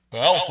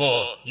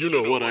Alpha, you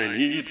know what I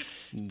need.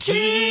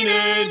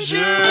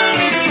 Teenagers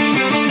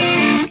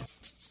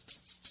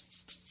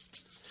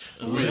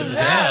with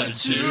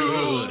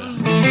attitude.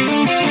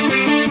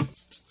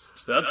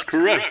 That's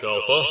correct,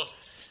 Alpha.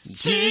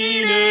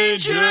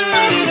 Teenagers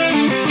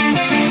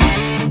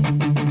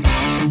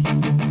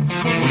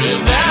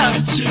with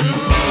attitude.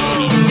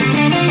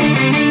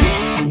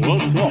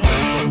 What's up,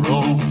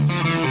 bro?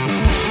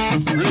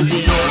 Bring me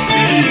your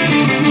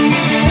teens.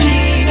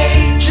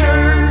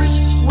 Teenagers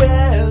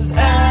with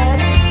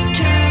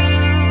attitude,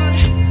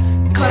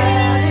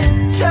 clad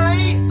in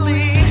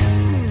tightly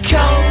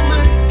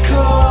colored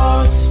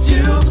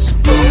costumes,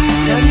 book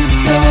and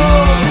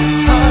skull.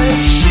 I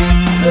ship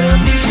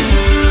them to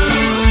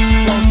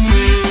while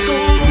three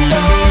gold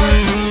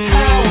guards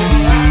howl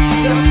at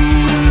the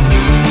moon.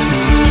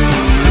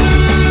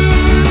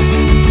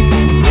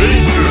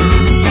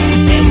 Rangers,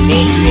 I'm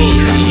cultural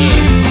here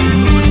today.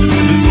 Listen to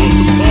this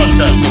awesome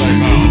podcast that I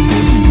found.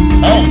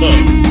 Alpha,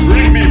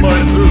 bring me my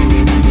food.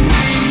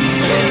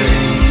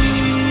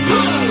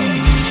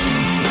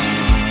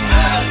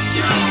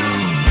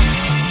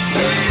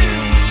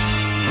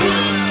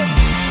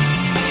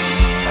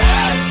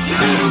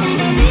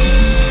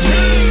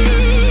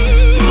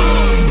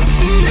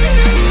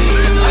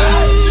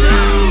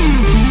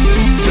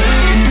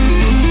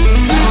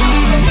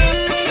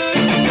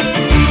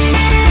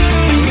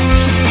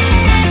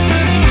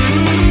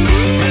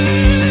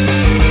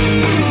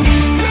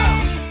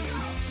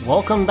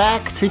 Welcome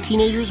back to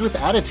Teenagers with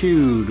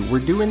Attitude. We're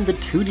doing the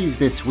Tooties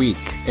this week.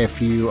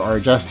 If you are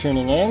just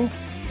tuning in,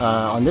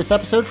 on this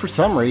episode, for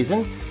some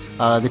reason,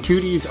 the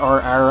Tooties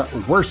are our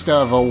worst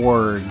of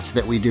awards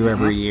that we do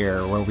every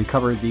year, where we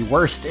cover the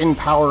worst in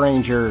Power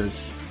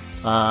Rangers.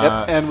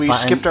 Yep, and we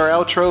skipped our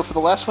outro for the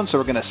last one, so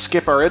we're going to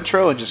skip our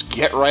intro and just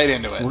get right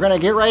into it. We're going to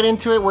get right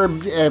into it. We're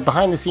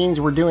behind the scenes.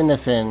 We're doing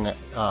this in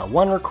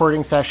one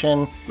recording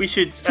session. We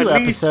should two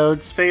at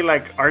episodes. least say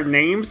like our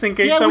names in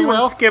case Yeah, we will.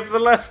 someone skipped the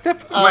last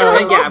episode.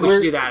 Yeah, we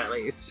should do that at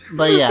least.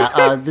 But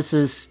yeah,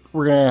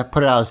 we're going to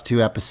put it out as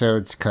 2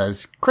 episodes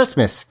because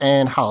Christmas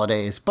and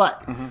holidays.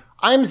 But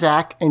I'm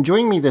Zach, and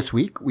joining me this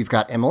week, we've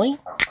got Emily.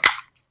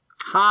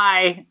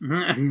 Hi.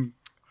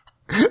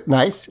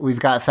 Nice. We've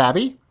got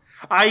Fabi.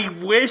 I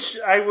wish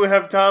I would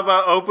have thought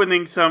about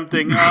opening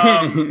something.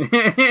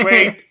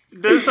 Wait,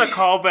 this is a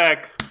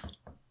callback.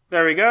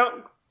 There we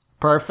go.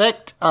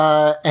 Perfect.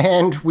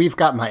 And we've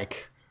got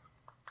Mike.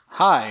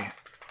 Hi,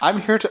 I'm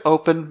here to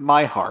open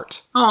my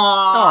heart.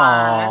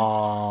 Aww.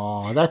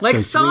 Aww, that's Like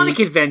so Sonic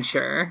sweet.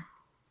 Adventure.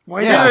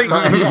 Why Yeah, did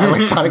I?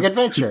 like Sonic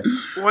Adventure.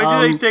 Why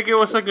did I think it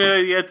was a good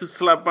idea to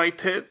slap my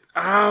tit?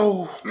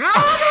 Ow!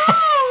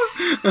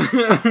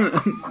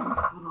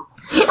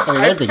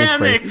 I think it's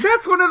great. panicked.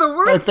 That's one of the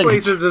worst think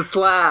it's- places to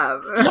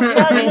slap.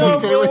 I know,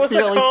 liked it. but It was it was the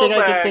a only thing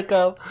I could callback. think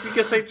of.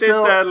 Because I did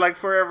So- that like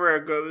forever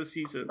ago this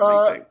season.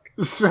 I think.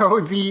 So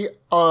the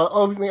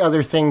only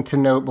other thing to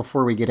note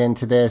before we get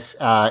into this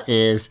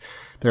is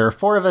there are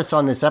 4 of us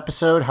on this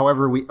episode.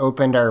 However, we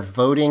opened our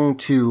voting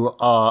to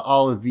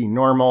all of the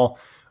normal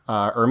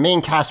or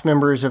main cast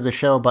members of the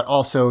show, but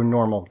also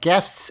normal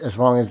guests, as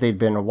long as they've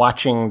been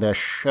watching the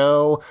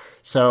show.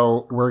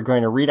 So we're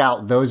going to read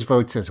out those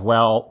votes as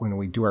well when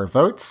we do our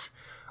votes.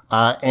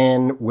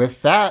 And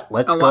with that,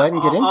 let's go ahead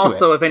and get into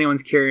Also, it. if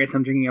anyone's curious,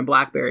 I'm drinking a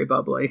blackberry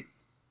bubbly.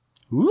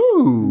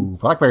 Ooh,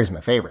 Blackberry's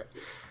my favorite.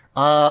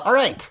 All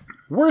right.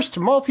 Worst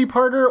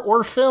multi-parter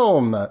or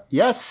film?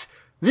 Yes,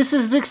 this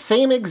is the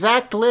same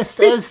exact list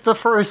as the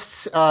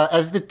firsts,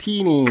 as the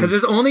teenies. Because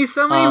there's only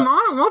so many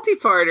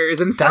multi-parters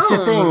in That's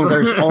films. the thing.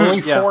 There's only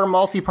 4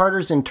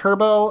 multi-parters in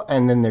Turbo,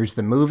 and then there's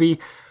the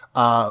movie.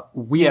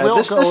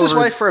 This is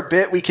why for a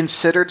bit we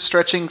considered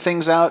stretching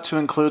things out to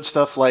include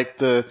stuff like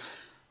the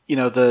when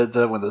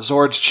the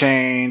Zords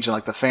change and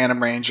like the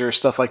Phantom Ranger,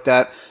 stuff like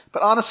that.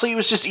 But honestly, it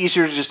was just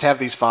easier to just have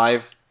these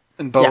 5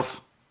 in both. Yeah.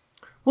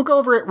 We'll go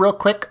over it real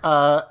quick. We're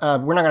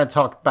not going to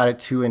talk about it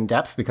too in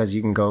depth because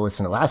you can go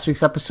listen to last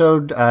week's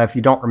episode if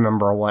you don't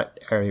remember what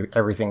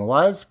everything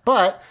was.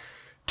 But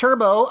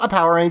Turbo, a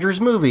Power Rangers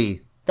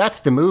movie. That's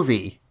the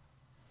movie.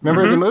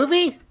 Remember the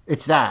movie?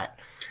 It's that.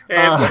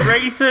 And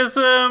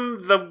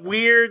racism, the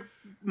weird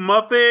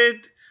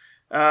Muppet.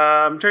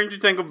 I'm trying to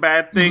think of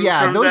bad things.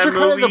 Yeah, from those that are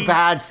kind movie. of the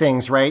bad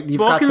things, right? You've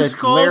Bulk got and the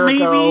Skull,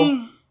 Larigo.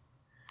 maybe?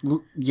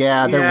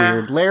 Yeah, they're Yeah.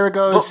 weird.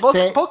 Larigo's Bulk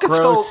and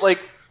Skull,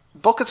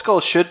 Bulk and Skull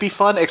should be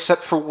fun,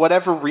 except for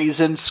whatever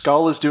reason,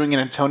 Skull is doing an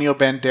Antonio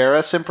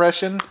Banderas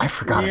impression. I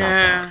forgot about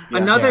Yeah.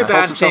 that. Another Yeah. bad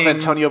Calls himself thing.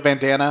 Antonio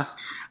Bandana.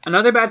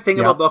 Another bad thing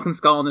Yeah. about Bulk and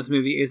Skull in this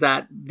movie is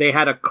that they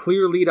had a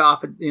clear lead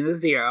off in the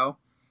Zero.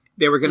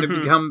 They were going to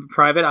become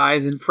Private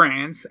Eyes in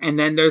France, and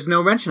then there's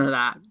no mention of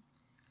that.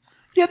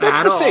 Yeah, that's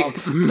At the all. thing.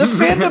 The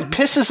fandom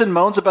pisses and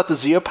moans about the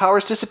Zeo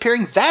powers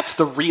disappearing. That's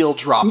the real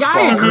drop Yeah,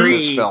 ball I in this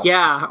agree. film.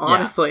 Yeah,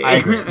 honestly. I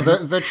agree.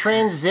 The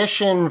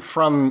transition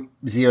from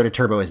Zeo to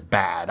Turbo is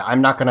bad. I'm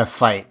not going to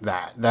fight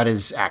that. That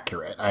is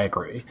accurate. I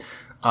agree.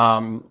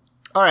 All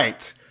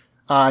right.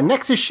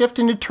 Next is Shift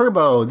into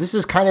Turbo. This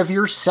is kind of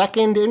your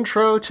second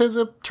intro to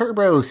the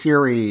Turbo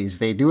series.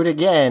 They do it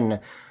again.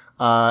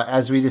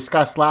 As we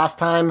discussed last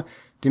time,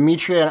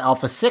 Demetria and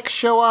Alpha 6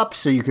 show up,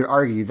 so you could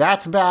argue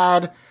that's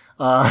bad.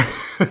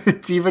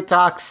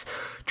 Divatox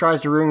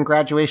tries to ruin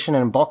graduation,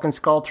 and Bulk and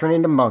Skull turn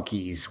into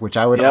monkeys, which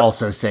I would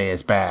also say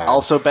is bad.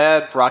 Also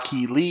bad.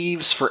 Rocky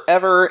leaves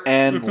forever,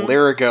 and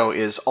Larigo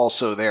is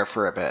also there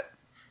for a bit.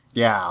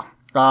 Yeah.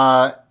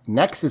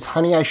 Next is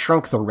Honey, I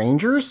Shrunk the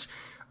Rangers.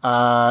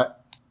 I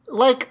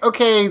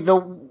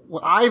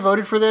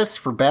voted for this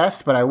for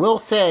best, but I will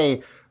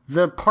say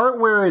the part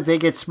where they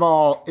get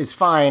small is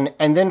fine,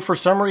 and then for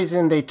some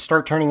reason they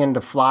start turning into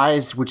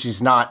flies, which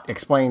is not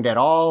explained at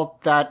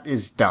all. That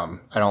is dumb.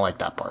 I don't like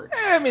that part.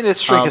 I mean,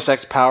 its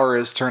Shrinkasect's power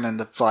is turn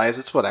into flies.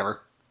 It's whatever.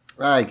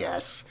 I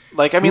guess.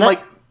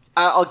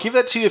 I'll give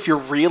that to you if you're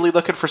really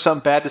looking for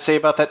something bad to say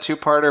about that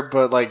two-parter,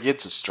 but,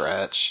 it's a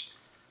stretch.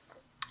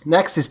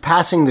 Next is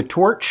Passing the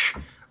Torch.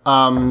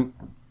 That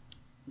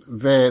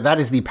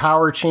is the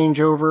power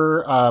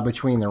changeover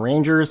between the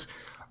Rangers.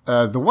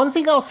 The one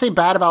thing I'll say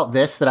bad about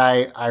this that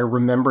I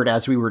remembered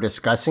as we were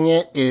discussing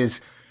it is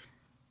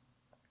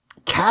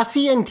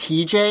Cassie and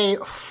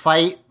TJ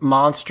fight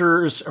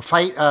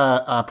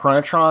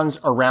Piranhatrons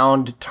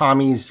around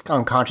Tommy's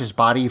unconscious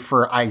body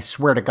for, I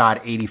swear to God,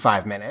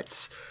 85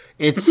 minutes.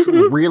 It's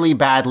really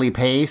badly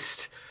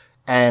paced.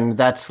 And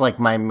that's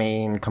my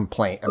main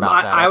complaint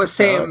about that. I would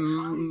say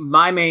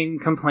my main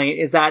complaint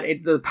is that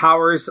the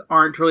powers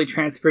aren't really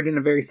transferred in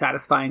a very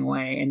satisfying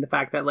way, and the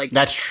fact that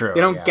that's true.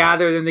 They don't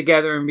gather them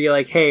together and be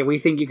like, "Hey, we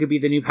think you could be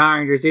the new Power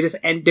Rangers."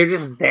 They're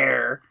just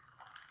there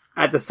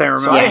at the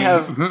ceremony.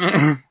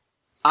 So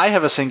I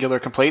have a singular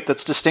complaint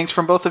that's distinct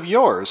from both of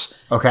yours.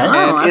 Okay,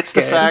 and it's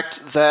the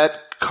fact that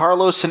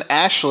Carlos and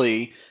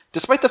Ashley,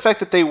 despite the fact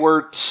that they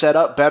were set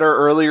up better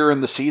earlier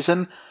in the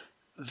season,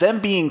 them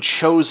being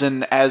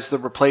chosen as the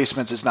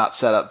replacements is not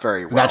set up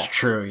very well. That's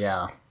true,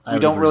 yeah. We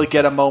don't really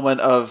get a moment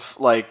of,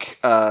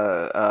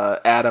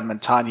 Adam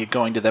and Tanya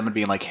going to them and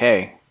being like,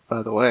 hey,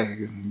 by the way,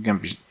 you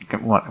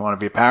want to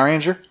be a Power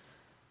Ranger?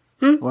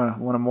 Want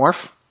to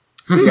morph?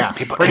 Yeah,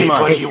 hey, buddy,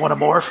 you want to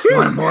morph? You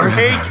want to morph?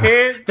 Hey,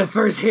 kid. The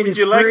first hit is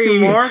you free.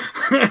 Like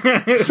to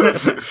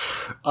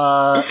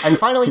morph? And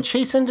finally,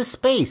 Chase into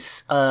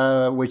Space,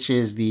 which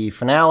is the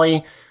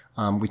finale.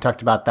 We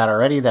talked about that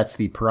already. That's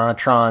the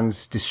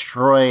Piranhatrons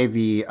destroy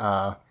the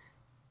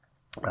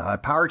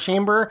power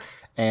chamber,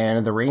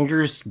 and the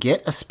Rangers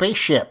get a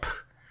spaceship.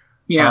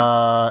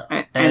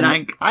 Yeah.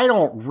 And I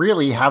don't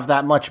really have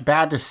that much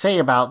bad to say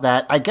about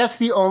that. I guess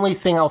the only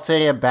thing I'll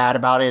say bad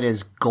about it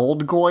is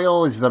Gold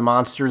Goyle is the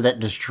monster that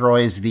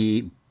destroys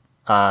the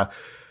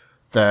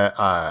what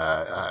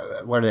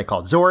are they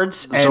called?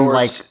 Zords.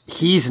 And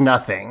he's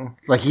nothing.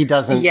 He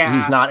doesn't,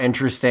 he's not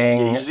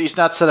interesting. He's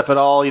not set up at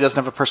all. He doesn't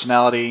have a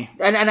personality.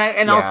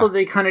 And also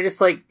they kind of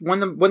just when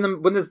the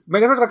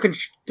Megazords got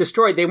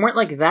destroyed, they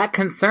weren't that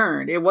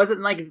concerned. It wasn't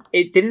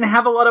it didn't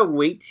have a lot of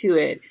weight to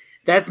it.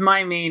 That's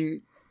my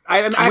main,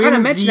 I kind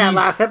of mentioned that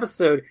last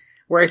episode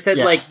where I said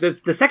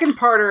the second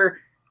parter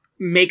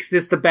makes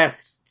this the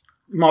best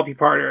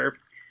multi-parter,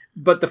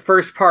 but the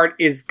first part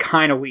is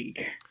kind of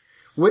weak.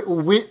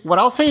 What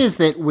I'll say is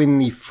that when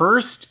the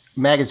first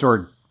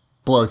Megazord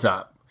blows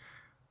up,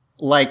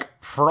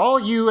 for all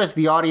you as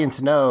the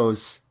audience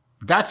knows,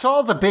 that's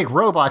all the big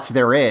robots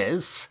there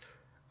is.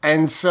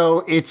 And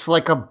so it's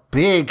a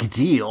big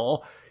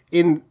deal.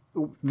 In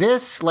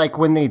this,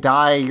 when they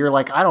die, you're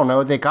I don't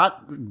know, they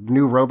got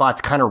new robots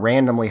kind of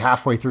randomly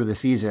halfway through the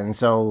season,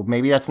 so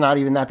maybe that's not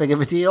even that big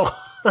of a deal.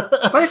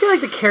 But I feel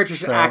the characters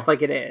should act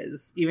like it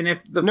is, even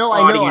if the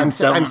audience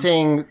I'm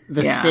saying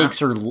the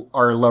stakes are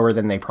lower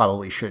than they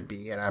probably should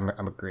be, and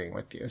I'm agreeing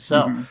with you.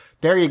 So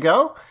there you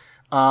go.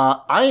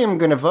 I am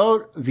going to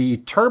vote the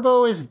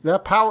Turbo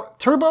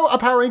a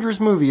Power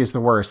Rangers movie is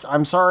the worst.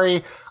 I'm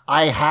sorry.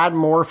 I had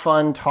more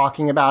fun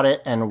talking about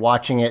it and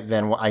watching it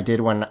than I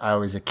did when I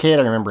was a kid.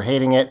 I remember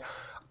hating it.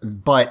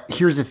 But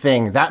here's the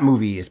thing. That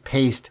movie is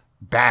paced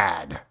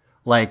bad.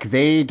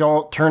 They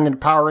don't turn into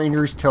Power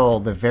Rangers till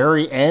the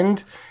very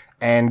end,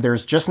 and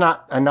there's just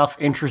not enough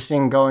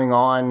interesting going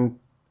on,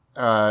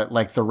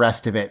 the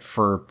rest of it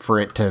for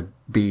it to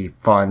be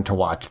fun to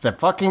watch. The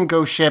fucking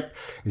ghost ship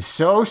is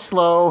so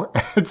slow,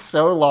 it's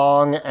so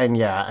long,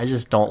 and I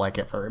just don't like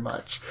it very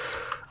much.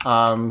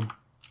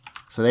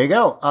 So there you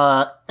go.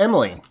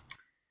 Emily.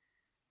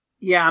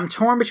 Yeah, I'm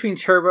torn between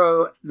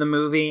Turbo, the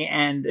movie,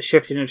 and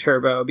Shift into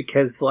Turbo,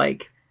 because, I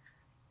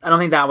don't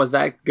think that was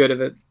that good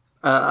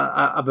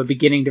of a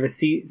beginning to a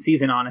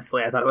season,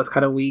 honestly. I thought it was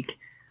kind of weak.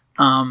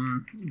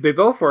 They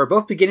both were.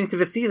 Both beginnings to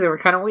the season were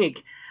kind of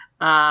weak.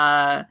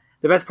 The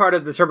best part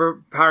of the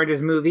Turbo Power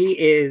Rangers movie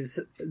is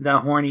the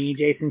horny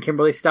Jason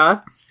Kimberly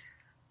stuff.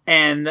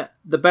 And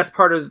the best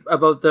part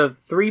about the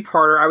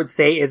three-parter, I would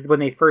say, is when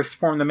they first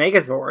formed the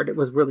Megazord. It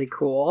was really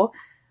cool.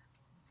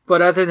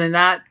 But other than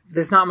that,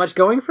 there's not much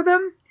going for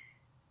them.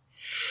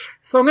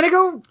 So I'm going to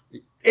go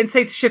and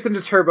say Shift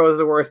into Turbo is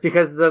the worst,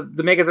 because the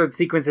Megazord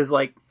sequence is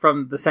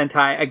from the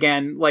Sentai.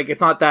 Again,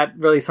 it's not that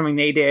really something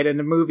they did, and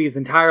the movie is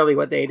entirely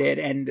what they did.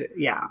 And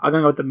I'm going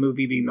to go with the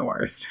movie being the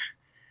worst.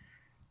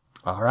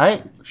 All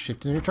right.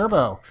 Shift into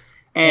Turbo.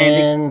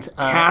 And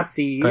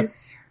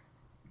Cassie's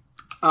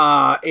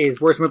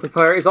is worst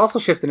multiplayer is also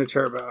Shift into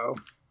Turbo.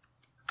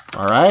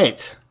 All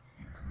right.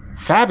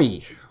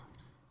 Fabby.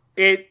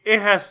 It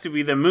has to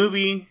be the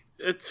movie.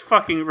 It's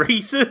fucking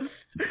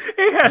racist.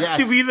 It has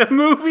to be the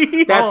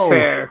movie. That's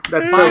fair.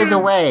 By the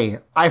way,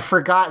 I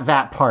forgot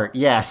that part.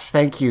 Yes,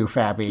 thank you,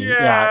 Fabby.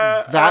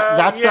 Yeah,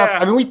 that stuff.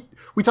 I mean,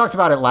 we talked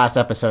about it last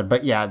episode,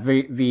 but yeah,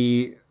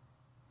 the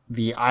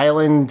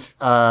island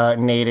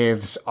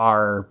natives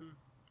are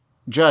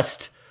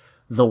just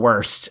the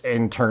worst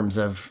in terms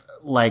of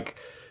like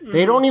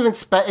they don't even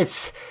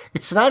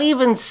it's not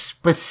even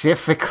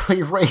specifically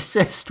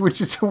racist,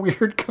 which is a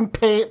weird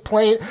complaint,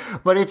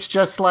 but it's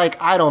just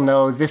like, I don't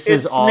know, this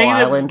is all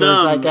islanders,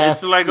 dumb. I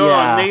guess. It's like,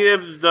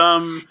 natives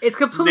dumb. It's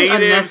completely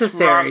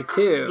unnecessary,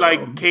 too.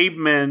 Like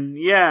cavemen.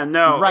 Yeah,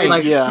 no.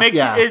 Right.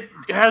 It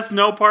has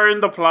no part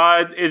in the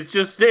plot. It's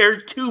just there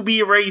to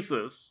be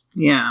racist.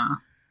 Yeah.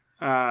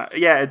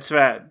 It's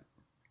bad.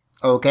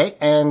 Okay,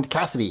 and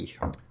Cassidy.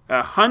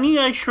 Honey,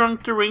 I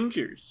Shrunk the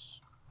Rangers.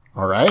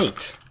 All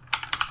right.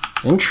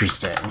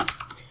 Interesting.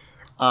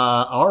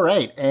 All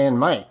right, and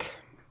Mike.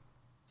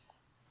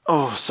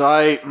 Oh, so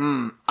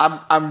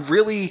I'm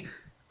really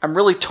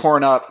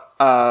torn up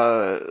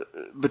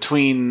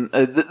between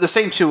the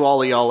same two.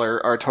 All y'all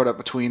are torn up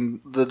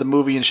between the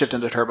movie and Shift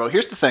into Turbo.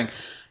 Here's the thing: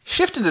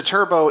 Shift into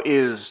Turbo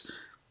is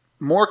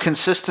more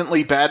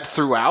consistently bad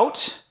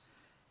throughout,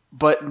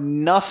 but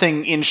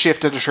nothing in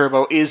Shift into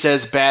Turbo is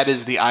as bad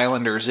as the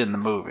Islanders in the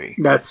movie.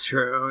 That's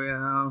true.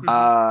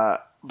 Yeah.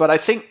 But I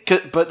think,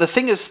 the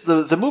thing is,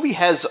 the movie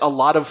has a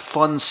lot of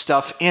fun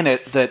stuff in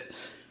it that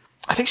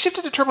I think Shift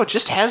into Turbo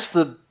just has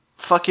the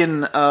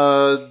fucking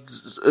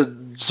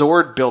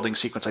Zord building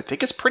sequence. I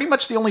think it's pretty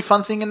much the only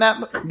fun thing in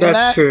that.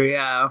 That's true.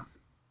 Yeah.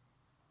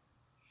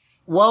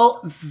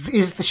 Well,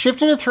 is the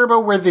Shift into Turbo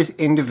where this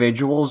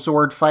individual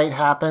Zord fight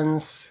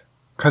happens?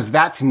 Because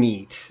that's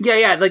neat.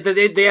 Yeah. Like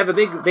they have a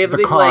big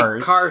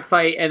like car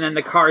fight, and then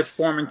the cars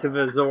form into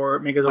the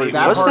Zord. Make a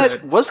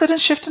Zord. Was that in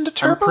Shift into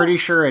Turbo? I'm pretty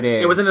sure it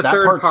is. It was in the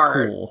third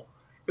part. Cool.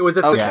 It was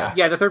the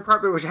third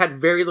part, which had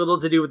very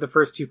little to do with the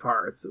first two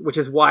parts, which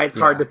is why it's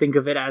hard to think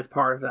of it as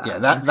part of that. Yeah,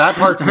 that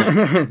part's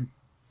neat.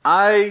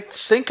 I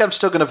think I'm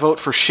still going to vote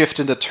for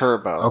Shift into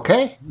Turbo.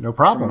 Okay, no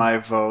problem. For my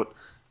vote.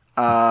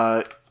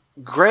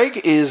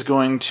 Greg is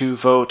going to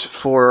vote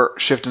for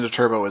Shift into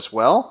Turbo as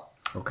well.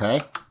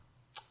 Okay.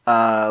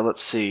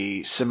 Let's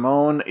see.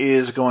 Simone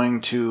is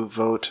going to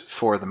vote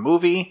for the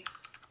movie.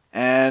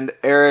 And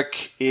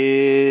Eric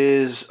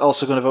is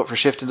also going to vote for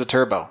Shift into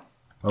Turbo.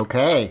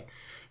 Okay.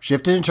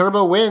 Shift into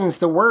Turbo wins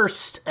the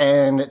worst,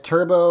 and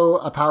Turbo,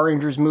 a Power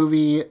Rangers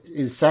movie,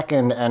 is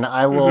second. And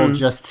I will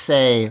just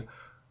say,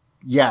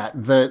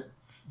 the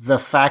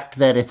fact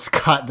that it's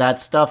got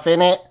that stuff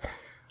in it,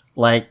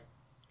 like,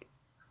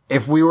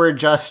 if we were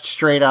just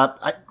straight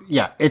up,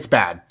 it's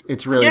bad.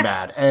 It's really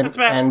bad. It's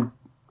bad.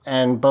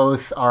 And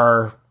both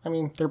are, I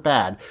mean, they're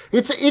bad.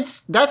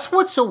 That's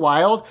what's so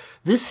wild.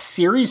 This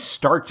series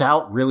starts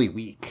out really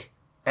weak.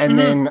 And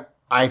then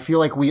I feel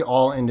like we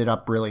all ended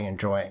up really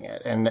enjoying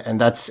it.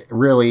 And that's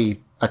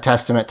really a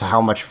testament to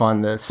how much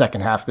fun the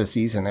second half of the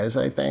season is,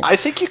 I think. I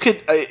think you could,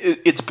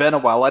 it's been a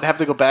while. I'd have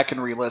to go back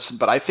and re-listen,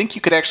 but I think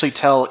you could actually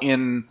tell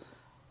in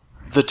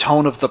the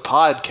tone of the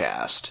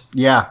podcast.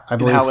 Yeah, I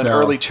believe so. And how in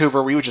early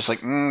Tuber we were just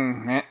like,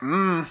 I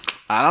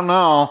don't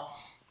know.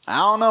 I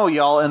don't know,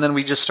 y'all. And then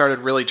we just started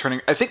really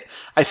turning. I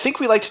think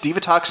we liked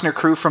Divatox and her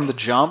crew from the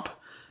jump.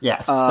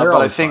 Yes, but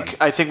I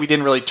think we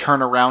didn't really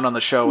turn around on the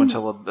show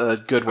until a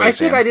good way. I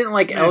think I didn't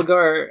like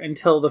Elgar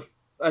until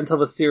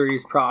the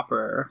series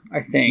proper. I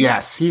think.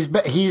 Yes, he's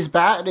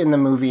bad in the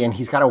movie, and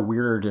he's got a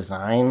weirder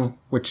design,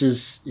 which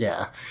is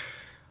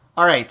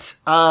All right,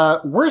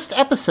 worst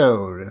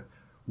episode.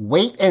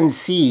 Wait and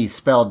See,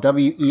 spelled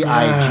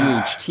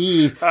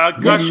WEIGHT.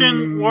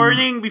 Caution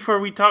warning before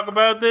we talk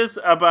about this,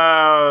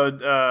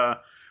 about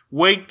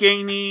weight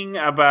gaining,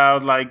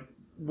 about like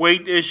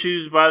weight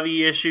issues,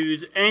 body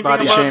issues, anything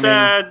body about shaming.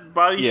 that,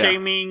 body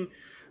shaming.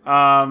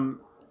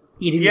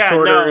 Eating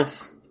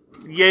disorders.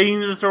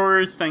 Eating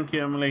disorders, thank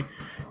you, Emily.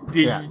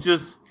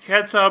 Just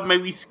catch up,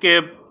 maybe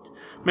skip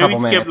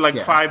like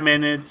 5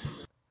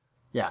 minutes.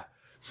 Yeah.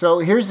 So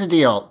here's the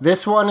deal.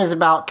 This one is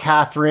about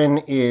Catherine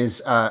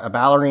is a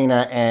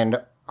ballerina,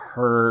 and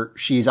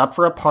she's up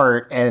for a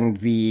part, and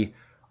the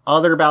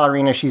other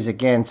ballerina she's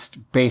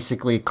against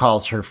basically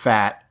calls her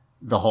fat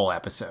the whole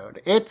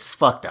episode. It's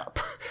fucked up.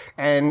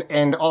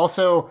 And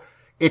also,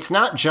 it's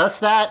not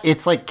just that.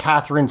 It's like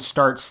Catherine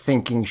starts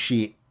thinking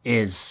she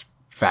is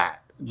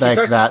fat. She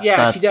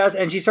does,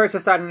 and she starts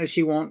deciding that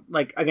she won't,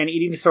 like, again,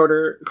 eating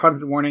disorder,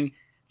 content warning.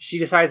 She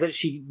decides that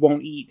she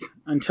won't eat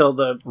until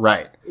the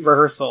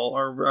rehearsal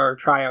or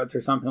tryouts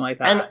or something like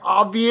that. And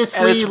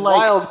obviously, and it's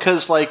wild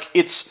because like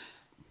it's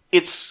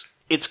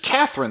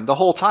Catherine the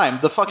whole time,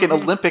 the fucking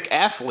Olympic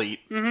athlete.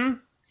 Mm-hmm.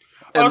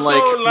 And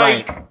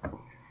also,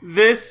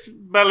 this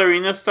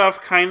ballerina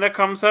stuff kind of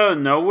comes out of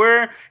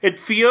nowhere.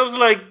 It feels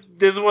like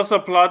this was a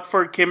plot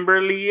for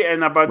Kimberly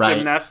and about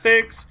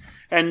gymnastics,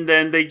 and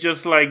then they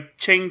just like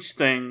changed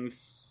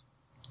things.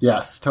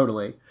 Yes,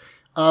 totally.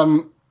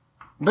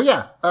 But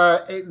yeah,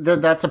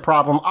 that's a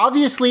problem.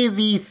 Obviously,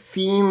 the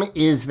theme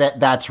is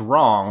that that's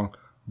wrong,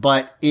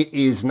 but it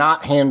is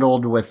not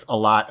handled with a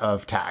lot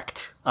of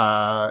tact,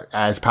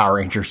 as Power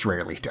Rangers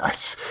rarely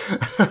does.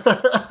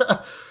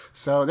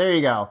 So there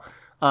you go.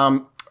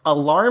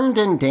 Alarmed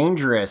and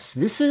Dangerous.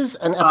 This is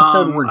an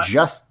episode where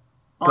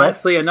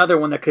honestly, another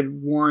one that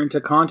could warrant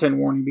a content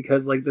warning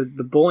because like the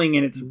bullying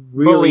in it's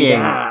really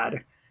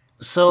bad.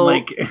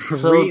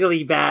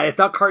 Really bad. It's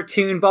not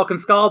cartoon Bulk and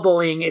Skull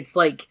bullying. It's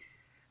like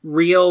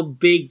real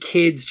big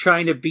kids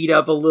trying to beat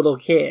up a little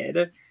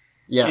kid.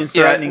 Yes.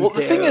 Yeah. Well,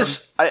 the thing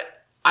is,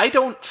 I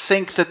don't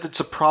think that it's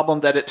a problem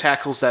that it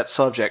tackles that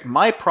subject.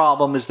 My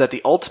problem is that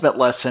the ultimate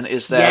lesson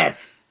is that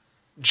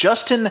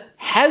Justin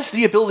has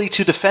the ability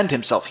to defend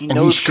himself. He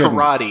knows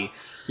karate.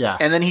 Yeah.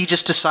 And then he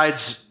just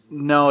decides,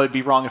 no, it'd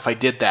be wrong if I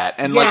did that.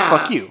 And like,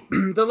 fuck you.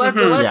 The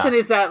lesson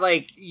is that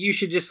like you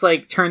should just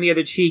like turn the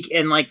other cheek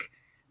and like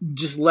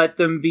just let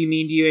them be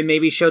mean to you and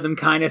maybe show them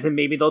kindness and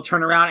maybe they'll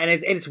turn around. And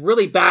it's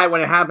really bad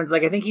when it happens.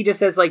 Like, I think he just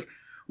says like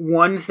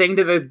one thing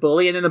to the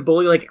bully and then the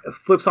bully like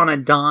flips on a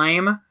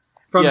dime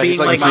from being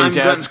like my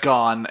dad's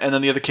gone. And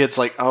then the other kid's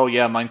like, oh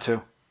yeah, mine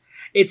too.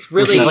 It's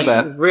really,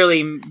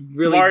 really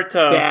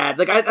Martha. bad.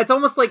 Like, it's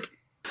almost like,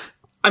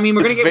 I mean,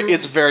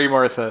 it's very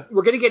Martha.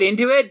 We're going to get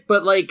into it,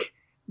 but like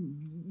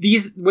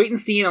these Wait and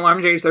See and Alarm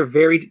and Dangerous are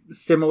very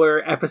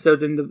similar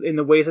episodes in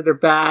the ways that they're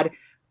bad.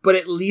 But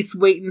at least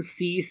Wait and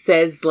See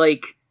says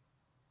like,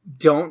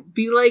 don't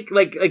be like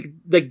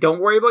don't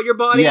worry about your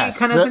body,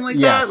 kind of thing like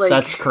that. Yes, like,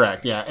 that's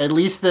correct. Yeah, at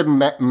least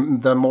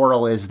the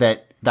moral is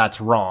that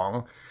that's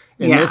wrong.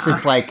 In this,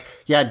 it's like,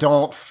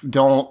 don't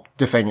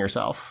defend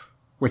yourself,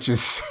 which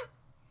is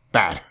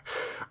bad.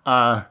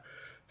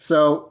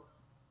 So,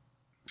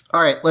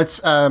 all right,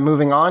 let's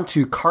moving on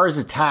to Cars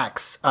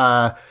Attacks.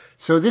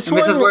 So this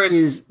is where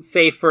it's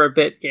safe for a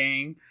bit,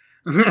 gang.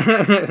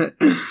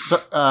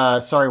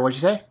 Sorry, what'd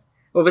you say?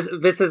 Well,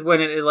 this is when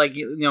it like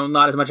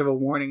not as much of a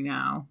warning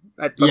now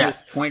at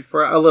this point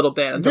for a little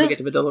bit until we get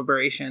to the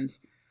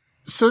deliberations.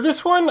 So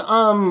this one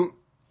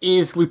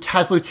has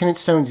Lieutenant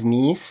Stone's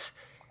niece,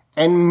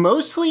 and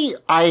mostly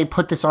I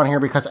put this on here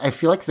because I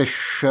feel like the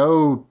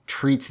show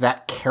treats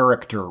that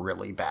character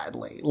really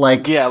badly.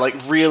 Like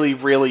really,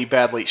 really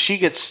badly. She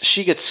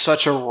gets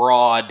such a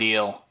raw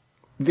deal.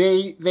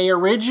 They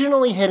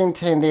originally had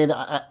intended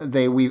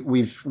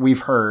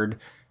we've heard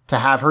to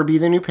have her be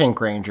the new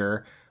Pink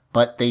Ranger.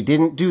 But they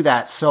didn't do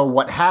that. So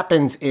what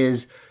happens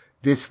is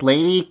this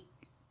lady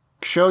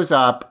shows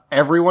up.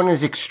 Everyone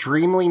is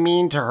extremely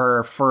mean to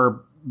her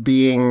for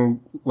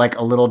being like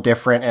a little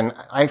different. And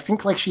I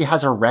think like she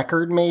has a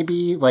record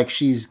maybe. Like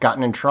she's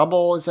gotten in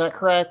trouble. Is that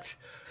correct?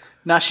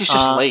 No, she's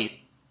just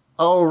late.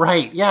 Oh,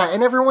 right. Yeah.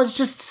 And everyone's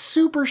just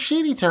super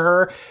shitty to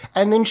her.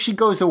 And then she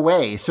goes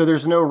away. So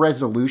there's no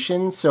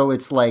resolution. So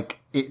it's like,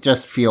 it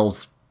just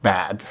feels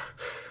bad.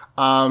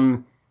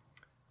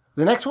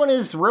 The next one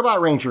is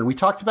Robot Ranger. We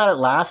talked about it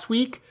last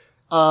week.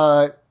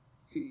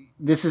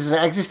 This is an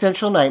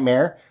existential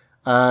nightmare.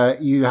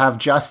 You have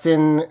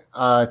Justin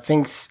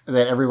thinks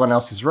that everyone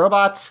else is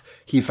robots.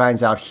 He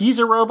finds out he's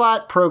a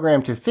robot,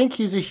 programmed to think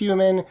he's a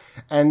human,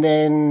 and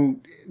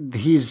then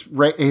his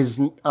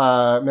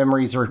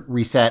memories are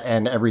reset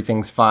and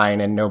everything's fine,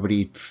 and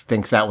nobody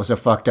thinks that was a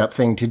fucked up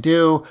thing to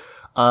do.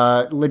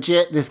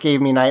 Legit, this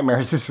gave me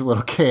nightmares as a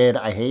little kid.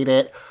 I hate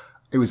it.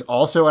 It was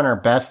also in our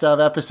best of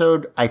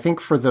episode, I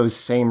think for those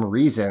same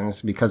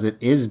reasons, because it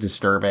is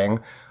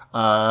disturbing.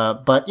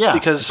 But yeah.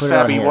 Because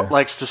Fabi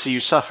likes to see you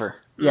suffer.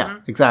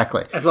 Yeah,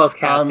 exactly. As well as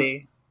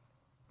Cassie.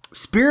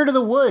 Spirit of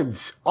the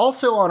Woods,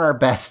 also on our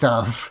best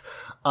of.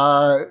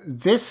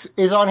 This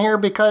is on here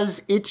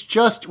because it's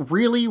just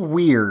really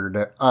weird,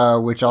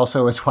 which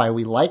also is why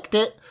we liked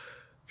it.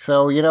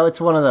 So, it's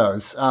one of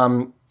those.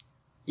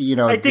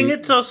 I think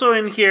it's also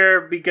in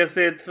here because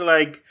it's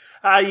like,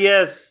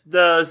 yes,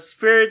 the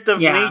spirit of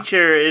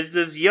nature is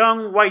this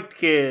young white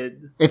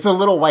kid. It's a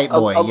little white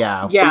boy,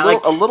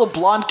 a little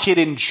blonde kid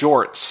in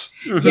jorts.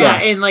 Yeah,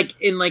 yes.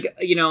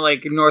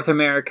 in North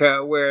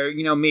America, where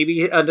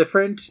maybe a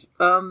different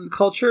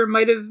culture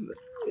might have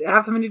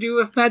something to do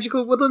with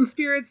magical woodland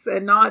spirits,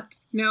 and not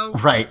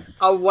right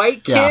a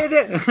white kid.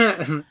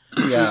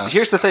 Yeah.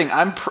 Here's the thing: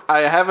 I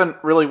haven't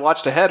really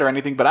watched ahead or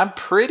anything, but I'm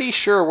pretty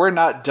sure we're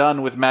not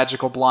done with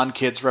magical blonde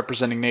kids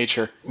representing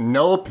nature.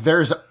 Nope.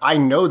 I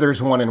know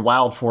there's one in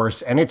Wild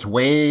Force, and it's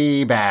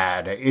way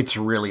bad. It's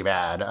really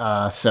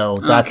bad. So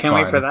that's can't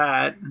wait for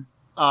that.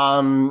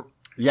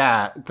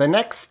 Yeah. The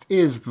next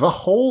is The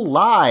Whole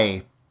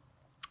Lie.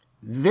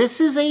 This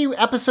is a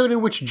episode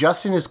in which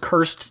Justin is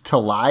cursed to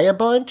lie a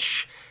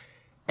bunch,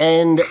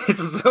 and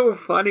it's so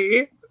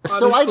funny.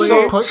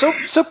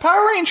 So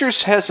Power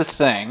Rangers has a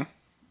thing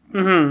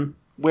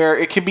where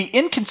it can be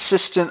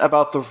inconsistent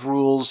about the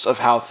rules of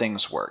how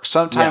things work.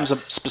 Sometimes a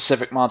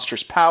specific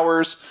monster's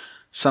powers,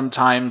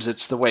 sometimes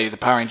it's the way the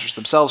Power Rangers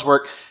themselves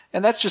work,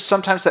 and that's just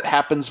sometimes that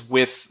happens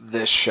with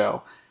this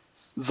show.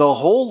 The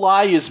Whole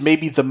Lie is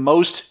maybe the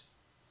most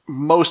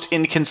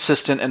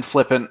inconsistent and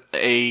flippant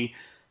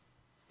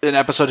an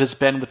episode has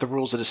been with the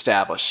rules it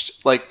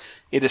established. Like,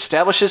 It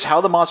establishes how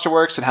the monster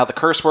works and how the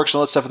curse works and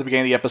all that stuff at the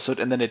beginning of the episode,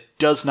 and then it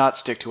does not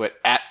stick to it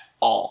at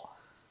all.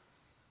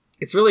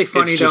 It's really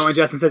funny, though, when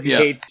Justin says he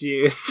hates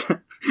juice.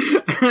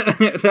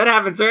 That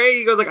happens, right?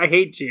 He goes like, I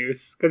hate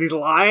juice, because he's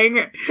lying,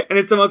 and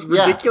it's the most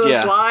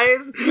ridiculous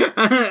lies.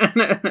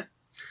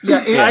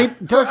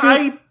 It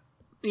doesn't...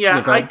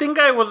 I think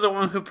I was the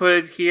one who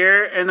put it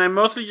here, and I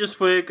mostly just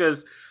put it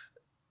because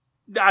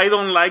I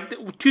don't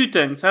like two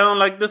things. I don't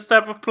like this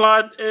type of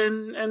plot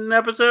in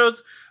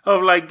episodes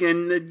of like,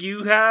 and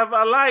you have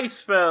a lie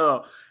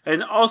spell,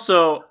 and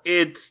also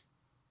it's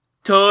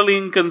totally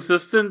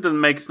inconsistent and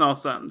makes no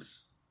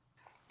sense.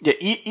 Yeah,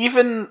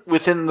 even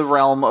within the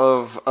realm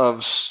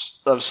of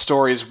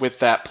stories with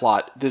that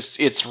plot,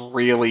 it's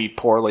really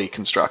poorly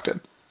constructed.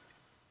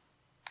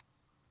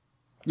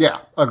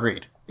 Yeah,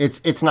 agreed.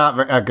 It's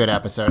not a good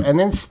episode. And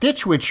then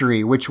Stitch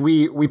Witchery, which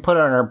we put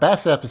on our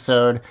best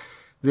episode.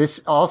 This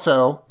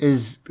also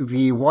is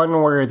the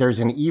one where there's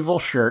an evil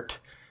shirt,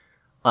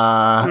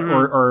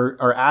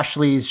 or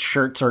Ashley's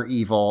shirts are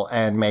evil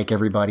and make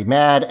everybody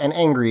mad and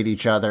angry at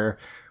each other.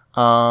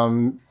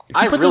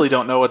 I really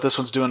don't know what this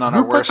one's doing on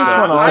our worst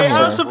episode. I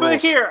also put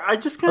it here. I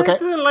just kind of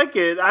didn't like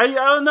it. I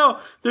don't know.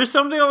 There's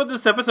something about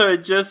this episode.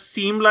 It just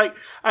seemed like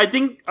I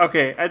think I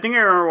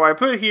remember why I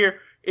put it here.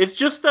 It's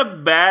just a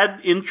bad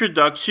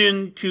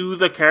introduction to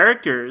the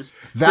characters.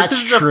 That's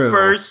this is true. The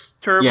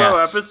first Turbo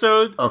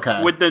episode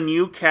with the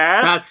new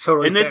cast. That's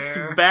totally and it's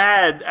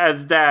bad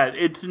as that.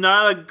 It's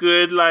not a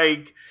good,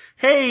 like,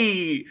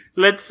 hey,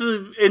 let's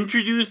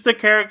introduce the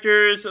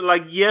characters.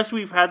 Like, yes,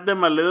 we've had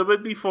them a little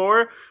bit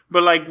before,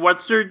 but, like,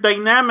 what's their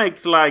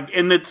dynamics like?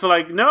 And it's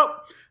like, nope.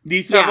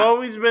 These have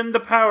always been the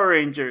Power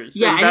Rangers.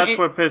 Yeah, and that's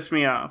what pissed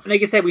me off.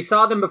 Like I said, we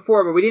saw them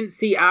before, but we didn't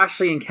see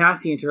Ashley and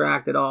Cassie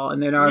interact at all,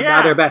 and they're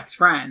now their best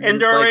friends.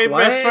 And they're already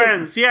best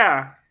friends,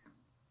 Yeah,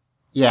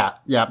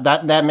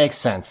 that makes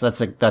sense.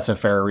 That's a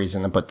fair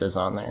reason to put this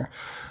on there.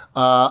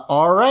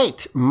 All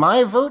right,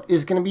 my vote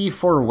is going to be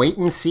for Wait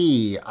and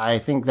See. I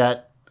think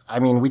that,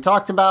 we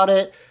talked about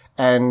it,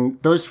 and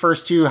those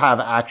first two have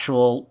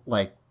actual,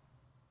 like,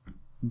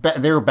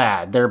 they're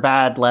bad. They're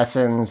bad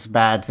lessons,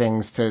 bad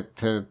things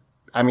to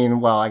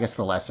I guess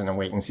the lesson in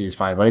Wait and See is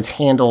fine, but it's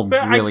handled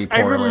really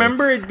poorly. I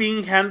remember it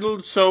being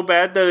handled so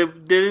bad that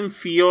it didn't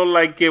feel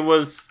like it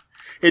was...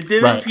 It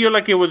didn't feel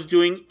like it was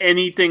doing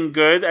anything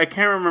good. I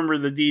can't remember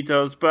the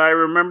details, but I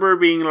remember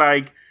being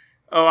like,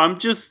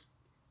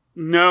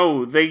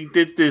 no, they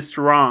did this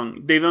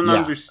wrong. They don't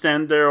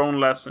understand their own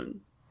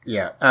lesson.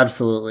 Yeah,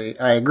 absolutely.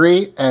 I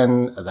agree,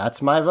 and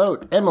that's my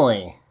vote.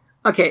 Emily.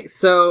 Okay,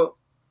 so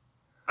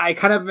I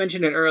kind of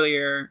mentioned it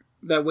earlier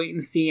that Wait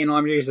and See and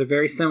Alarm Dangerous are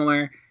very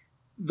similar.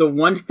 The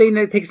one thing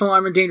that takes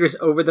Alarm Dangerous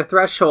over the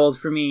threshold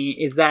for me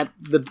is that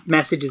the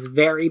message is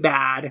very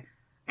bad,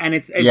 and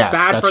it's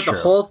bad for the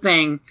whole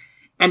thing.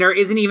 And there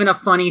isn't even a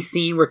funny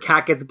scene where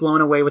Kat gets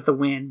blown away with the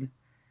wind,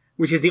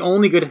 which is the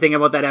only good thing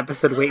about that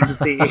episode. Wait and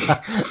See. Okay,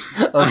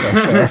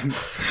 fair.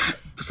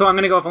 So I'm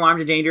going to go with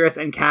Alarm Dangerous,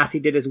 and Cassie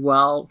did as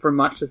well for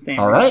much the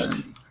same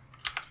reasons.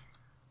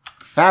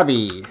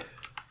 Fabi.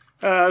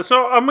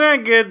 So I'm going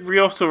to get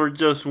real for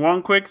just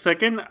one quick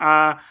second.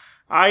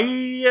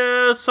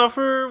 I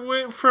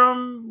suffer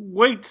from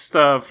weight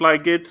stuff.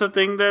 Like, it's a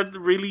thing that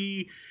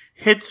really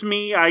hits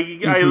me. I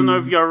don't know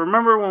if y'all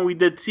remember when we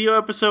did CEO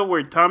episode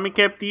where Tommy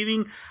kept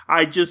eating.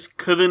 I just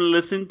couldn't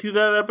listen to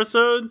that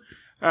episode.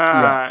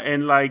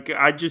 And like,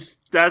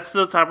 that's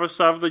the type of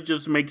stuff that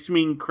just makes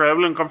me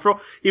incredibly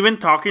uncomfortable. Even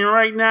talking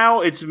right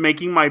now, it's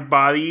making my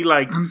body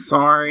like, I'm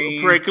sorry,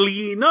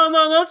 prickly.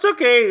 No, that's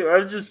okay.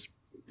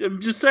 I'm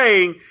just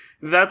saying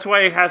that's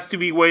why it has to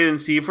be Wait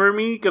and See for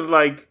me. Cause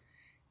like,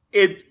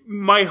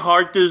 my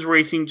heart is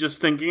racing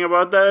just thinking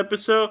about that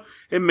episode.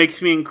 It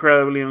makes me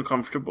incredibly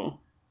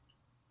uncomfortable.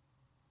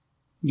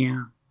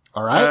 Yeah.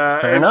 All right.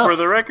 Fair enough. For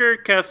the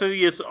record,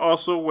 Cassidy is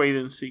also Wait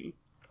and See.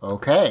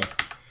 Okay.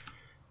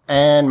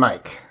 And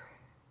Mike.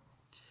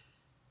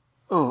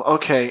 Oh,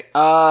 okay.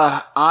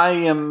 I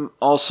am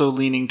also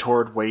leaning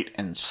toward Wait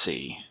and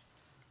See.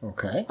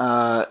 Okay.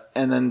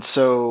 And then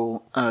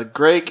so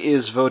Greg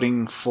is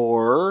voting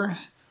for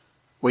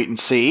Wait and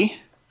See.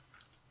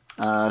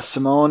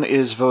 Simone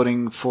is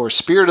voting for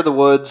Spirit of the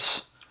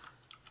Woods,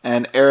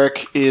 and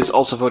Eric is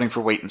also voting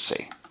for Wait and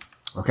See.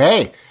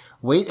 Okay.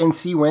 Wait and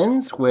See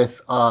wins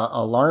with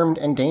Alarmed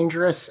and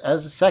Dangerous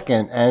as a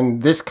second.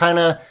 And this kind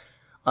of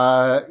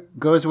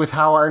goes with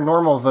how our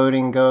normal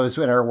voting goes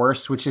in our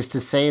worst, which is to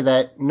say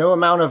that no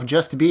amount of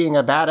just being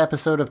a bad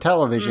episode of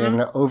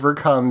television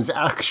overcomes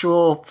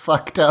actual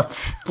fucked up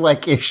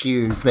like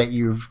issues that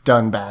you've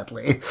done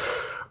badly.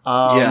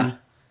 Yeah.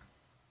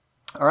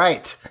 All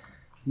right.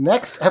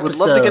 Next episode. Would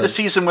love to get a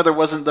season where there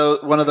wasn't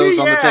one of those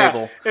on the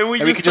table. And we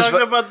just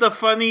talked about the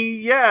funny,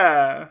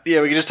 Yeah, we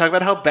could just talk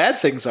about how bad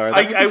things are.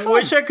 I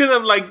wish I could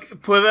have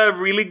like put a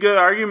really good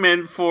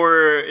argument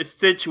for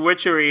Stitch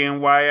Witchery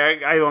and why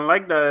I don't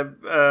like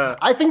that.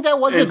 I think that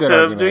was a good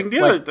argument. Instead of doing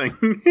the other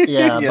thing.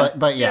 Yeah,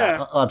 but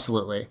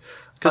absolutely.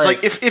 Because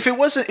like if it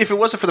wasn't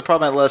for the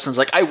problematic lessons,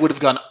 like I would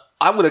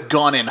have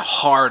gone in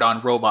hard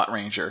on Robot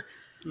Ranger.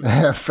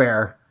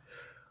 Fair.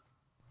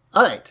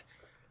 All right.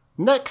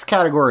 Next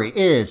category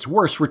is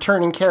worst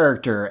returning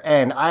character,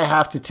 and I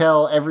have to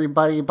tell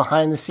everybody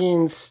behind the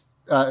scenes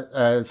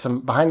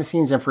some behind the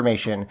scenes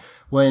information.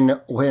 When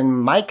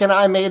Mike and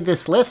I made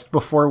this list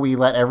before we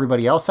let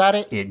everybody else at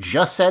it, it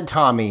just said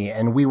Tommy,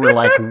 and we were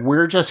like,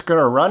 we're just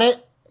gonna run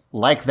it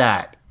like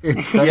that.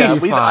 It's gonna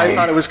be fine. I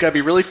thought it was gonna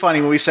be really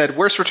funny when we said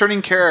worst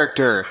returning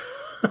character,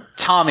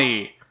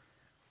 Tommy,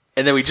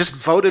 and then we just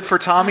voted for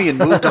Tommy and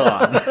moved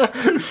on.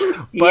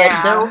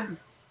 But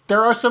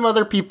there are some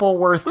other people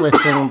worth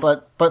listing,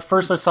 but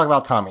first let's talk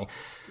about Tommy.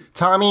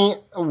 Tommy,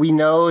 we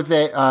know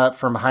that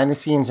from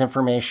behind-the-scenes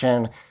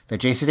information that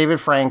Jason David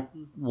Frank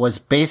was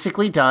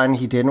basically done.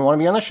 He didn't want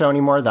to be on the show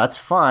anymore. That's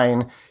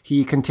fine.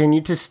 He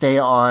continued to stay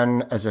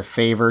on as a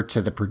favor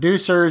to the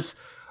producers.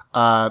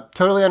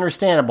 Totally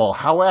understandable.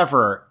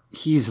 However,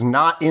 he's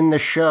not in the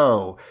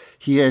show.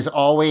 He is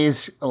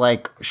always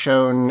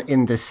shown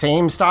in the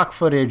same stock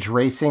footage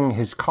racing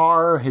his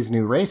car, his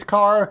new race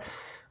car.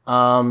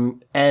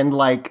 And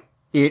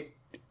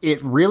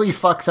it really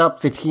fucks up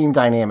the team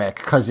dynamic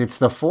because it's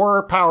the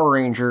 4 Power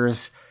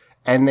Rangers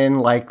and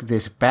then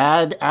this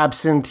bad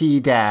absentee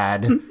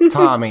dad,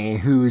 Tommy,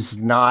 who's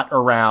not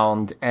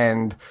around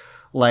and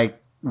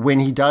when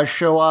he does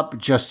show up,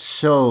 just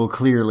so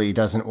clearly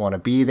doesn't want to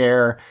be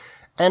there.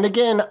 And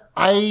again,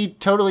 I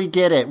totally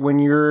get it when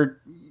you're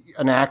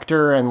an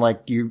actor and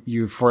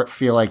you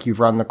feel like you've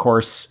run the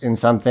course in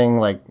something,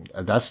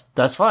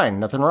 that's fine.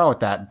 Nothing wrong with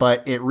that.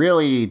 But it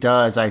really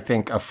does, I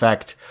think,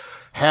 affect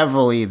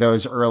heavily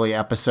those early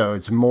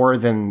episodes more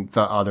than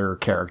the other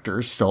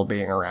characters still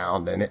being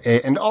around.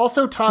 And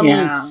also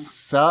Tommy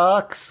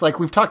sucks.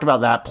 We've talked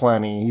about that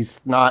plenty. He's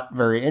not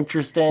very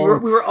interesting.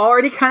 We were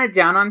already kind of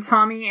down on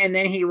Tommy, and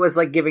then he was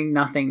giving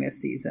nothing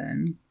this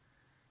season.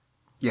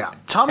 Yeah.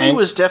 Tommy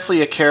was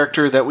definitely a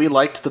character that we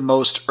liked the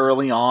most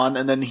early on,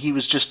 and then he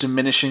was just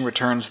diminishing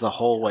returns the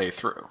whole way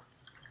through.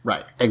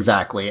 Right,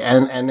 exactly.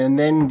 And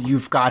then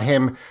you've got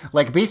him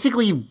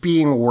basically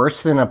being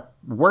worse than a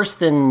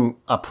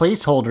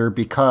placeholder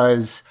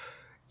because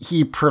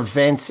he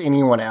prevents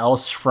anyone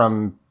else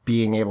from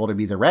being able to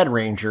be the Red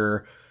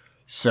Ranger.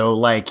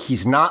 So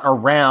he's not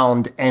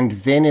around, and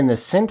then in the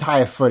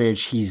Sentai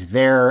footage, he's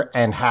there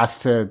and has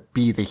to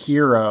be the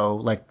hero,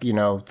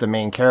 the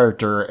main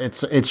character.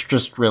 It's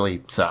just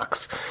really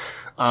sucks.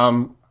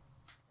 Now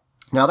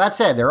that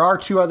said, there are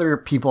 2 other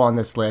people on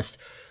this list.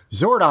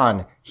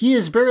 Zordon, he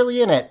is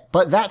barely in it,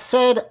 but that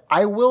said,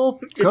 I will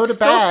go to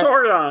bat. It's still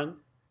Zordon.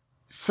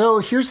 So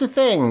here's the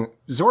thing.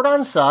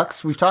 Zordon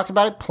sucks. We've talked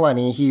about it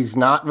plenty. He's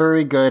not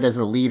very good as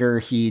a leader.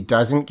 He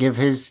doesn't give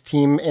his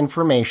team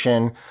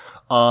information.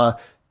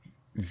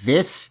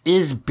 This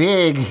is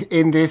big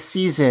in this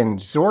season.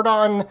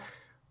 Zordon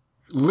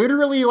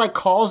literally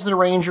calls the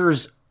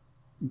Rangers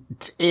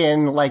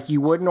in like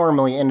you would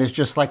normally and is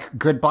just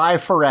goodbye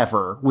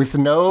forever with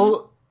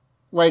no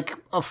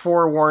a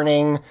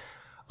forewarning.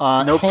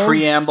 No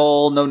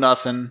preamble, no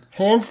nothing.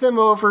 Hands them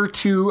over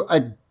to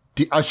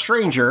a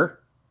stranger.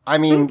 I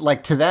mean,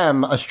 to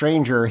them, a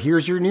stranger.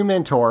 Here's your new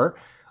mentor.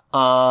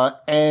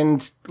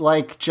 And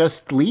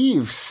just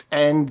leaves.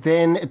 And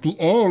then at the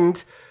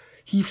end,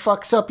 he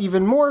fucks up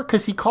even more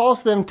because he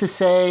calls them to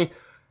say,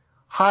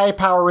 "Hi,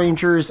 Power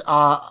Rangers.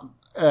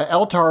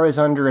 Eltar is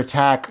under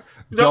attack.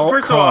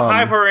 First of all,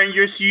 hi, Power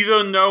Rangers. You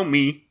don't know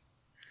me.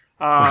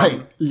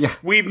 Right. Yeah.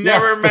 We've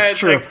never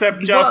met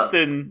except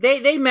Justin.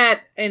 Well, they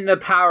met in the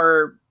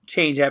Power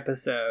Change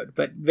episode,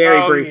 but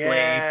very briefly.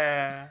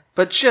 Yeah.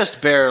 But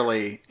just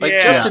barely.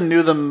 Justin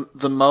knew him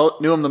the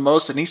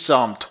most, and he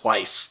saw him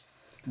twice.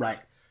 Right.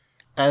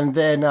 And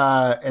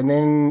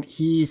then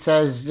he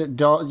says,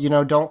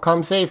 "Don't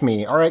come save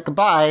me. All right,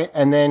 goodbye."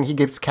 And then he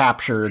gets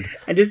captured.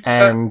 I just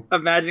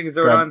imagining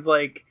Zordon's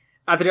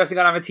after Justin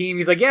got off a team,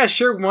 he's like, "Yeah,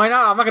 sure, why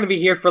not? I'm not going to be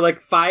here for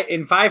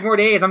 5 more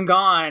days. I'm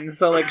gone.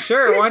 So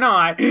sure, why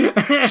not?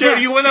 Sure,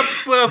 you want to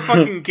put a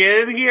fucking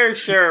kid in here?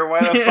 Sure, why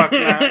the fuck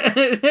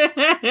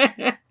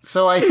not?"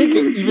 So I think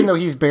even though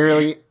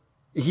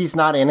he's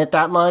not in it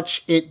that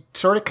much, it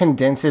sort of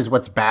condenses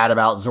what's bad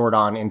about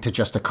Zordon into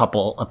just a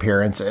couple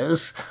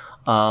appearances.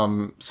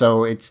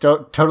 So it's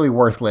totally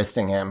worth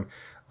listing him.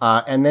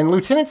 And then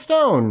Lieutenant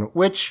Stone,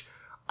 which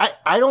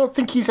I don't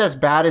think he's as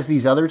bad as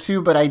these other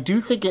 2, but I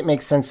do think it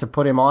makes sense to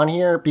put him on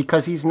here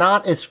because he's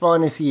not as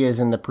fun as he is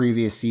in the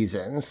previous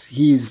seasons.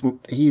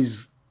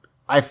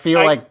 I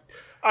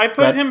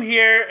put him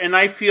here, and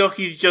I feel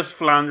he's just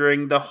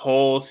floundering the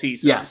whole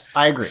season. Yes,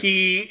 I agree.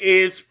 He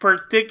is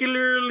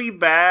particularly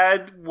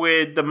bad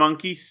with the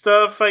monkey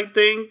stuff, I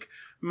think,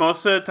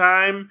 most of the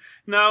time.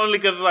 Not only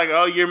because,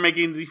 you're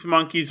making these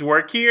monkeys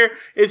work here.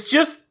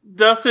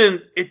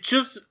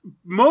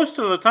 Most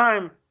of the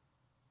time,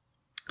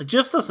 it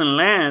just doesn't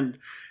land.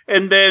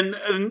 And then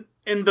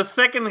in the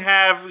second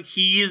half,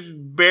 he's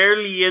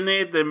barely in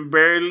it and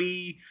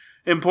barely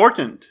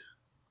important.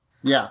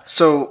 Yeah.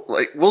 So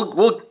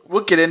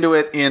we'll get into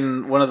it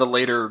in one of the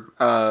later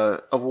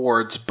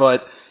awards,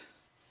 but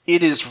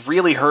it is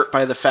really hurt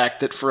by the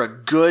fact that for a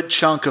good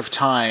chunk of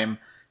time,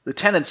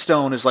 Lieutenant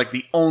Stone is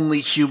the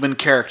only human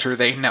character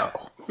they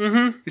know.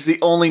 Mm-hmm. He's the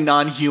only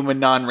non-human,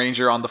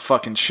 non-ranger on the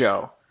fucking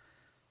show.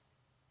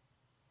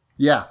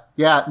 Yeah,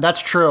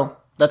 that's true.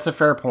 That's a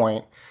fair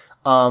point.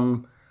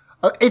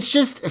 It's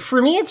just, for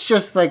me, it's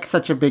just like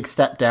such a big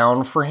step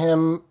down for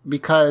him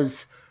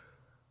because,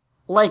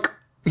 like,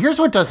 here's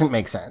what doesn't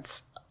make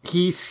sense.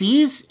 He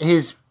sees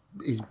his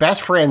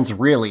best friends,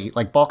 really,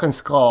 like Bulk and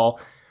Skull,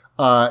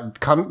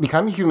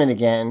 become human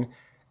again,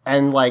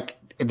 and, like,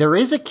 there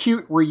is a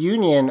cute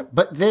reunion,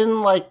 but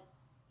then, like,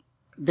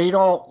 they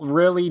don't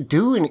really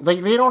do any,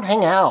 like, they don't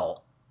hang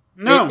out.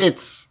 No.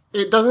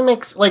 It doesn't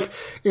make, like,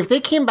 if they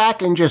came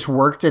back and just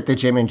worked at the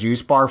gym and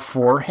juice bar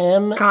for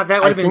him. God,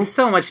 that would have been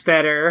so much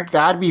better.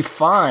 That'd be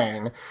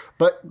fine.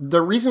 But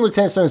the reason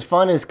Lieutenant Stone is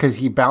fun is because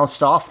he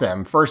bounced off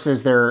them. First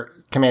as their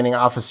commanding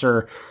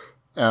officer,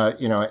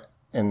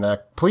 in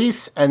the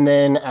police, and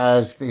then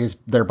as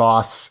their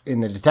boss in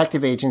the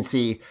detective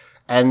agency.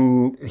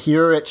 And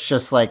here it's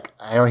just like,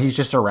 he's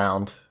just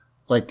around.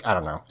 Like, I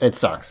don't know. It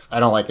sucks. I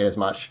don't like it as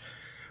much.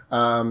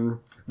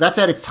 That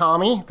said, it's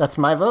Tommy. That's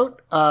my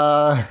vote.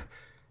 Let's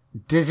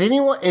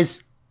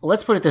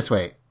put it this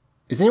way.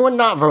 Is anyone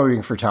not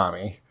voting for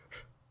Tommy?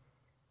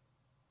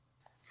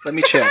 Let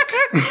me check.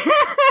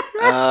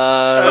 Me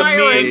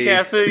and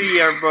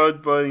Cassidy are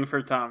both voting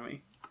for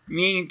Tommy.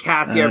 Me and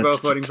Cassie are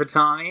both voting for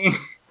Tommy.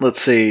 Let's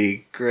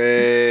see.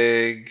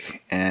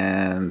 Greg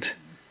and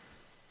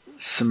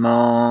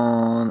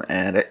Simone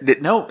and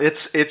no,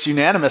 it's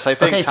unanimous. I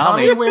think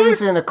Tommy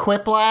wins in a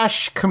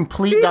quiplash,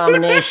 complete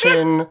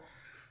domination,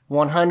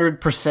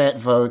 100%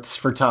 votes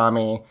for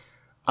Tommy.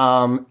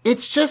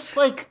 It's just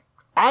like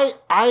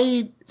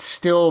I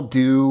still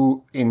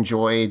do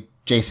enjoy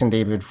Jason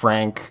David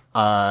Frank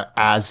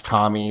as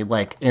Tommy,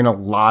 like in a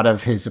lot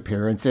of his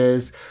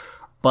appearances,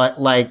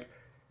 but like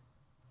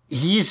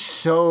he's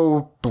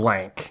so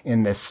blank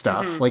in this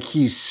stuff. Mm-hmm. Like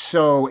he's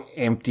so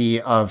empty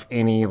of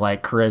any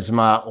like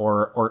charisma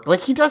or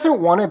like he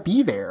doesn't want to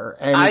be there.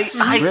 And I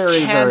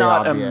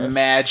cannot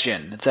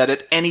imagine that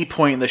at any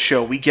point in the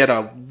show we get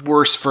a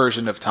worse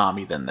version of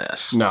Tommy than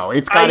this. No,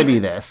 it's got to be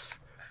this.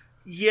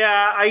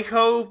 Yeah, I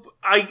hope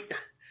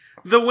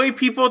the way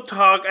people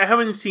talk, I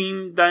haven't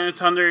seen Dino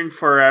Thunder in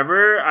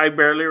forever. I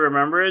barely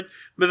remember it.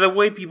 But the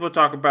way people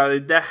talk about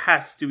it, that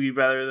has to be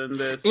better than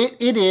this.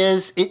 It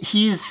is.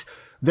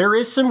 There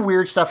is some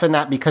weird stuff in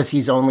that because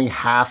he's only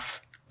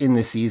half in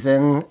the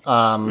season.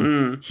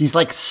 He's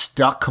like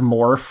stuck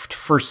morphed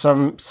for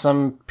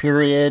some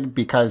period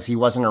because he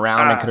wasn't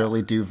around and could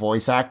only do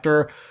voice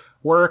actor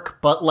work.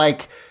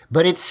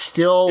 But it's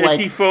still is like...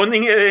 Is he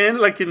phoning it in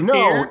like in No,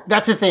 here?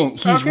 that's the thing.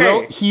 He's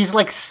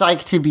like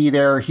psyched to be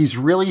there. He's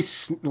really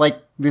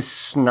like this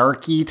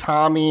snarky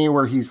Tommy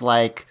where he's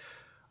like,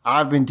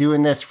 I've been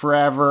doing this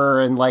forever.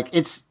 And like,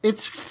 it's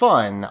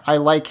fun. I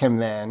like him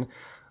then.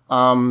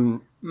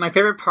 My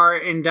favorite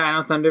part in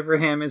Dino Thunder for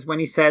him is when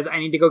he says, I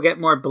need to go get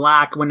more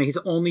black when he's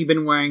only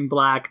been wearing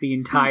black the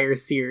entire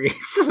series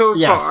so far.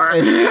 Yes,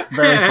 it's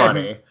very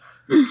funny.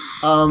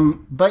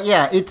 But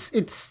yeah,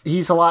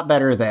 he's a lot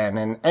better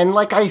then. And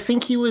like, I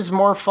think he was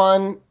more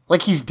fun.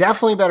 Like, he's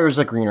definitely better as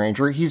a Green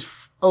Ranger.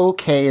 He's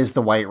okay as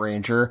the White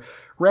Ranger.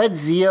 Red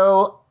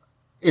Zeo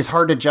is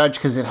hard to judge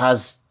because it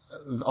has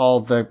all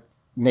the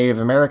Native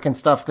American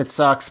stuff that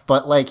sucks,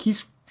 but like,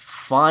 he's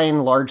fine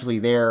largely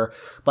there.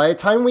 By the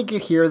time we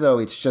get here though,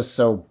 it's just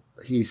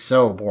he's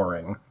so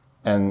boring.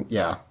 And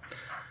yeah.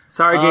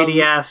 Sorry,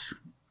 JDF.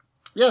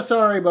 Yeah,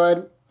 sorry,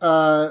 bud.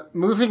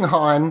 Moving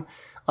on.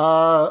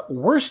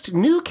 Worst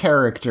new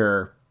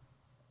character.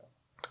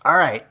 All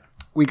right.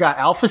 We got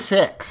Alpha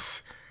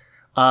 6.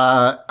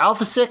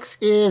 Alpha 6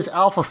 is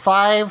Alpha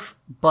 5,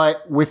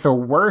 but with a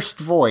worst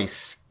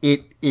voice.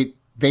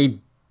 They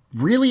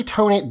really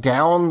tone it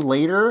down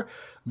later,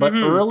 but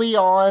early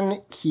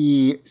on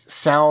he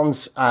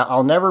sounds,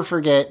 I'll never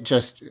forget,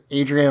 just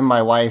Adrian,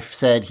 my wife,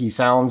 said he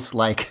sounds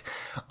like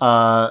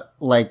a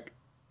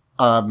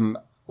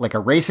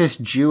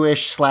racist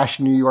Jewish /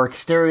 New York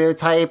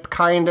stereotype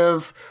kind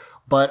of.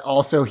 But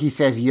also he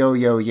says, yo,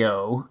 yo,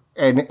 yo,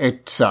 and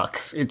it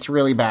sucks. It's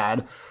really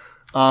bad.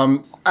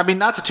 I mean,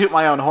 not to toot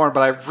my own horn,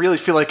 but I really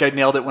feel like I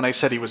nailed it when I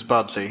said he was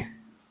Bubsy.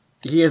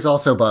 He is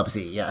also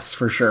Bubsy, yes,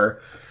 for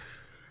sure.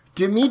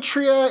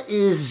 Demetria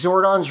is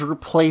Zordon's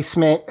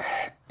replacement,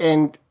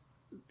 and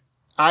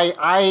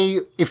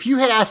if you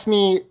had asked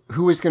me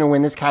who was going to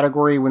win this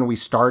category when we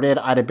started,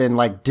 I'd have been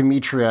like,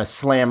 Demetria,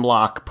 slam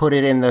lock, put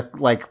it in the,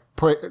 like,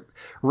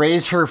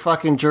 raise her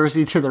fucking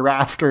jersey to the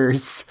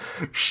rafters.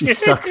 She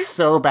sucks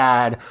so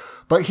bad.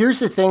 But here's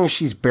the thing,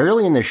 she's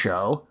barely in the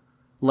show.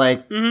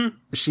 Like,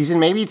 she's in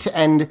maybe to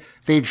end,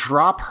 they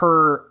drop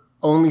her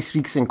only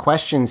speaks in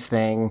questions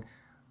thing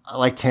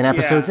like 10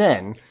 episodes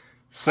in.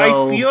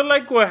 So I feel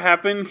like what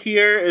happened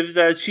here is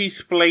that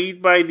she's played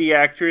by the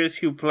actress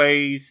who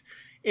plays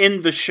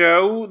in the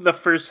show, the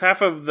first half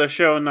of the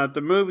show, not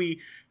the movie,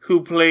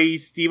 who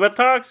plays Diva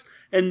Talks.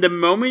 And the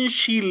moment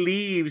she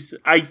leaves,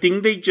 I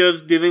think they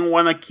just didn't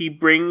want to keep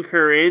bringing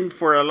her in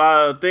for a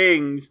lot of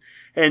things.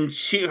 And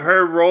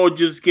her role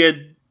just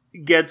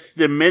gets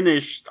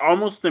diminished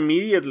almost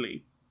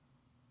immediately.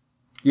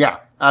 Yeah,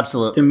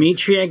 absolutely.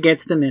 Demetria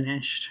gets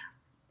diminished.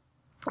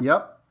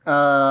 Yep.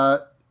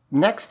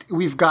 Next,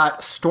 we've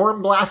got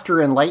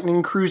Stormblaster and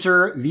Lightning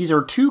Cruiser. These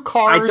are two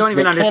cars. I don't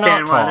even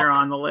understand why they're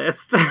on the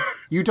list.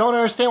 You don't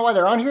understand why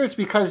they're on here? It's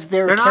because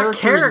they're not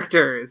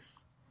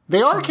characters.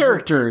 They are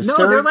characters.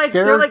 No,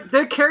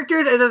 they're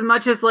characters as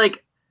much as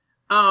like,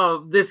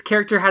 oh, this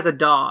character has a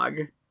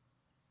dog.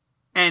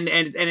 And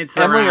it's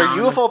Emily, are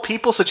you of all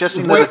people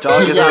suggesting that a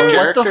dog is a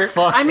character? What the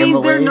fuck, I mean,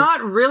 Emily? they're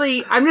not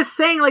really. I'm just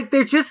saying, like,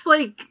 they're just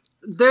like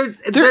they're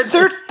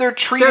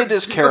treated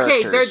as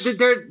characters.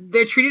 Okay,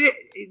 they're treated.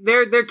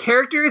 They're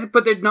characters,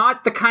 but they're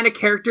not the kind of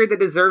character that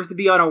deserves to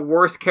be on a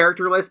worst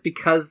character list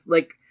because,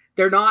 like,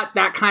 they're not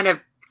that kind of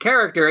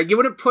character. You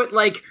wouldn't put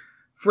like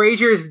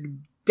Frasier's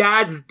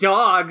dad's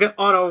dog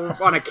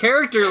on a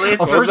character list.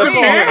 Well, first of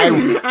all, I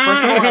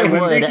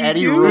would.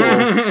 Eddie rules.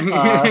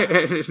 I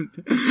mean, it's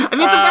a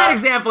bad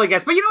example, I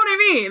guess, but you know what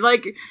I mean.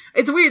 Like,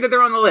 it's weird that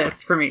they're on the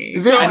list for me.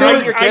 I know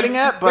what you're getting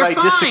at, but I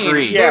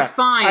disagree. Yeah. They're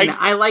fine.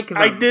 I like them.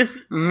 I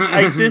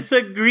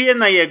disagree,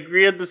 and I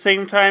agree at the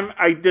same time.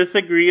 I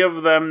disagree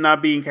of them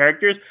not being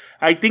characters.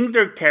 I think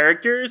they're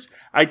characters.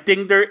 I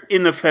think they're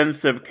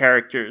inoffensive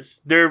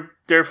characters. They're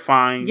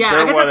fine. Yeah,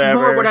 I guess whatever. That's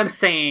more what I'm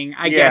saying.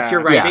 I guess you're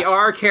right. Yeah. They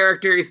are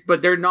characters,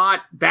 but they're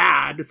not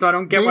bad, so I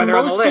don't get why they're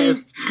on the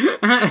list.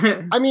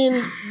 I mean,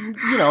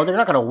 you know, they're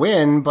not going to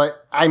win,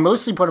 but I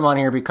mostly put them on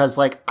here because,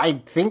 like,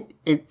 I think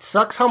it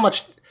sucks how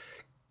much...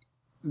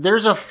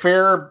 There's a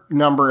fair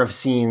number of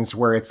scenes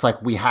where it's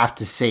like, we have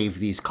to save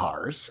these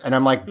cars. And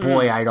I'm like,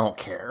 boy, I don't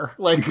care.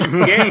 Like,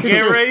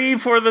 get ready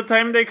for the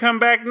time they come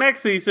back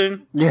next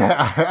season.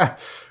 Yeah.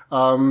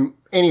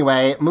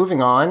 Anyway,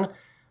 moving on.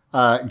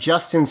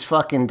 Justin's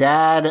fucking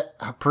dad,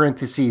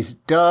 parentheses,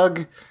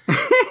 Doug.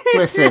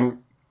 Listen,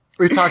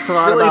 we talked a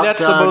lot about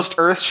that's Doug. The most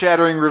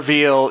earth-shattering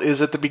reveal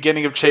is at the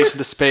beginning of Chase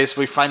into Space,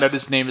 we find out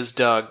his name is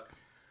Doug.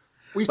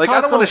 I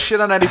don't want to shit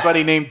on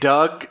anybody named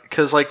Doug,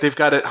 because, like, they've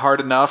got it hard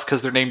enough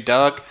because they're named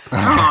Doug.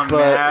 But,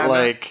 man.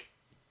 Like,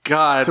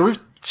 God, so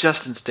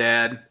Justin's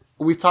dad.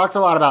 We've talked a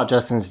lot about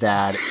Justin's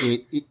dad.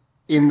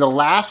 In the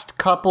last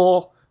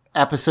couple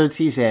episodes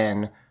he's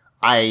in,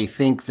 I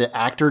think the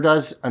actor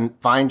does a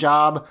fine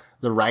job.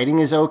 The writing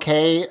is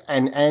okay.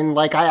 And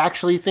like, I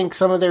actually think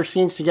some of their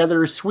scenes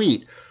together are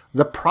sweet.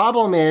 The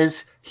problem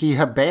is he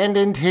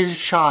abandoned his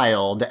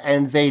child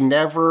and they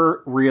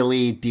never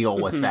really deal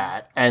with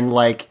that. And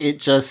like,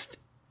 it's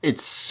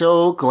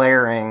so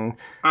glaring.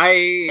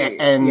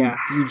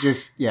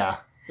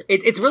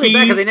 It's really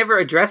bad because they never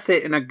address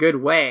it in a good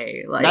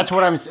way. Like, that's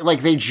what I'm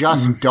like. They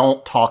just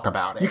don't talk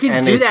about it. You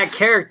can do that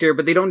character,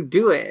 but they don't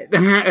do it.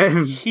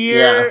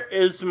 Here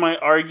is my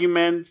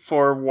argument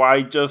for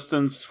why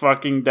Justin's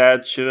fucking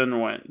dad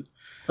shouldn't win.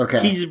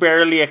 Okay, he's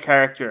barely a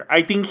character.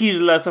 I think he's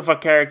less of a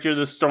character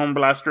than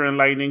Stormblaster and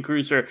Lightning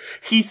Cruiser.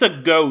 He's a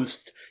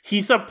ghost.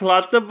 He's a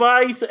plot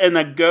device and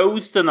a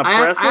ghost and a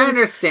presence. I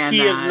understand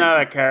he that. Is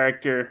not a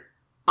character.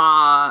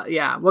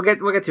 Yeah, we'll get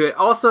to it.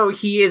 Also,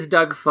 he is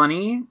Doug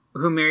Funny,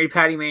 who married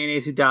Patty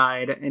Mayonnaise, who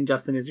died, and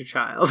Justin is her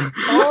child.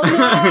 Oh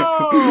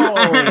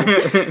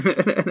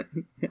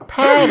no,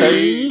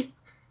 Patty.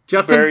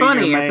 Justin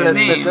Funny, that's his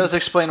name. That does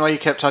explain why you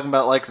kept talking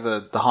about like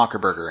the honker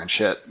burger and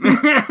shit.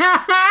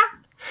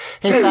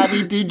 Hey,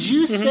 Fabi, did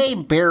you say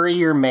bury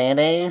your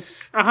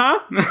mayonnaise? Uh-huh.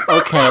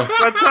 Okay.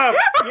 What's up?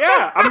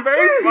 Yeah, I'm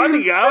very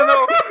funny. I don't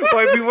know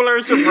why people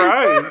are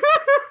surprised.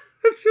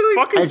 It's really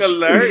fucking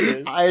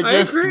hilarious. I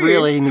just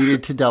really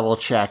needed to double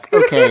check.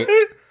 Okay.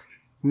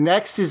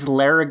 Next is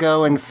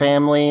Larigo and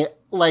family.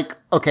 Like,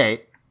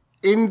 okay,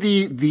 in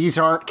the these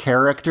aren't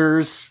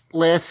characters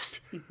list,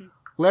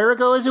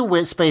 Larigo is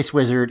a space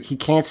wizard. He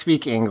can't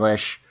speak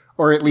English,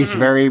 or at least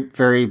very,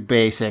 very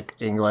basic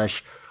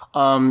English.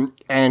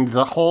 And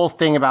the whole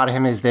thing about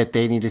him is that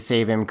they need to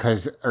save him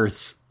because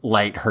Earth's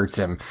light hurts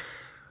him.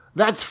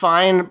 That's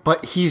fine,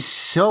 but he's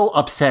so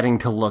upsetting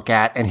to look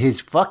at, and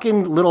his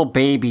fucking little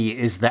baby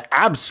is the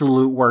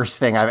absolute worst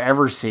thing I've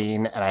ever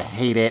seen, and I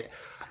hate it.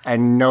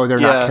 And no, they're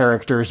not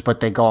characters, but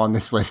they go on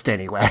this list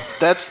anyway.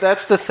 That's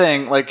the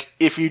thing. Like,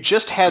 if you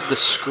just had the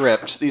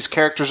script, these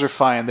characters are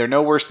fine. They're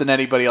no worse than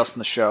anybody else in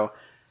the show.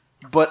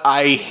 But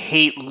I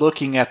hate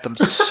looking at them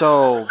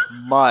so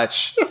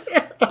much.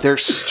 They're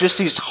just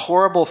these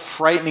horrible,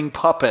 frightening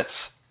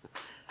puppets.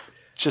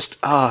 Just,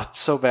 it's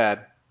so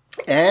bad.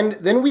 And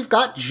then we've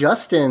got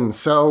Justin.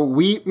 So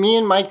me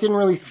and Mike didn't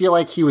really feel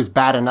like he was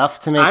bad enough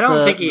to make. I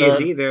don't think he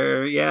is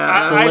either. Yeah,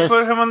 I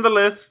put him on the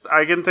list.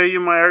 I can tell you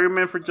my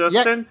argument for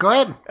Justin. Yeah, go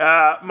ahead.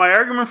 My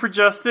argument for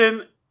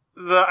Justin: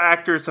 the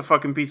actor is a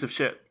fucking piece of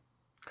shit.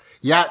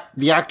 Yeah,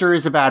 the actor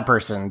is a bad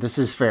person. This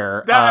is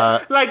fair.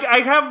 Like, I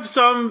have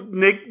some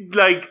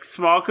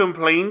small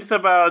complaints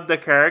about the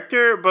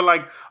character, but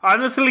like,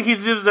 honestly,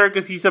 he's just there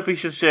because he's a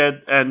piece of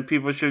shit, and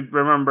people should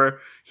remember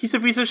he's a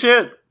piece of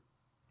shit.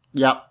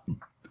 Yeah.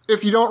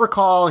 If you don't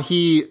recall,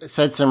 he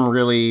said some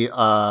really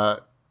homophobic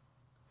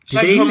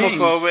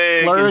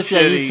slurs.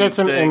 Yeah, he said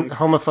some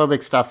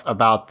homophobic stuff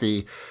about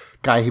the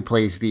guy who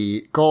plays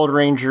the Gold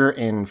Ranger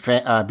in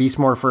Beast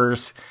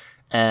Morphers,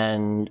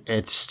 and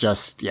it's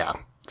just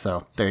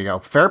So there you go.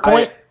 Fair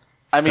point.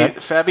 I mean,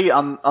 Fabi,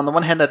 on the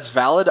one hand, that's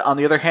valid. On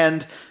the other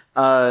hand,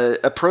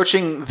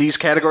 approaching these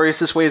categories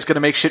this way is going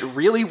to make shit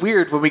really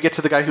weird when we get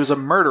to the guy who's a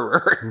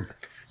murderer.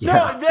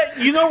 No,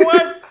 you know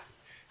what?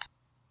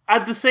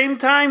 At the same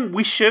time,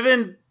 we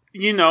shouldn't,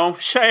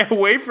 shy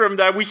away from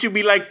that. We should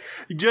be like,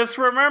 just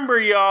remember,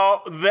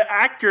 y'all, the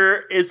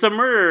actor is a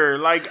murderer.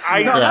 Like,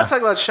 I'm not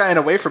talking about shying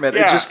away from it.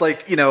 Yeah. It's just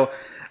like,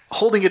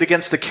 holding it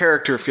against the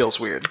character feels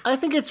weird. I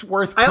think it's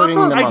worth putting them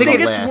on the list. I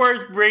think it's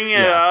worth bringing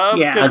it up.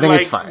 Yeah, I think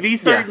it's fine.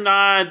 These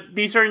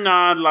are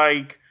not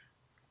like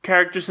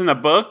characters in a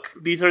book.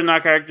 These are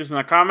not characters in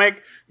a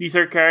comic. These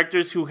are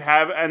characters who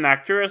have an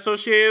actor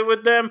associated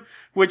with them,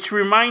 which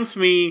reminds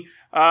me,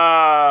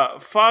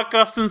 fuck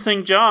Austin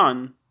St.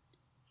 John.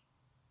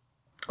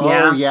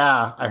 Oh,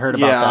 yeah. I heard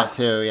about that,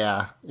 too.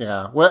 Yeah.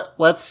 Well,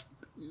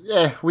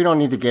 we don't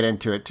need to get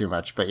into it too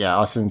much, but yeah,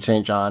 Austin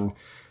St. John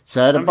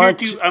said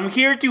I'm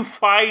here to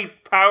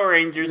fight Power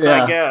Rangers,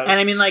 I guess. And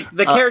I mean, like,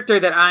 the character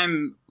that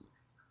I'm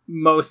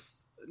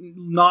most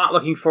not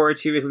looking forward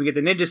to is when we get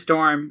the Ninja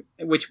Storm,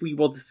 which we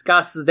will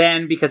discuss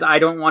then, because I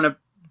don't want to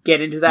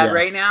get into that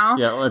right now.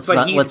 Yeah,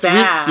 he's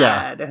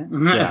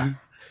bad.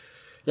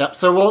 Yeah,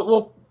 so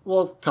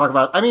we'll talk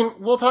about.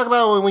 We'll talk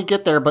about it when we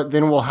get there, but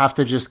then we'll have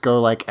to just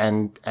go like,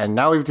 and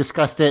now we've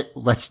discussed it.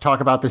 Let's talk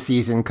about the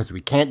season because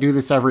we can't do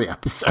this every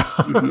episode.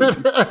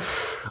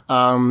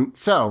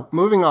 So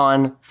moving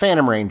on,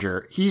 Phantom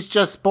Ranger. He's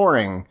just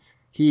boring.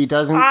 He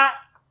doesn't.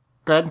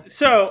 Good.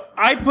 So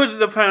I put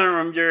the Phantom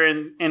Ranger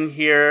in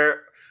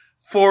here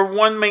for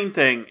one main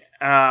thing.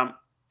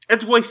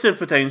 It's wasted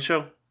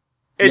potential.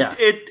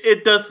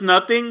 It does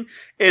nothing.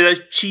 It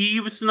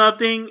achieves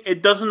nothing.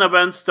 It doesn't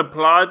advance the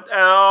plot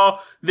at all.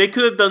 They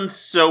could have done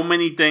so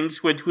many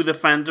things with who the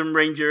Phantom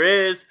Ranger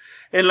is.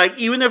 And like,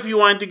 even if you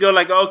wanted to go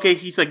like, okay,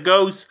 he's a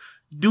ghost,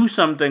 do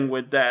something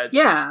with that.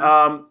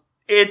 Yeah.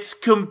 It's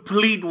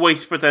complete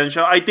waste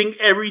potential. I think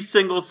every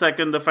single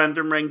second the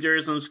Phantom Ranger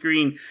is on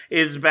screen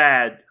is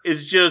bad.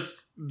 It's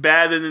just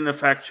bad and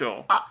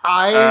ineffectual.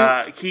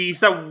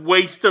 He's a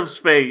waste of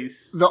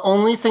space. The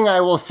only thing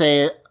I will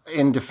say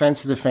in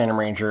defense of the Phantom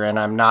Ranger, and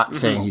I'm not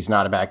saying he's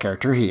not a bad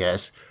character, he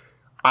is.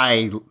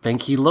 I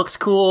think he looks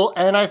cool,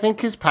 and I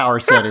think his power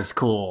set is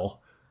cool.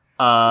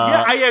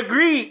 I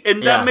agree,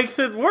 and that makes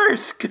it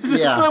worse. Because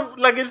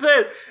like I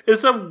said,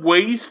 it's a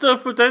waste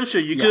of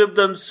potential. You could have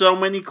done so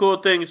many cool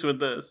things with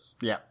this.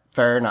 Yeah,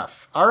 fair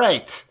enough. All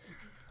right.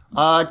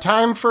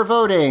 Time for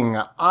voting.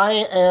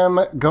 I am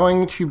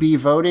going to be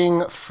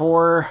voting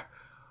for,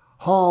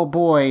 oh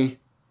boy,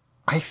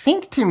 I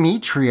think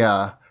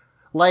Demetria.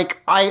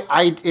 Like,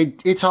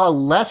 it's a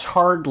less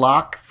hard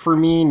lock for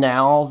me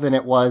now than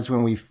it was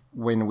when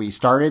we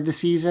started the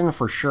season,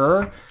 for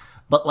sure.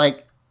 But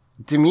like,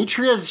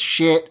 Demetria's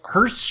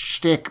her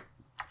shtick,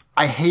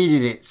 I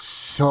hated it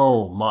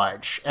so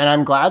much. And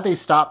I'm glad they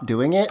stopped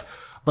doing it,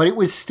 but it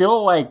was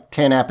still like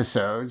 10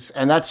 episodes.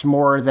 And that's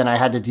more than I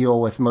had to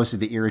deal with most of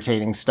the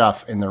irritating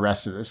stuff in the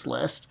rest of this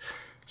list.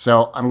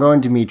 So I'm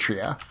going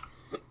Demetria.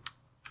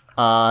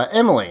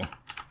 Emily.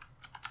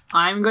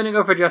 I'm going to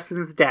go for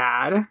Justin's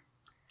dad,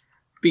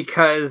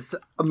 because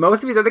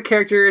most of these other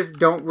characters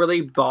don't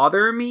really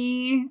bother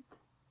me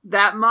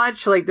that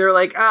much. Like, they're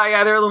like, oh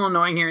yeah, they're a little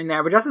annoying here and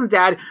there. But Justin's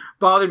dad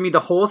bothered me the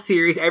whole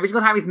series. Every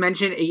single time he's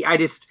mentioned, I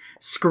just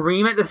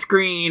scream at the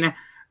screen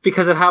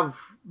because of how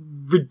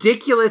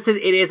ridiculous it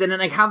is, and then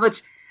like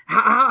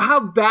how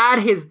bad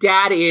his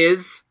dad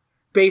is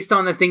based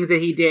on the things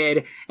that he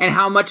did, and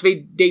how much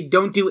they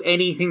don't do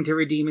anything to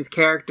redeem his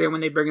character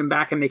when they bring him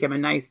back and make him a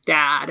nice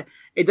dad.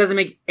 It doesn't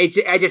make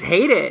it. I just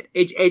hate it.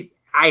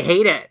 I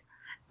hate it.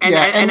 And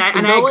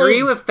I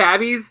agree with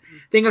Fabi's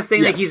thing of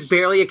saying like he's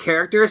barely a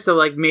character, so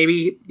like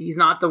maybe he's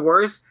not the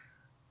worst.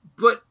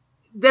 But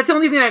that's the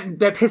only thing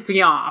that pissed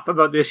me off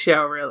about this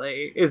show,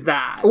 really, is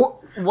that.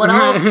 What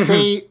I'll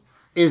say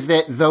is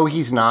that though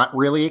he's not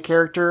really a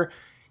character,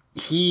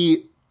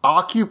 he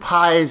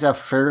occupies a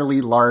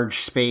fairly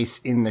large space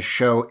in the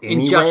show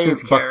anyway,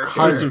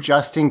 because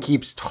Justin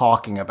keeps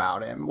talking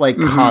about him like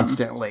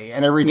constantly,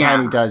 and every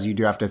time he does, you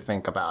do have to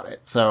think about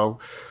it. So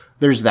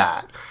there's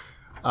that.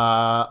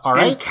 All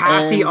right. And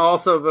Cassie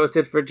also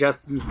voted for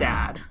Justin's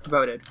dad.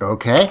 Voted.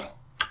 Okay.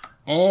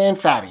 And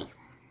Fabi.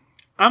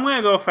 I'm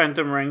gonna go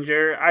Phantom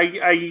Ranger.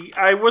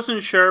 I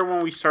wasn't sure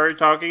when we started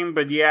talking,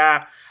 but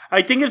yeah,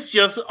 I think it's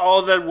just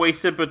all that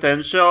wasted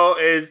potential.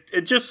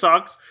 It just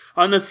sucks.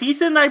 On the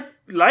season I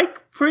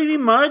like pretty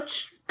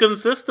much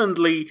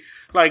consistently.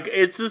 Like,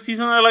 it's the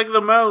season I like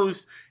the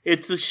most.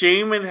 It's a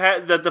shame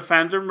that the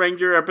Phantom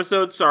Ranger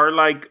episodes are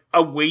like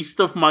a waste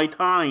of my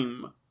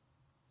time.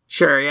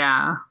 Sure,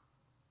 yeah.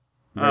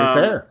 Very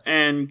fair.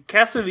 And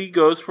Cassidy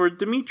goes for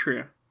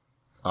Demetria.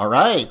 All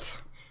right.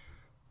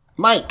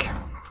 Mike.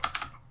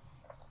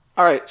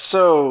 All right,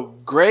 so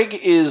Greg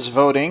is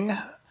voting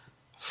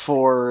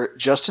for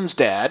Justin's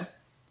dad.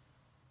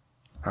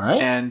 All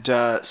right.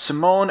 And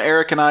Simone,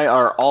 Eric, and I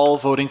are all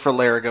voting for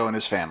Larigo and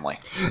his family.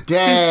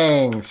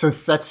 Dang. So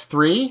that's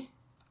 3?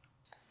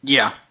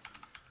 Yeah.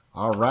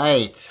 All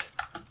right.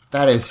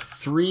 That is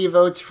 3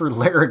 votes for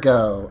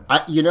Larigo.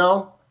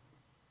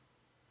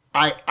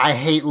 I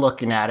hate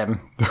looking at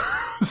him.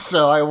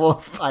 So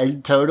I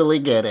totally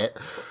get it.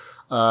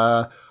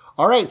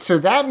 All right, so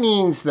that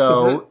means,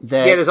 though,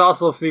 that... Yeah, there's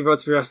also 3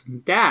 votes for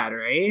Justin's dad,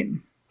 right?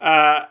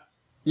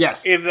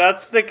 Yes. If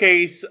that's the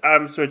case,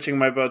 I'm switching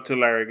my vote to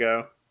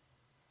Larigo.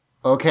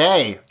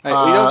 Okay. Right,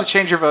 you don't have to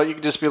change your vote. You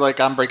can just be like,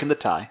 I'm breaking the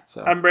tie.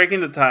 So I'm breaking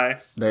the tie.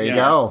 There you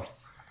go.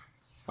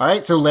 All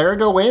right, so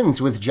Larigo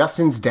wins with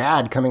Justin's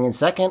dad coming in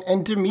second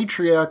and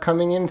Demetria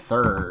coming in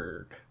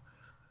third.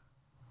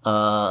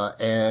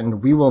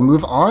 And we will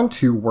move on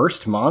to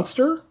Worst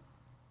Monster.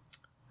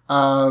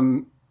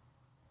 All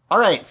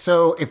right,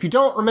 so if you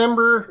don't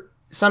remember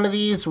some of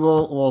these,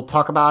 we'll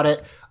talk about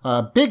it.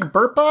 Big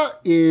Burpa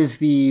is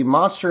the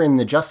monster in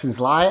the Justin's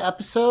Lie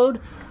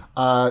episode.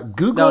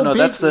 Google. No,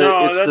 that's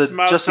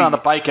the Justin on a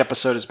Bike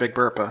episode is Big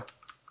Burpa.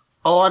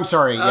 Oh, I'm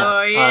sorry. Yes.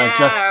 Oh,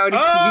 yeah. You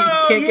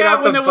can't get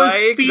off the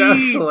bike.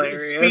 That's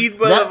hilarious. Speed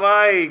with a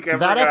bike.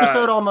 That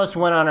episode almost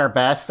went on our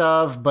best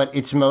of, but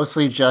it's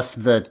mostly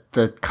just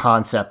the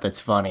concept that's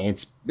funny.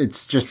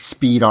 It's just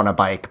speed on a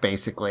bike,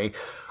 basically.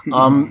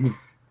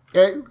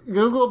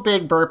 Google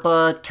Big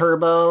Burpa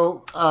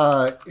Turbo.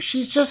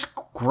 She's just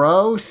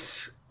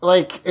gross.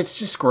 Like, it's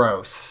just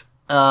gross.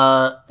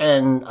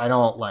 And I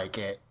don't like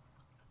it.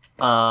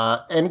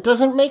 And it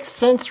doesn't make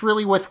sense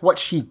really with what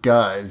she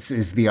does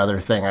is the other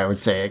thing I would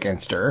say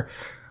against her.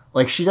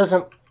 Like, she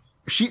doesn't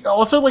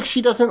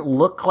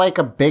look like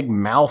a big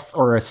mouth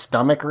or a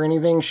stomach or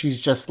anything. She's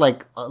just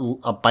like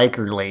a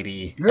biker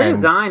lady. Her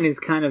design is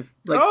kind of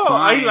like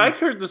fine. I like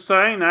her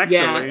design, actually.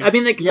 Yeah, I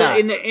mean, like,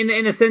 in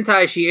the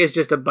Sentai, she is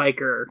just a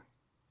biker,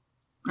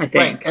 I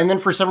think. Right. And then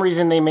for some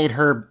reason they made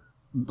her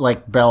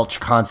like belch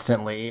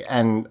constantly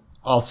and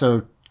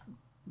also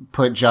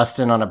put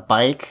Justin on a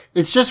bike.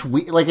 It's just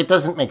like, it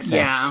doesn't make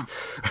sense.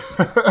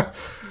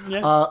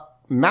 Yeah.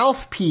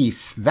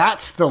 Mouthpiece,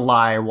 that's the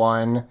lie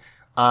one.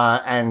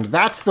 And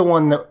that's the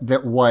one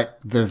that what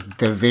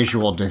the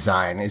visual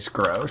design is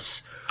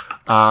gross.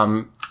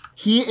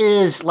 He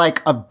is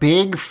like a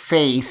big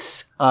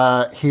face.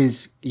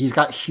 He's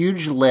got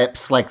huge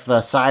lips, like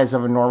the size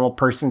of a normal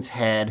person's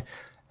head,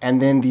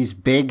 and then these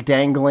big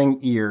dangling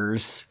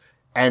ears.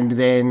 And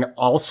then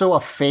also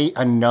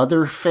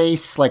another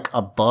face, like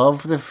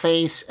above the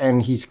face,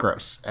 and he's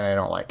gross, and I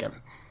don't like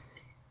him.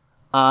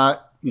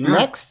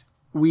 Next,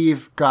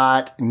 we've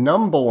got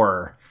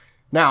Numbor.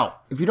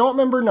 Now, if you don't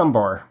remember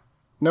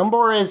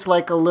Numbor is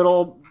like a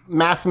little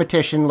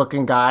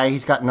mathematician-looking guy.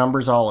 He's got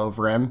numbers all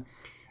over him,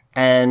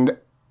 and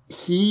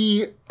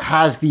he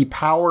has the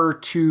power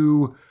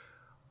to,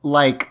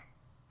 like,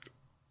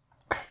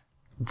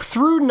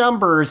 through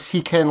numbers,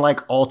 he can,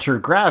 like, alter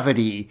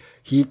gravity.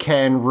 He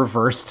can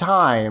reverse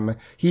time.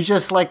 He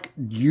just, like,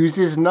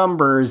 uses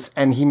numbers,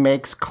 and he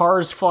makes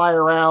cars fly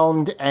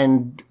around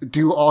and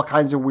do all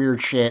kinds of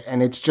weird shit,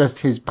 and it's just,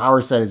 his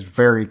power set is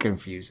very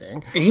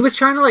confusing. And he was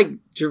trying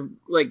to,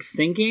 like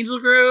sink Angel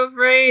Grove,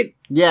 right?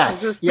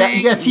 Yes. By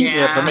making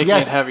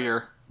it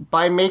heavier.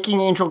 By making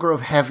Angel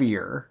Grove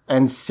heavier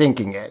and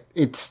sinking it.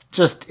 It's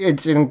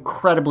an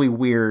incredibly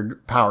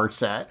weird power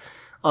set.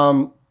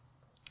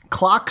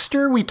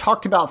 Clockster, we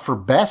talked about for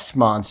best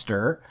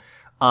monster.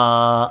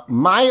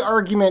 My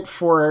argument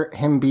for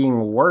him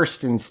being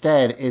worst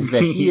instead is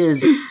that he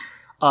is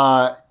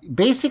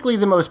basically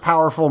the most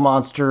powerful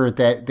monster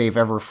that they've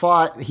ever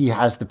fought. He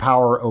has the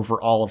power over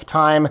all of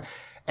time,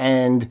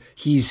 and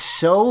he's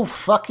so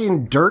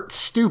fucking dirt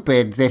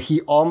stupid that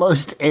he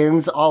almost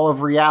ends all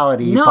of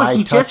reality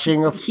by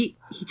touching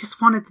He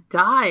just wanted to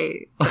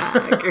die,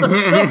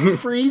 Zach.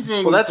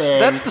 freezing. Well, that's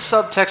the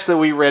subtext that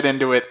we read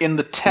into it. In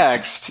the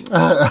text,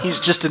 he's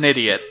just an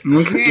idiot.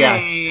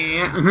 Yes.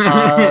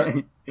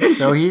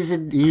 So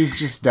he's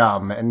just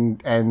dumb,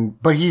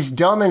 but he's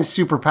dumb and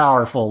super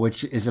powerful,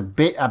 which is a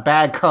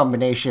bad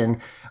combination.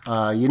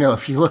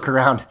 If you look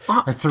around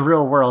at the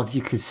real world,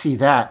 you could see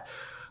that.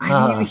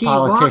 I mean, he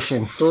walks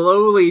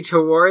slowly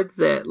towards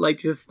it, like,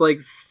 just like,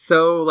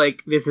 so,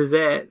 like, this is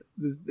it.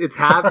 It's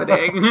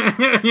happening.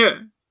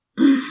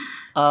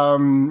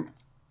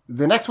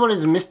 The next one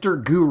is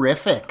Mr.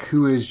 Goorific,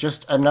 who is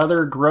just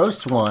another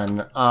gross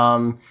one.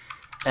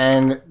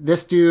 And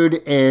this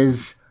dude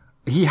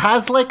he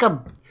has like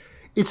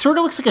it sort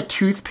of looks like a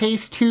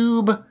toothpaste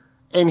tube,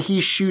 and he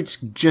shoots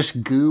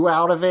just goo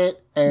out of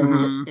it,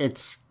 and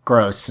it's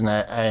gross, and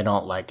I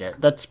don't like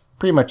it. That's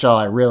pretty much all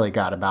I really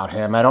got about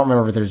him. I don't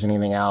remember if there's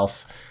anything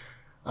else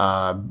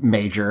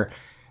major.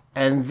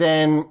 And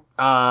then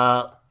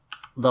the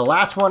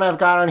last one I've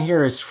got on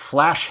here is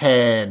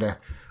Flashhead.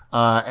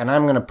 And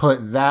I'm going to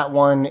put that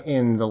one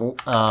in the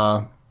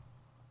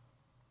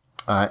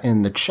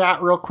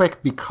chat real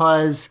quick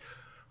because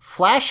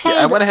Flashhead...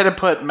 Yeah, I went ahead and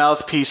put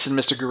Mouthpiece and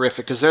Mr.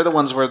 Goorific because they're the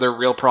ones where their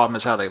real problem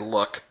is how they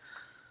look.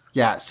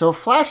 Yeah, so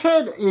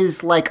Flashhead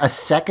is like a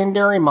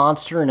secondary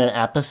monster in an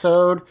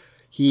episode.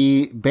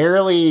 He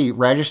barely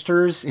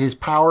registers. His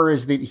power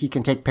is that he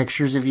can take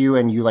pictures of you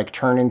and you like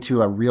turn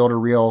into a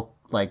reel-to-reel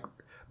like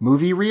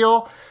movie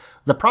reel.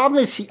 The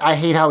problem is I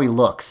hate how he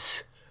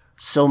looks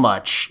so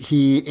much.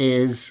 He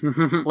is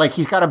like,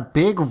 he's got a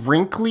big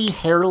wrinkly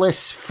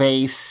hairless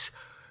face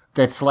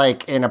that's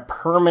like in a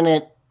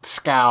permanent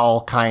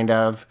scowl, kind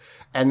of.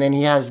 And then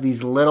he has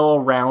these little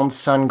round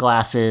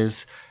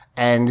sunglasses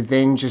and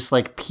then just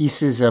like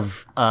pieces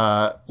of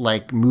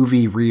like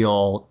movie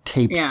reel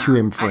taped to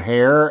him for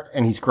hair,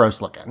 and he's gross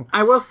looking.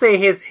 I will say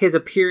his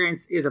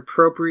appearance is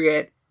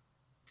appropriate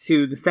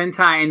to the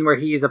Sentai, where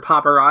he is a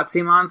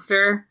paparazzi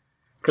monster.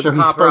 So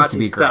he's supposed to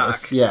be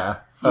gross. Yeah.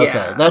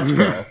 Okay, that's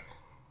fair.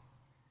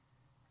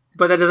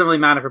 But that doesn't really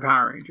matter for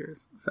Power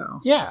Rangers. So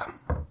yeah.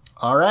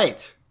 All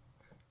right.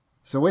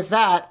 So with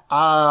that,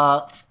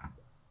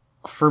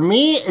 for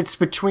me, it's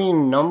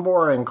between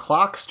Numbor and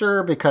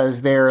Clockster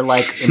because they're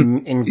like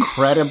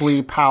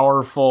incredibly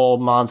powerful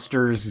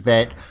monsters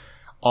that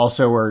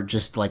also are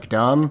just like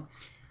dumb.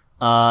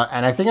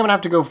 And I think I'm gonna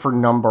have to go for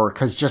Numbor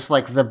because just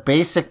like the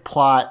basic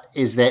plot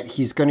is that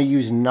he's going to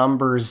use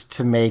numbers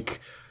to make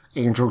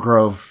Angel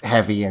Grove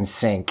heavy and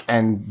sink,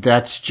 and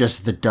that's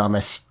just the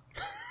dumbest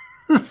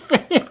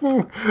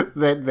thing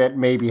that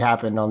maybe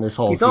happened on this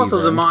whole season. He's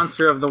also the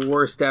monster of the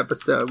worst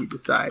episode, we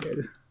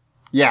decided.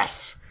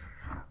 Yes.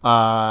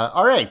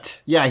 All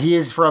right. Yeah, he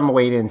is from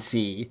Wait and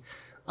See.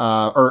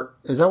 Or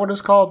is that what it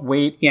was called?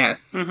 Wait?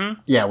 Yes.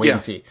 Mm-hmm. Yeah, Wait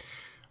and See.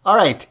 All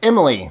right,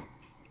 Emily.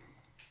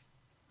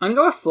 I'm gonna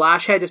go with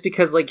Flashhead just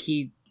because, like,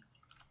 he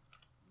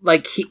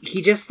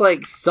just,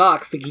 like,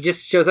 sucks. Like, he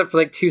just shows up for,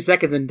 like, 2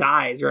 seconds and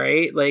dies,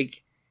 right?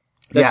 Like,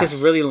 that's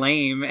just really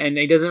lame, and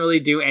he doesn't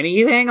really do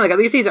anything. Like, at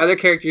least these other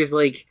characters,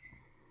 like,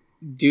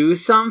 do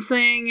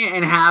something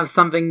and have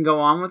something go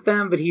on with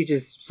them, but he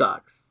just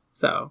sucks.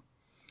 So,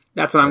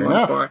 that's what I'm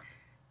going for.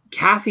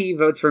 Cassie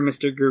votes for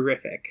Mr.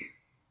 Gurific.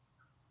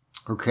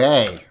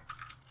 Okay.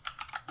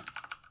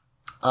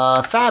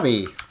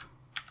 Fabi.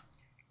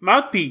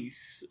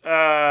 Mouthpiece.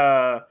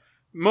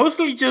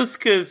 Mostly just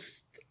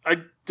because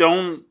I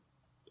don't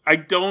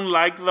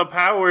like the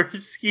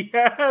powers he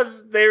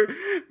has.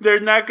 They're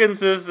not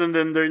consistent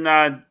and they're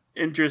not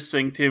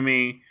interesting to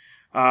me.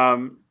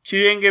 She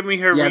didn't give me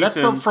her reasons.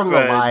 Yeah, that's from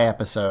the Lie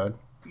episode.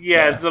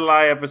 Yeah, it's the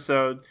Lie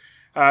episode.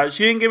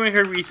 She didn't give me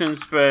her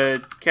reasons,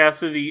 but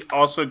Cassidy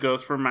also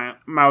goes for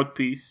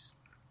Mouthpiece.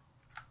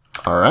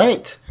 All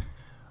right.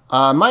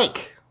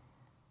 Mike.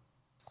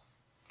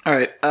 All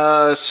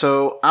right.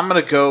 So I'm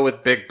going to go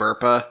with Big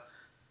Burpa.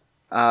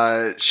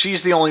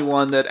 She's the only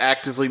one that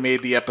actively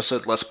made the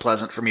episode less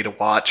pleasant for me to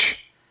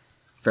watch.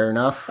 Fair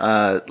enough.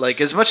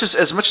 Like as much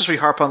as we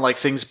harp on like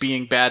things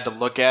being bad to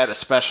look at,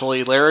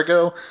 especially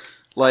Larigo,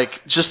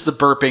 like just the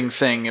burping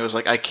thing, it was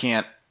like I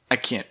can't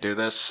do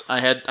this.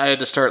 I had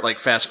to start like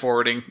fast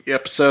forwarding the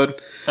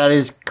episode. That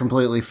is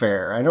completely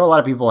fair. I know a lot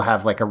of people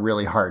have like a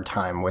really hard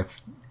time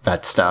with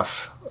that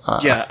stuff.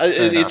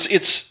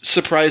 It's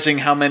surprising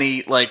how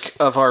many like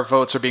of our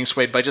votes are being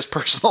swayed by just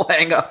personal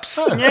hang-ups.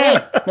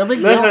 Yeah, no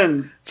big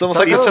deal. It's almost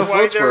like it's how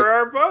why there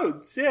are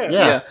votes.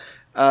 Yeah.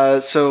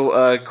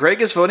 So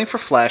Greg is voting for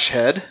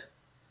Flashhead.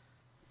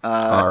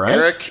 All right.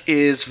 Eric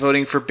is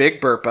voting for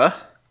Big Burpa,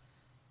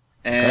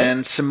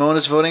 and Simone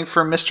is voting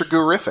for Mr.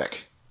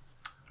 Gurific.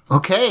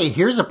 Okay,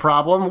 here's a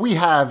problem. We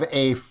have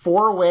a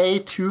 4-way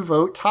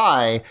 2-vote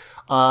tie.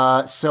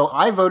 So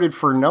I voted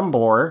for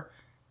Numbor.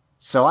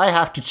 So I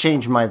have to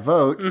change my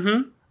vote,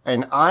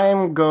 and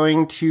I'm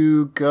going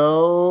to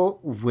go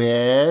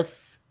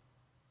with...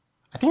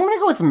 I think I'm going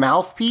to go with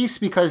Mouthpiece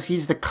because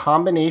he's the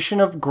combination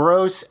of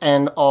gross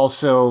and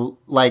also,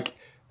 like,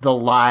 the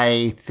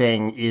Lie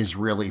thing is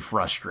really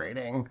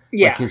frustrating.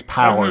 Yeah. Like, his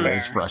power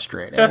is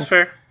frustrating. That's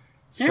fair.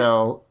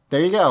 So,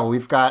 there you go.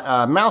 We've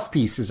got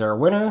Mouthpiece as our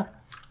winner,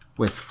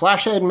 with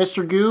Flashhead,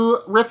 Mr.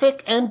 Gurific,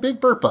 and Big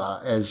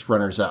Burpa as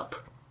runners-up.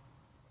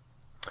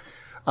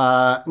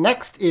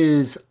 Next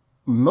is...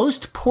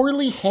 Most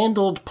poorly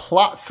handled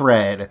plot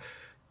thread.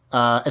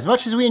 As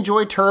much as we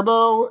enjoy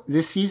Turbo,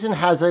 this season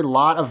has a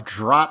lot of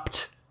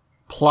dropped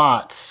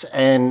plots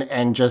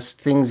and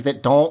just things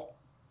that don't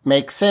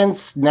make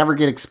sense, never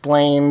get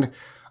explained,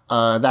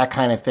 that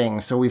kind of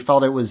thing. So we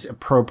felt it was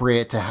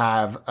appropriate to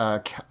have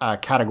a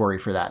category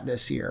for that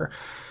this year.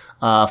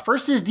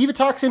 First is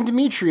Divatox and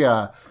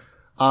Demetria.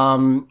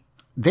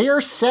 They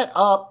are set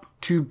up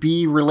to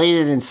be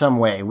related in some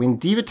way. When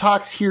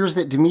Divatox hears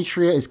that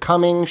Demetria is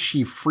coming,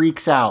 she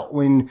freaks out.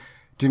 When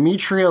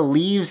Demetria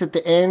leaves at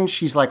the end,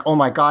 she's like, oh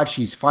my god,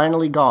 she's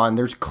finally gone.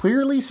 There's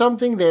clearly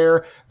something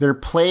there. They're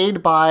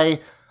played by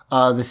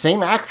the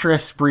same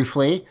actress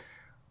briefly.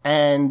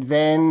 And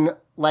then,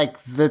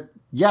 like,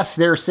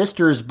 they're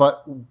sisters,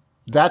 but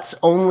that's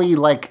only,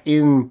 like,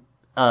 in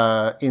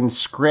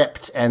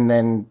script and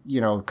then,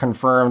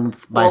 confirmed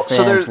by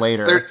fans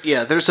later.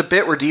 There's a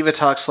bit where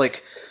Divatox,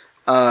 like...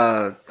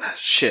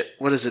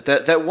 what is it?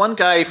 That one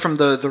guy from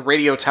the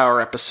radio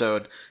tower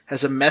episode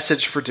has a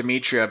message for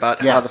Demetria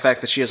about how the fact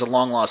that she has a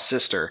long lost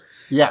sister.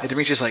 Yes. And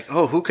Demetria's like,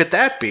 oh, who could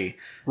that be?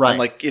 Right. And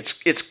like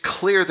it's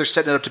clear they're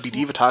setting it up to be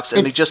Divatox,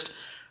 and they just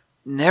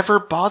never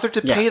bothered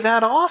to pay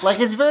that off. Like,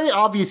 it's very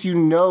obvious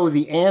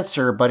the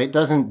answer, but it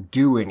doesn't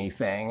do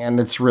anything, and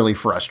it's really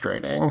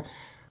frustrating.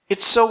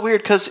 It's so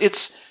weird because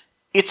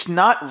it's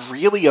not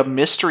really a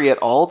mystery at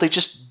all. They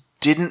just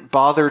didn't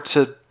bother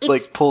to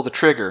pull the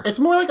trigger. It's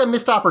more like a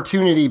missed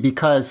opportunity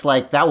because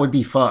that would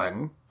be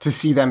fun to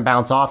see them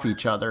bounce off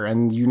each other,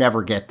 and you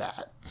never get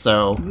that.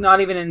 So not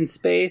even in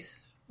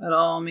space at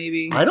all,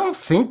 maybe. I don't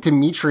think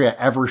Demetria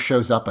ever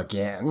shows up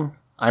again.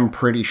 I'm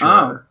pretty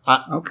sure.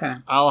 Oh, okay.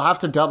 I'll have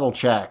to double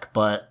check,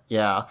 but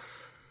yeah.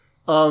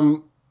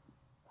 All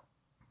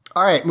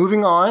right,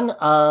 moving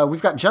on.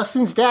 We've got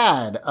Justin's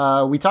dad.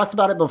 We talked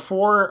about it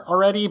before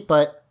already,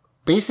 but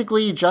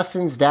basically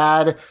Justin's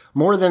dad,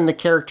 more than the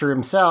character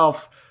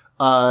himself,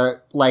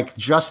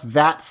 just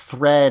that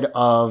thread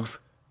of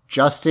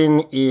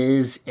Justin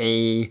is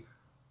a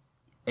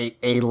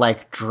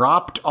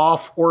dropped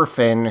off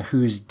orphan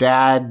whose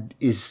dad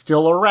is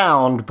still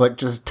around but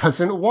just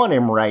doesn't want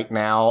him right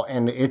now,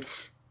 and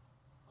it's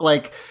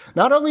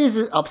not only is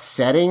it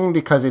upsetting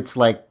because it's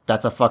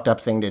that's a fucked up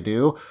thing to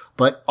do,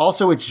 but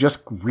also it's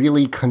just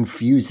really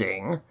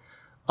confusing.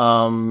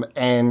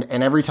 And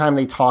every time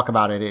they talk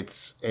about it,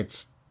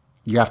 it's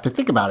you have to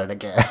think about it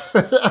again.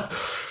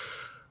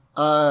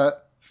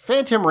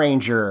 Phantom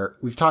Ranger,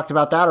 we've talked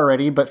about that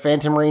already, but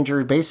Phantom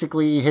Ranger,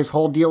 basically his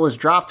whole deal is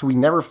dropped. We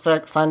never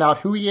find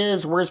out who he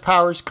is, where his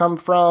powers come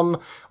from,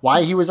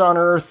 why he was on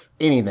Earth,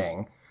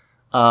 anything.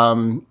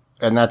 And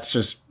it's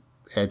just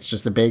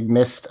a big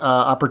missed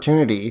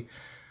opportunity.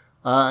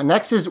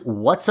 Next is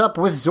What's Up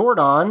with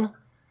Zordon?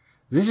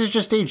 This is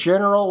just a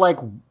general,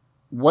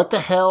 what the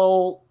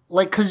hell?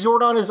 Because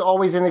Zordon is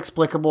always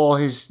inexplicable.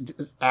 His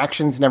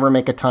actions never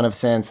make a ton of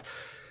sense.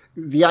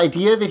 The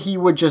idea that he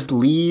would just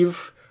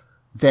leave,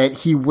 that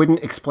he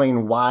wouldn't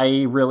explain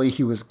why really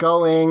he was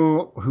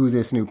going, who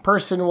this new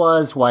person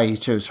was, why he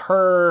chose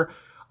her.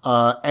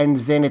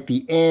 And then at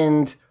the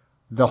end,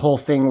 the whole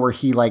thing where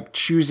he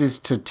chooses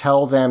to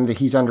tell them that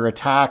he's under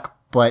attack,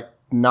 but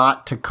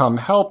not to come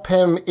help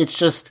him. It's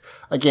just,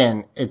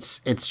 again, it's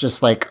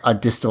just a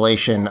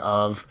distillation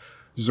of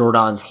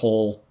Zordon's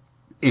whole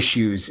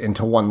issues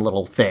into one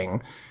little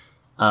thing.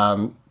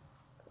 And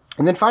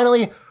then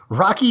finally,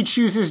 Rocky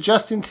chooses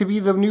Justin to be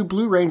the new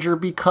Blue Ranger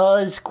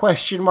because ... we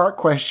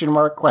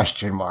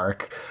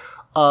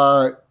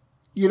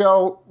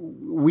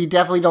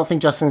definitely don't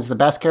think Justin's the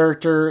best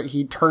character.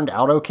 He turned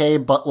out okay,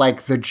 but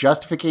the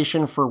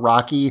justification for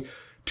Rocky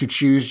to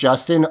choose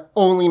Justin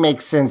only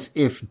makes sense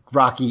if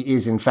Rocky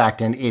is in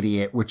fact an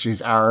idiot, which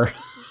is our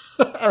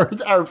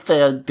our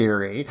fan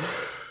theory.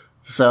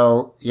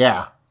 So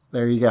yeah,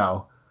 there you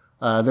go.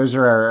 Those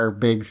are our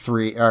big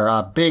three,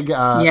 or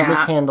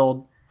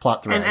mishandled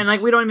plot threads. And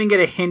we don't even get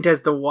a hint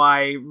as to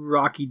why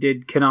Rocky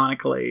did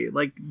canonically.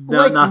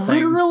 Nothing.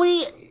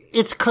 Literally,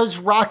 it's because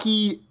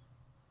Rocky,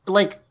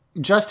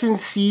 Justin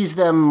sees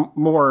them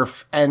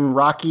morph, and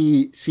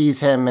Rocky sees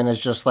him and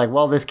is just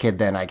well, this kid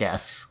then, I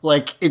guess.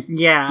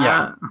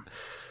 Yeah.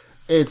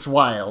 It's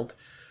wild.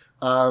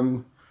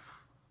 All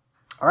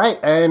right,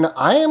 and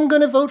I am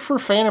going to vote for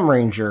Phantom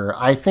Ranger.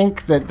 I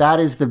think that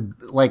is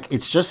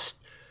it's just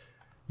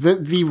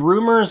the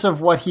rumors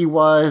of what he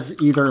was,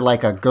 either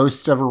a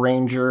ghost of a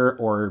ranger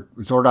or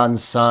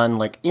Zordon's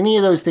son, any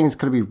of those things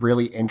could be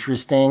really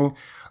interesting.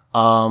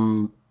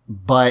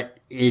 But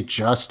it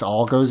just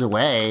all goes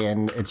away,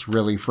 and it's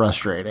really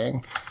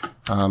frustrating.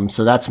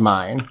 So that's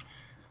mine.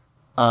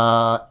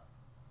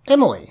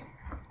 Emily.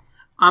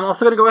 I'm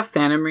also going to go with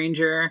Phantom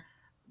Ranger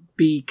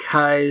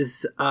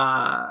because,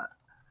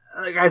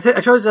 I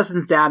chose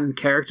Justin's dad in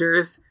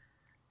characters,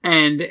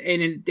 and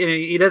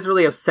it does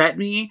really upset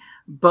me,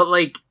 but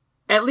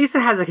at least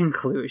it has a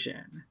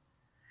conclusion.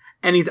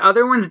 And these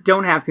other ones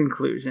don't have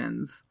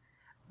conclusions.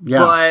 Yeah.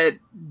 But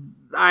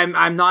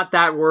I'm not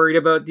that worried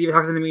about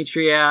Divatox and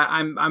Demetria.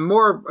 I'm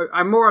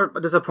more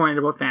disappointed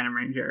about Phantom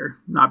Ranger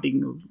not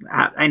being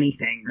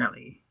anything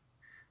really.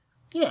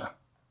 Yeah,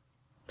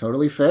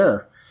 totally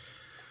fair.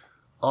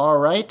 All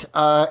right,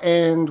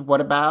 and what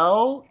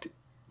about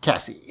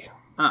Cassie?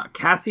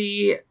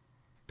 Cassie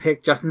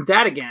picked Justin's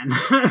dad again.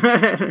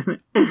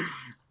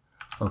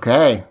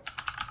 Okay,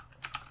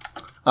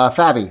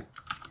 Fabi.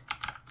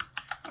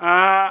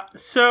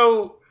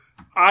 So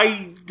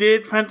I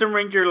did Phantom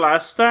Ranger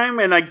last time,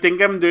 and I think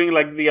I'm doing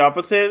the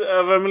opposite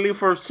of Emily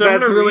for similar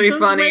reasons. That's really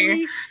reasons, funny.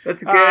 Maybe.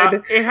 That's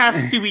good. It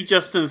has to be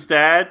Justin's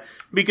dad,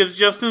 because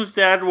Justin's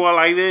dad, while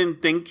I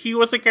didn't think he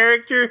was a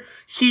character,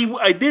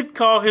 I did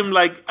call him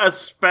a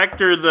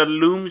specter that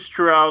looms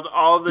throughout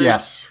all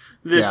this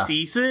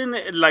season,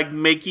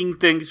 making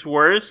things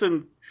worse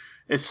and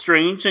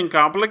strange and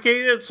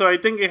complicated. So I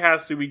think it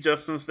has to be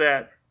Justin's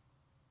dad.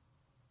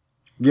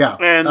 Yeah,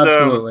 and,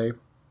 absolutely.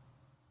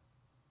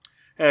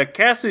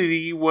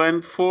 Cassidy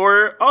went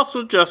for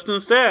also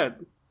Justin's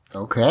dad.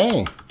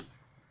 Okay.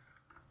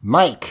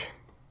 Mike.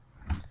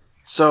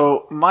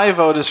 So, my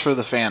vote is for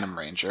the Phantom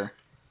Ranger.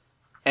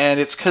 And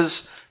it's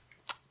because,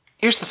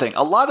 here's the thing.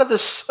 A lot of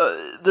this,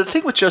 the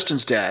thing with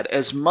Justin's dad,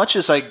 as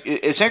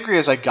angry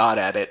as I got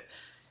at it,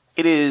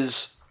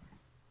 it's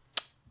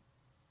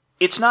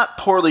not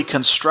poorly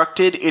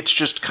constructed, it's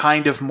just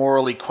kind of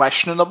morally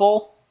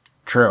questionable.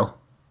 True.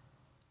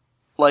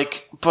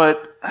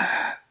 But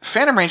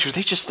Phantom Rangers,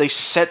 they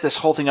set this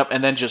whole thing up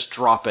and then just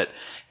drop it.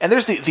 And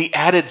there's the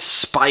added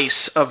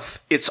spice of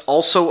it's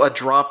also a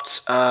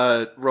dropped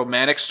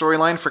romantic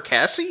storyline for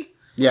Cassie.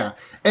 Yeah,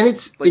 and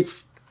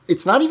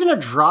it's not even a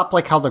drop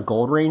like how the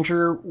Gold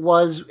Ranger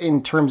was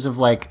in terms of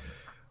like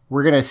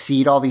we're gonna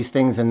seed all these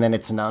things and then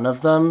it's none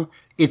of them.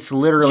 It's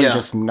literally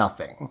just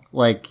nothing.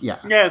 Like yeah,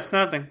 it's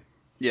nothing.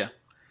 Yeah.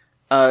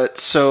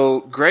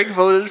 So Greg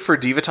voted for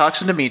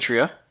Divatox and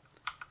Demetria.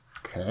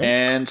 Okay.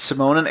 And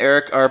Simone and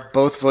Eric are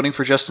both voting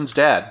for Justin's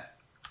dad.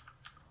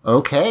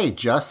 Okay,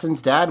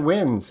 Justin's dad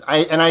wins.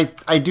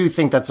 I do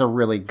think that's a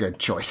really good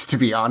choice, to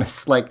be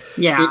honest. Like,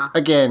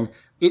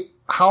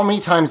 how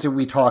many times did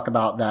we talk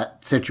about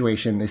that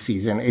situation this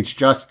season? It's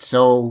just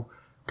so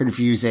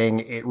confusing.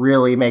 It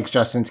really makes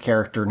Justin's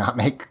character not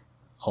make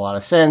a lot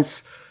of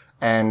sense.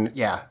 And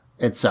yeah,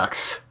 it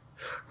sucks.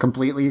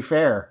 Completely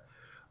fair.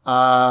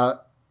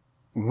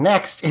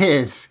 Next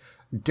is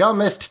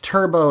dumbest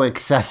turbo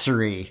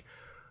accessory.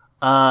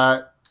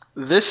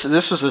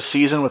 This was a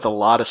season with a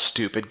lot of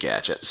stupid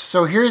gadgets.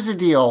 So here's the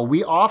deal.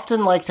 We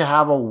often like to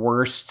have a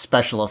worst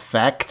special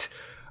effect.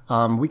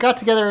 We got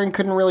together and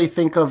couldn't really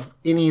think of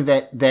any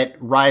that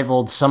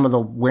rivaled some of the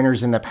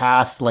winners in the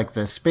past, like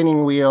the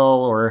spinning wheel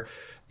or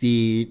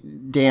the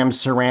damn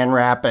saran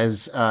wrap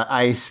as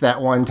ice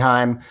that one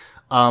time.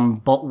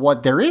 But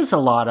what there is a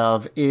lot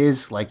of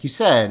is, like you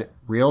said,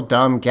 real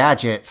dumb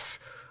gadgets.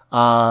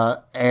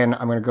 And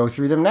I'm going to go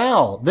through them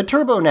now. The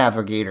Turbo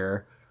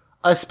Navigator.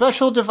 A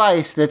special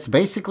device that's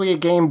basically a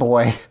Game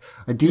Boy,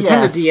 a DS.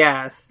 Kind of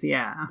DS,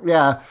 yeah.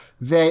 Yeah,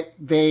 that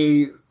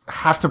they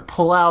have to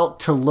pull out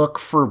to look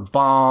for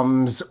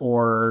bombs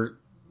or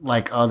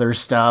like other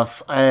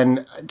stuff.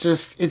 And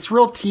just, it's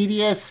real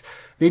tedious.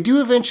 They do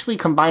eventually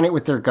combine it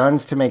with their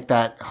guns to make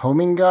that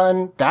homing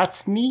gun.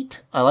 That's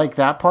neat. I like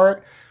that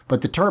part.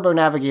 But the Turbo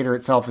Navigator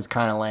itself is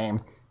kind of lame.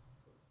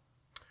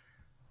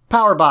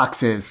 Power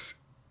boxes.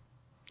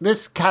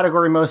 This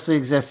category mostly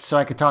exists so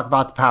I could talk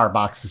about the power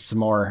boxes some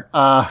more.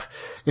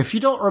 If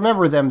you don't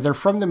remember them, they're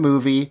from the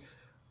movie.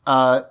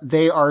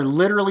 They are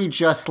literally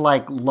just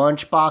like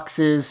lunch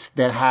boxes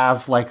that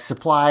have like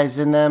supplies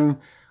in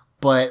them,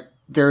 but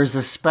there's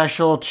a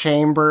special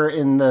chamber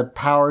in the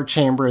power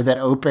chamber that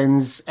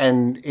opens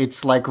and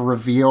it's like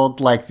revealed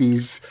like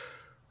these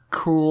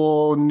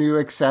cool new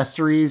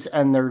accessories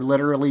and they're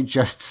literally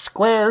just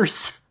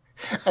squares.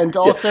 And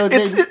also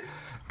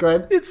Go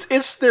ahead.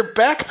 It's their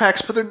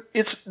backpacks, but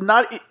it's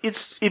not.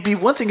 It'd be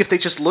one thing if they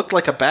just looked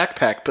like a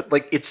backpack, but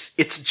like it's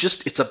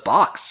a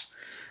box.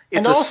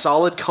 It's a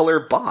solid color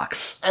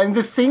box. And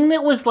the thing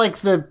that was like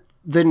the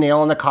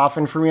nail in the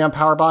coffin for me on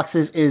power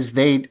boxes is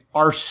they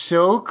are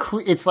so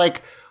it's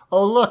like,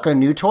 oh look, a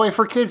new toy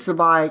for kids to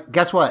buy.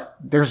 Guess what?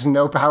 There's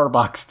no power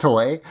box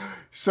toy,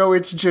 so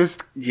it's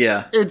just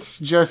it's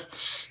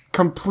just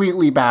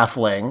completely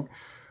baffling.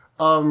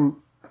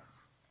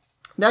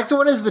 Next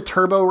one is the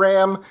Turbo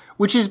Ram,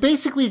 which is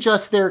basically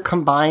just their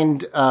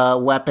combined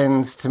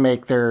weapons to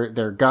make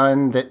their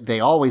gun that they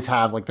always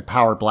have, like the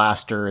Power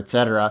Blaster,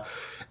 etc.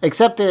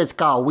 Except that it's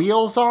got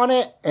wheels on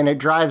it and it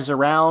drives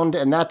around,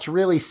 and that's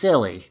really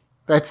silly.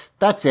 That's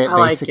it,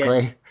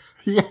 basically.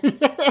 Yeah,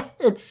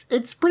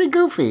 it's pretty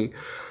goofy.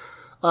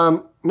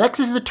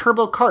 Next is the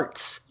Turbo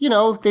Carts. You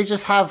know, they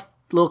just have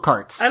little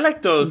carts. I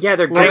like those. Yeah,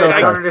 they're good.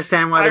 I don't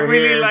understand why they're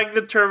really like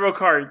the Turbo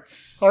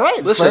Carts. All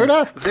right, listen, fair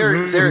enough.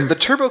 The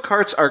Turbo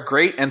Carts are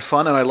great and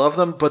fun, and I love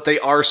them, but they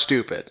are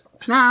stupid.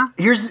 Nah.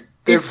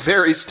 They're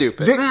very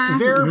stupid. Their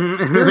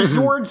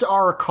Zords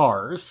are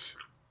cars.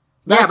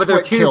 That's but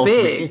they're too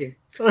big.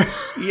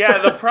 Yeah,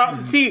 the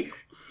problem. See,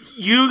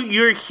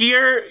 you're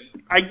here.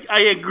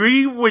 I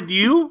agree with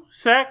you,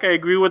 Zach. I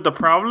agree with the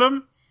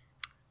problem,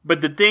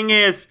 but the thing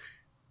is,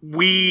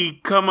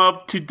 we come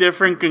up to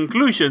different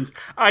conclusions.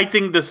 I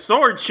think the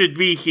Swords should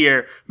be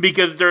here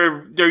because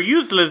they're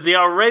useless. They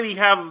already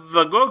have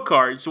the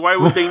go-karts. Why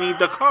would they need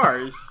the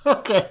cars?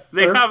 Okay.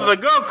 They have the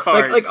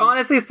go-karts. Like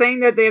honestly,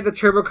 saying that they have the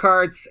turbo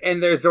carts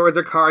and their Zords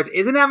are cars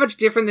isn't that much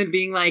different than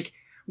being like,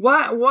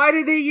 why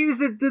do they use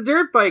the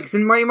dirt bikes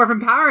in Mighty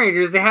Morphin Power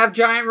Rangers? They have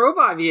giant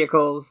robot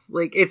vehicles.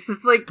 Like, it's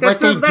just like, that's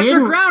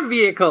their ground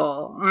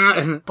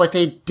vehicle. But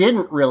they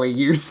didn't really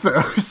use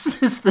those,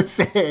 is the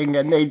thing.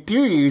 And they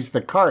do use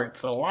the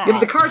carts a lot. Yeah, but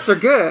the carts are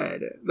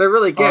good. They're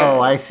really good. Oh,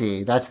 I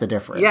see. That's the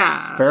difference.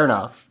 Yeah. Fair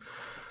enough.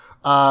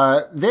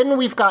 Then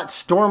we've got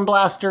Storm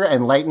Blaster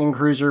and Lightning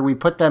Cruiser. We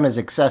put them as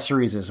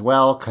accessories as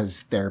well,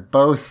 because they're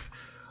both,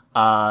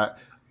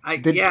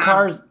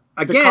 cars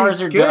are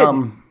good.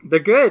 dumb. They're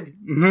good.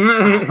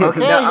 Okay,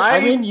 now,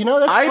 I mean,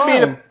 that's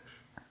fine.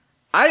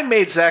 I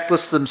made Zach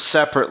list them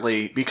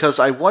separately because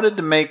I wanted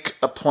to make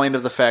a point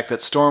of the fact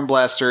that Storm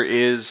Blaster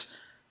is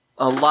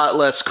a lot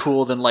less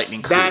cool than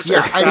Lightning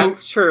Cruiser.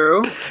 That's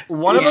true.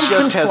 One of them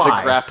just can has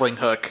fly. A grappling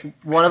hook.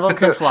 One of them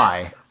can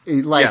fly.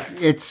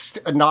 It's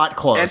not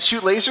close. And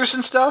shoot lasers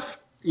and stuff?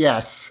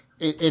 Yes.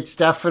 It's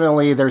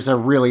definitely, there's a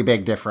really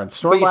big difference.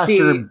 Storm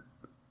Blaster...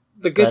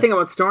 The good thing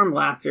about Storm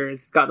Blaster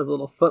is it's got those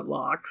little foot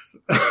locks.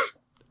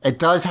 It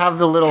does have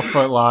the little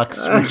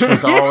footlocks, which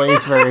was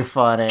always very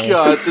funny.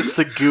 God, it's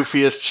the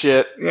goofiest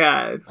shit.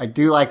 Yeah, I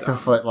do like the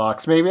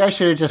footlocks. Maybe I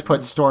should have just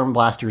put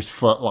Stormblaster's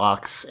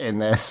footlocks in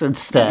this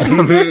instead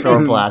of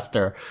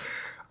Stormblaster.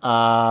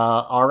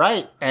 All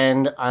right,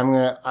 and I'm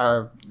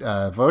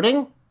gonna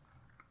voting.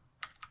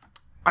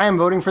 I am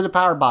voting for the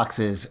power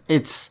boxes.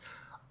 It's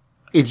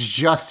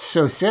just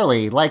so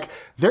silly. Like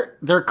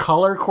they're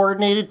color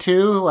coordinated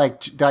too. Like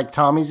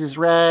Tommy's is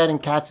red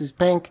and Kat's is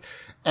pink,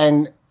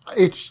 and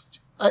it's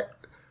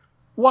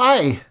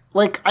why?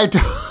 Like I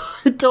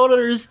don't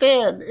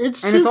understand.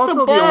 It's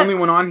also the only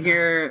one on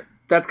here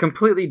that's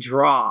completely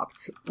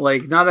dropped.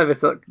 Like none of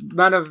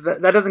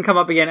that doesn't come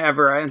up again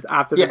ever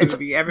after the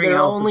movie. Everything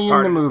else only is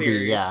part in the of movie.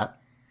 series. Yeah,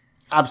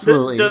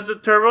 absolutely. Does the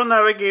Turbo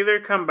Navigator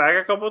come back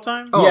a couple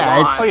times?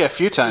 A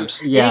few times.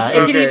 Yeah,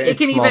 it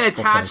can even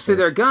attach to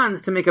their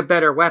guns to make a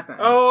better weapon.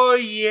 Oh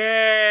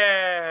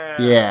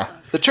yeah, yeah.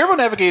 The Turbo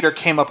Navigator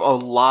came up a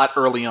lot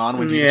early on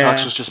when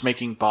Detox was just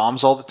making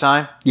bombs all the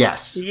time.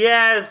 Yes.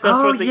 Yes.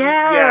 That's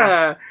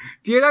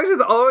Detox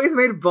just always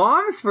made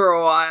bombs for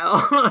a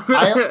while.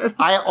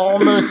 I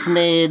almost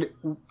made.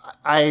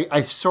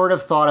 I sort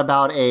of thought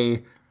about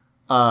a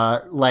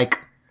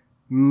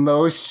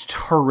most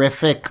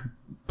horrific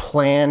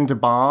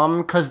planned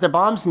bomb, because the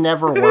bombs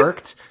never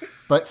worked.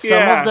 But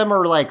some of them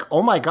are like,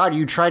 oh my god,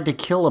 you tried to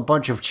kill a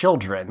bunch of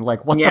children.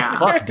 Like, what the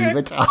fuck,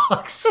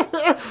 Detox?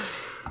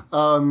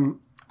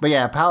 But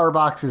yeah, power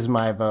box is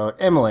my vote.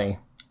 Emily.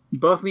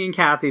 Both me and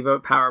Cassie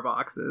vote power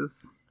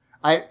boxes.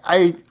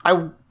 I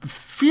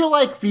feel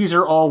like these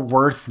are all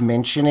worth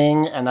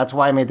mentioning, and that's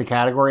why I made the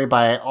category,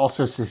 but I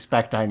also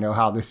suspect I know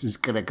how this is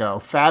going to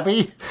go.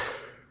 Fabby?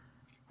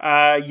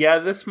 Yeah,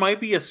 this might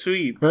be a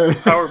sweep.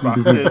 Power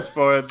boxes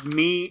for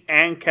me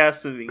and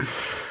Cassidy.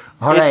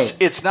 All right.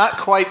 It's not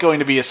quite going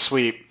to be a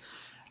sweep.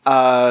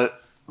 Because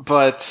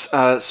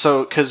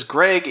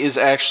Greg is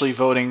actually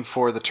voting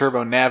for the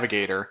Turbo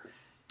Navigator.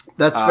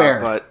 That's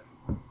fair.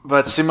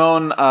 But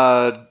Simone,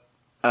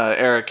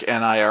 Eric,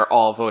 and I are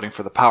all voting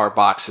for the power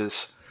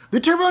boxes. The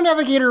Turbo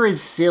Navigator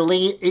is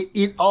silly.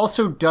 It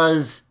also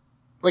does...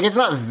 Like, it's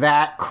not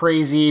that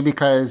crazy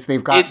because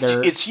they've got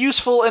It's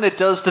useful, and it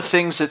does the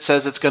things it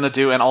says it's going to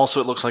do, and also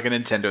it looks like a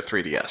Nintendo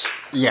 3DS.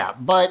 Yeah,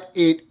 but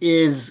it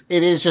is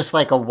just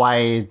like a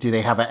why do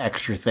they have an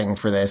extra thing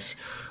for this?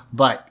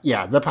 But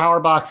yeah, the power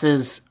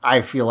boxes,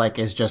 I feel like,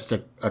 is just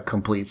a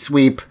complete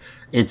sweep.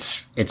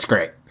 It's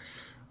great.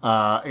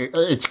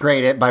 It's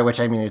great, by which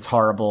I mean it's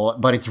horrible,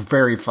 but it's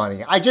very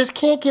funny. I just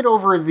can't get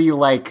over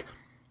the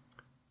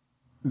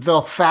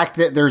fact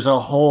that there's a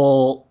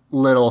whole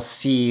little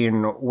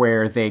scene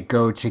where they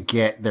go to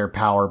get their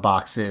power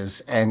boxes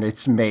and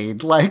it's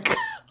made like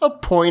a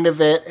point of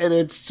it, and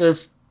it's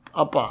just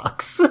a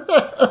box.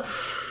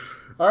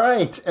 All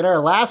right. And our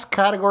last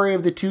category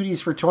of the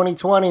Tooties for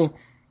 2020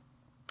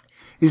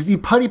 is the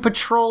Putty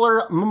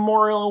Patroller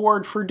Memorial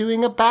Award for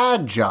doing a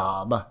bad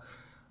job.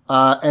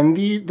 And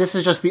this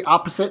is just the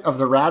opposite of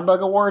the Radbug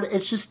Award.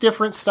 It's just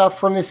different stuff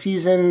from the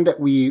season that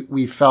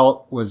we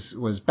felt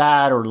was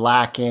bad or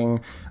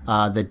lacking,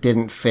 that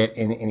didn't fit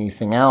in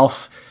anything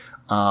else,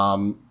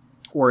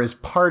 or is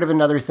part of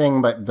another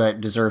thing but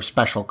deserves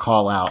special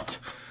call out.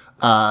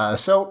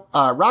 So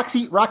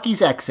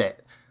Rocky's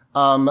exit.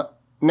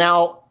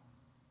 Now,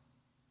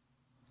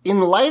 in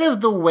light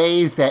of the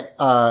way that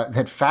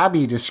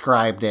Fabby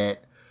described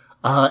it,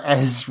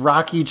 as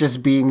Rocky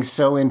just being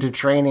so into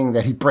training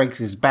that he breaks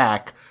his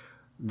back,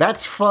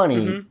 that's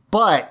funny,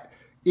 but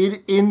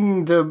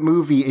in the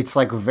movie, it's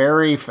like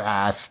very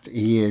fast.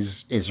 He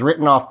is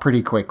written off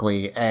pretty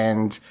quickly,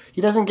 and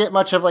he doesn't get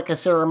much of like a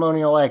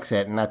ceremonial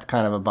exit, and that's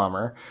kind of a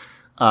bummer.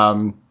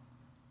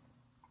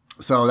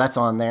 So that's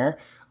on there.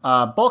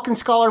 Balkan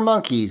Scholar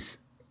Monkeys.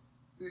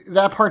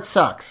 That part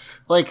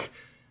sucks. Like,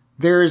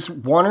 there's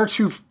one or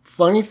two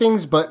funny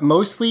things, but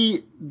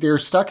mostly they're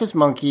stuck as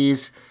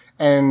monkeys,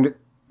 and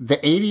the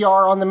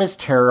ADR on them is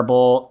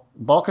terrible.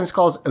 Balkan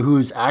Skulls,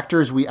 whose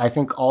actors I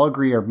think all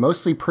agree are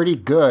mostly pretty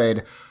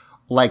good,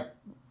 like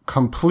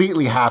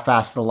completely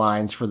half-ass the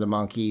lines for the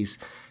monkeys.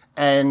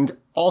 And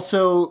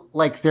also,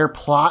 like, their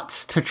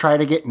plots to try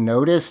to get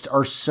noticed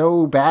are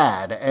so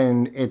bad,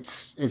 and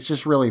it's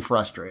just really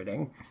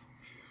frustrating.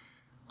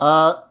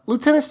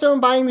 Lieutenant Stone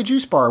buying the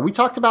juice bar. We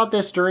talked about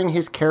this during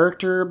his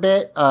character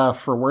bit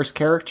for worst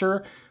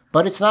character,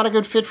 but it's not a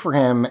good fit for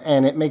him,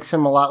 and it makes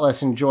him a lot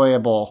less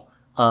enjoyable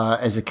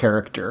as a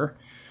character.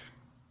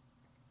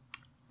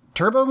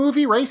 Turbo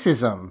movie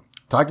racism.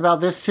 Talked about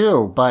this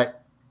too,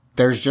 but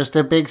there's just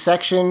a big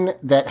section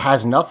that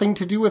has nothing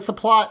to do with the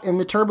plot in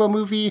the Turbo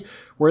movie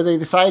where they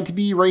decide to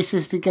be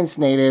racist against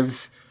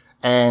natives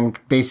and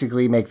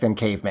basically make them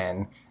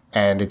cavemen,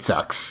 and it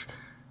sucks.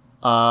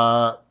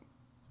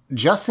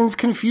 Justin's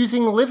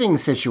confusing living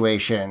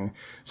situation.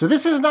 So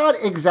this is not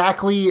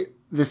exactly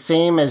the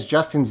same as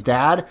Justin's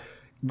dad.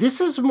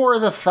 This is more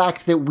the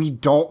fact that we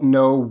don't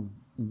know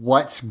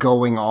what's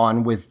going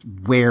on with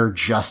where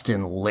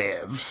Justin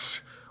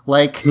lives.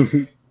 Like,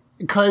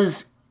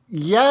 because,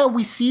 yeah,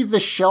 we see the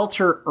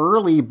shelter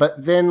early,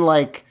 but then,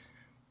 like,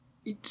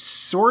 it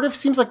sort of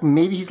seems like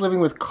maybe he's living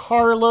with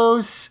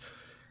Carlos,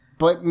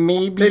 but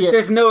maybe...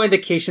 There's no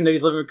indication that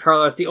he's living with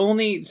Carlos. The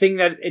only thing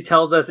that it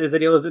tells us is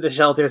that he lives at the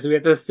shelter, so we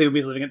have to assume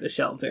he's living at the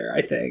shelter,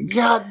 I think.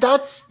 Yeah,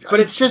 that's... But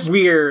it's just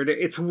weird.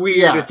 It's weird.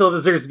 Yeah. It still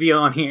deserves to be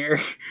on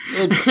here.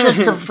 It's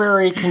just a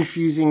very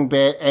confusing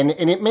bit, and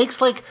it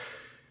makes, like...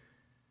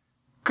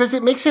 Because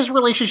it makes his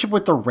relationship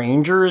with the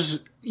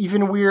Rangers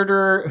even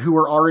weirder, who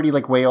are already,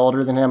 like, way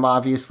older than him,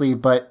 obviously,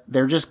 but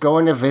they're just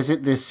going to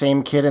visit this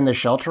same kid in the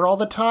shelter all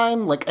the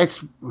time. Like,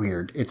 it's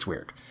weird. It's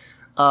weird.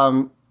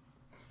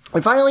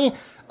 And finally,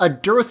 a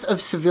dearth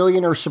of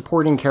civilian or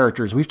supporting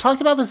characters. We've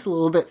talked about this a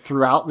little bit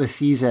throughout the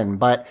season,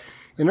 but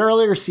in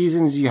earlier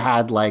seasons, you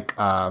had, like,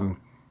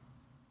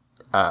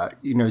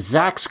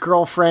 Zach's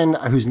girlfriend,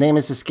 whose name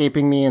is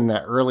escaping me in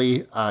the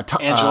early...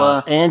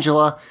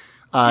 Angela.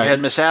 You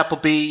had Miss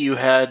Appleby. You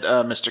had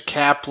Mr.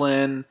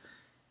 Kaplan.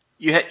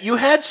 You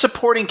had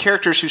supporting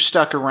characters who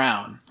stuck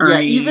around. Yeah,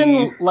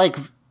 even, like,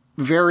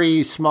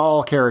 very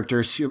small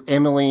characters.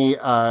 Emily,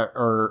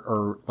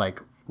 or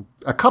like...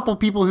 a couple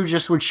people who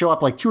just would show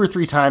up like 2 or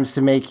 3 times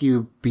to make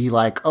you be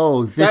like,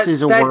 oh, this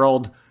is a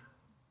world.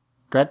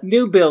 Good.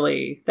 New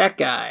Billy, that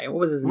guy. What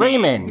was his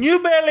name? Raymond. New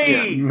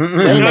Billy. Yeah.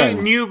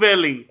 Raymond. New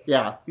Billy.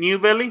 Yeah. New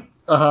Billy.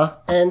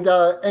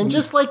 And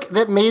just like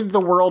that made the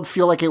world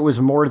feel like it was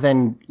more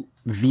than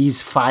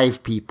these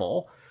 5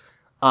 people.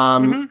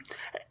 And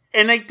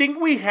I think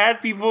we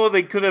had people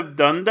that could have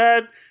done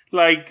that.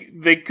 Like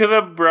they could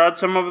have brought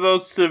some of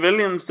those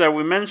civilians that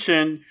we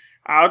mentioned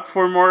out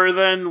for more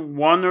than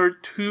 1 or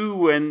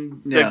 2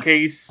 in the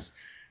case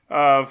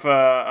of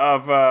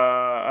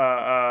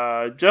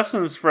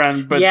Justin's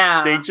friend, but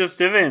they just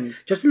didn't.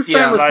 Justin's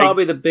friend was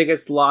probably the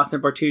biggest lost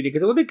opportunity,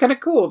 because it would be kind of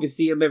cool if you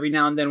see him every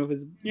now and then with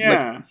his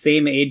like,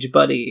 same age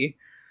buddy.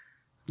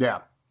 Yeah.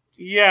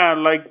 Yeah,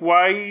 like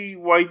why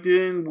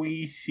didn't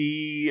we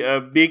see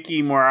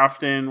Vicky more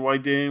often? Why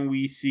didn't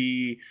we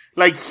see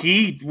like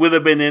Heat would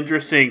have been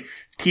interesting.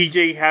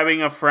 TJ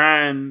having a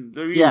friend,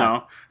 you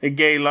know, a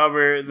gay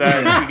lover that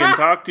he can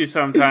talk to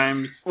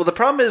sometimes. Well, the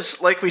problem is,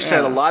 like we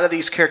said, a lot of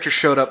these characters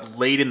showed up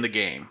late in the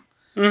game.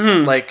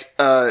 Mm-hmm. Like,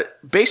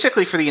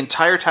 basically for the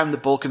entire time the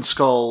Bulk and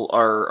Skull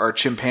are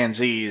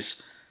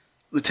chimpanzees,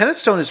 Lieutenant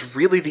Stone is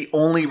really the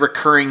only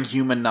recurring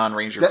human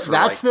non-ranger for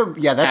half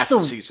the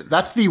season.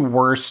 That's the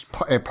worst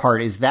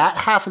part, is that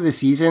half of the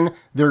season,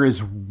 there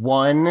is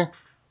one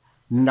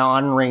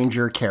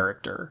non-ranger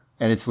character,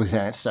 and it's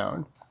Lieutenant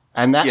Stone.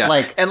 And that,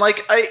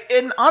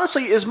 and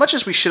honestly, as much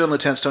as we shit on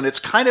Lieutenant Stone, it's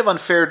kind of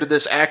unfair to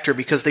this actor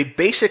because they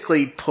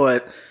basically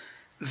put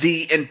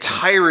the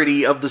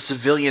entirety of the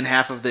civilian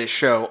half of this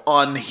show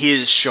on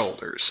his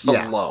shoulders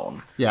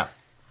alone. Yeah.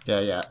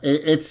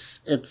 It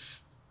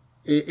sucked.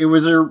 It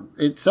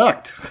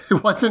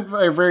wasn't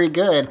very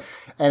good,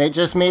 and it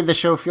just made the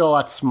show feel a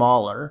lot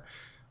smaller.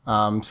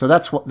 So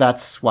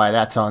that's why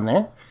that's on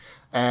there.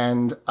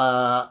 And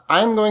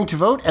I'm going to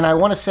vote, and I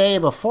want to say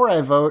before I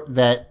vote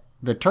that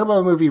the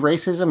Turbo movie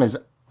racism is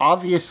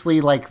obviously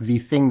like the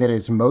thing that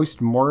is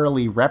most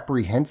morally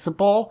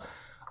reprehensible,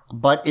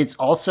 but it's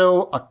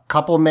also a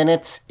couple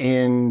minutes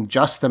in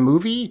just the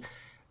movie.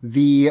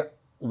 The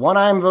one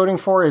I'm voting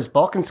for is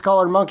Bulk and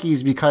Skull are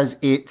monkeys because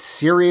it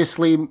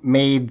seriously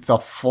made the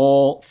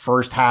full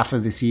first half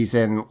of the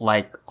season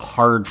like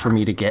hard for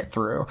me to get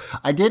through.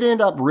 I did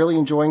end up really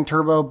enjoying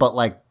Turbo, but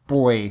like,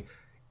 boy,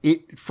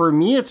 for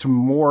me, it's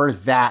more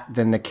that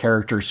than the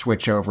character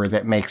switch over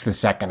that makes the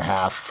second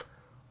half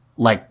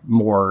like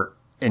more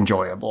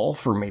enjoyable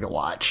for me to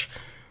watch.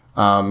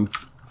 All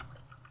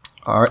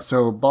right,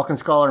 so Bulk and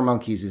Skull are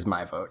monkeys is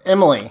my vote.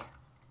 Emily.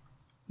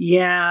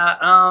 Yeah,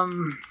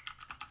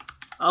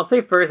 I'll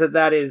say first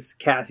that is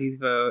Cassie's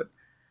vote.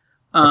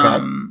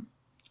 Okay.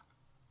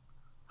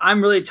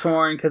 I'm really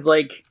torn because,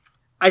 like,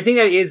 I think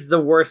that is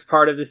the worst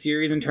part of the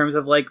series in terms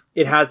of, like,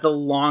 it has the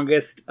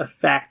longest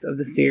effect of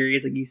the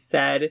series, like you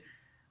said.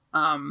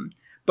 And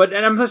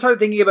I'm just started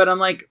thinking about it, I'm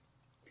like,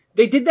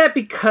 they did that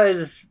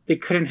because they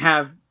couldn't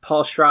have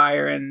Paul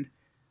Schreier and,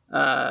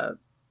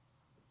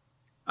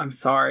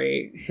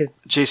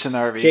 Jason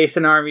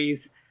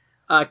Arvey's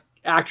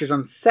actors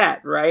on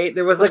set, right?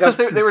 There was because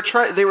they were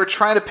trying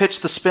to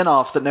pitch the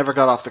spin-off that never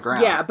got off the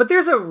ground. Yeah, but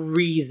there's a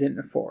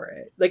reason for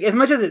it. Like, as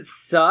much as it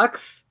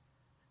sucks,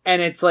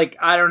 and it's like,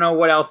 I don't know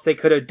what else they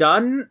could have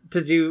done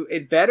to do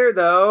it better,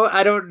 though.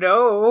 I don't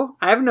know.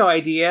 I have no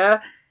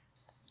idea.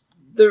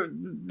 The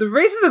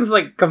racism's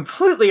like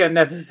completely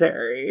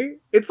unnecessary.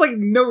 It's like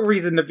no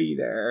reason to be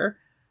there.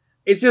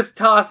 It's just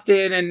tossed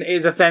in and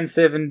is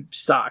offensive and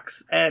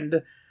sucks.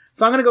 And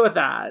so I'm gonna go with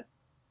that.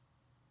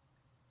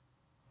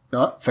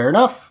 Fair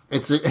enough.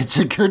 It's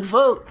a good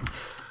vote.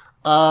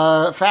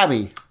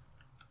 Fabi.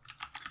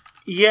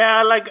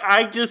 Yeah, like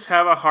I just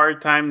have a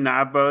hard time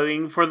not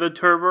voting for the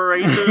Turbo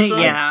Racers.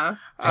 Yeah.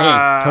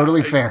 Hey,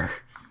 totally fair.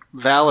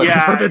 Valid.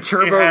 For the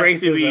turbo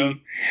racism.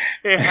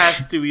 It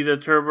has to be the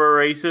turbo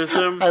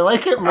racism. I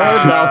like it more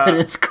now that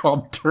it's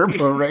called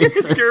turbo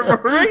racism. Turbo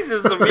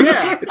racism,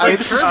 yeah. I mean,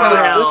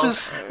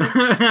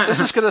 this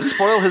is gonna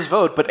spoil his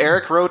vote, but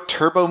Eric wrote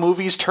Turbo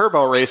Movies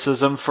Turbo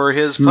Racism for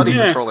his Putty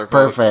Controller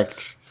vote.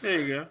 Perfect. There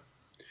you go.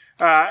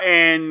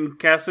 And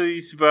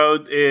Cassidy's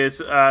vote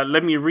is,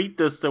 let me read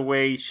this the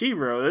way she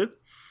wrote it.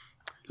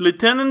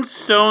 Lieutenant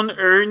Stone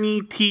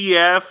Ernie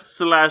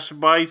TF /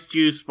 Vice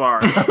Juice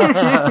Bar.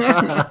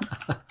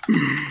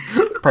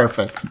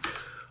 Perfect.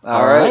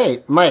 All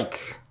right,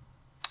 Mike.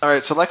 All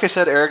right, so like I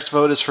said, Eric's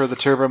vote is for the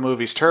Turbo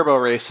Movies Turbo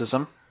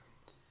Racism.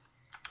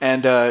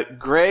 And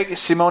Greg,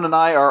 Simone, and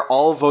I are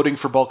all voting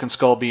for Bulk and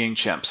Skull being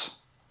chimps.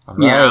 All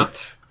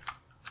right.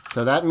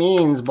 So that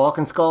means Bulk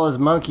and Skull as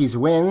monkeys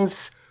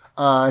wins.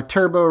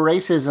 Turbo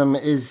Racism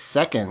is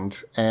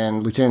second.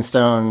 And Lieutenant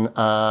Stone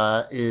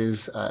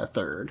is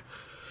third.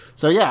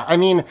 So yeah, I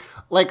mean,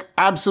 like,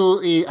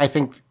 absolutely, I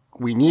think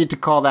we need to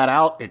call that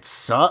out. It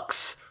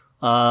sucks.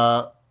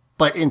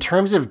 But in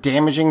terms of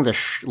damaging the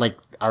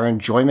our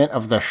enjoyment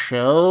of the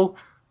show,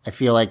 I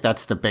feel like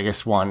that's the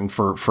biggest one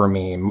for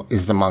me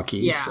is the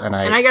monkeys. Yeah. And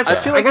I guess I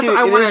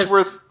want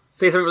to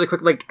say something really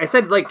quick. Like I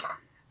said, like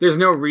there's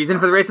no reason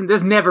for the racism.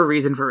 There's never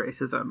reason for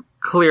racism,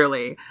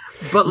 clearly.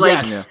 But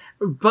like,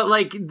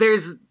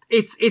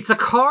 it's a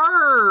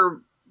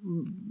car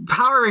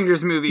Power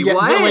Rangers movie. Yeah,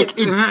 what? But like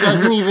it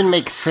doesn't even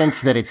make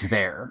sense that it's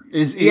there.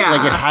 Like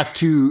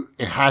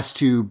it has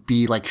to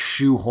be like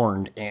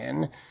shoehorned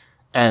in,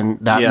 and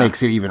that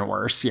makes it even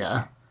worse.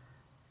 Yeah.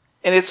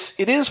 And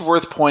it is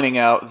worth pointing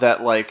out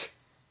that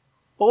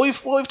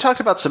we've talked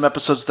about some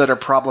episodes that are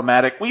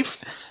problematic.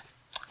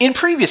 In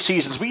previous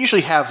seasons we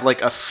usually have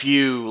like a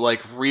few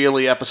like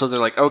really episodes that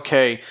are like,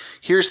 okay,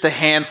 here's the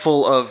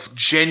handful of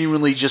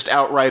genuinely just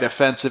outright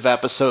offensive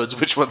episodes.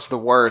 Which one's the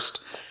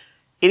worst?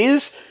 It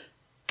is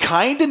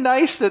kind of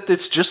nice that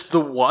it's just the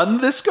one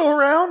this go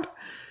around,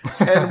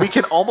 and we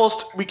can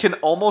almost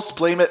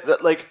blame it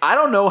that like I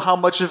don't know how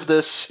much of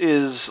this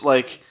is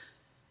like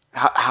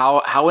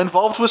how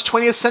involved was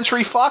 20th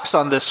Century Fox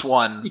on this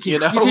one. You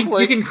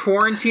can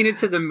quarantine it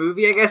to the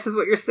movie, I guess is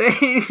what you're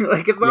saying.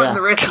 Like it's not in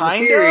the rest of the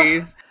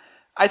series.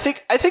 I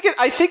think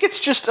it's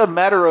just a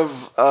matter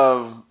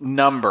of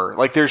number.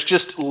 Like there's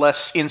just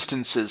less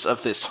instances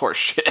of this horse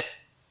shit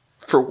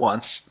for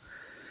once.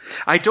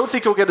 I don't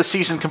think we'll get a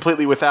season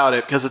completely without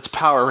it because it's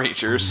Power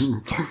Rangers.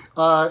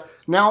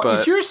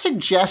 Is your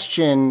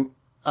suggestion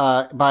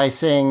by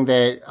saying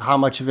that how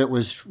much of it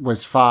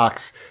was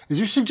Fox? Is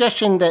your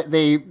suggestion that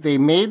they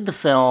made the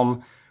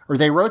film or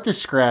they wrote the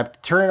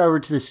script, turned it over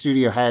to the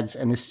studio heads,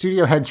 and the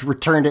studio heads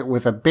returned it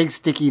with a big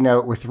sticky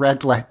note with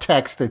red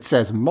text that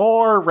says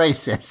 "more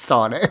racist"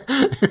 on it?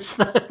 Is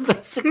that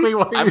basically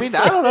what you're saying?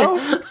 I don't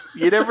know.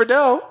 You never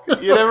know.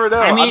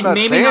 I mean,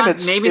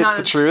 maybe not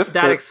the truth,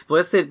 that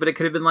explicit, but it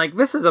could have been like,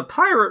 this is a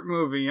pirate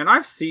movie, and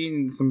I've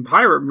seen some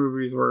pirate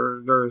movies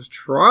where there's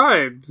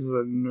tribes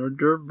and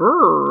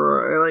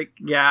like,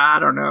 yeah, I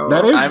don't know.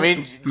 That is, I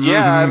mean,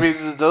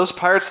 those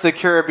Pirates of the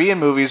Caribbean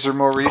movies are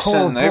more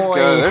recent.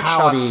 They're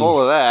chock full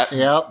of that.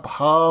 Yep.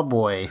 Oh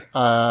boy.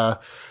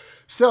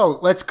 So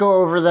let's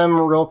go over them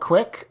real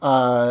quick.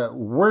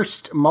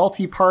 Worst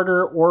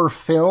multi-parter or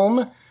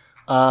film.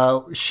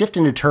 Shift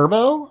into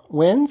Turbo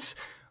wins.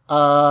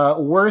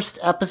 Worst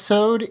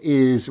episode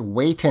is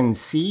Wait and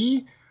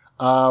See.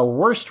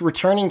 Worst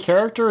returning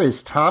character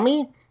is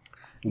Tommy.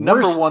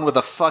 Number one with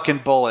a fucking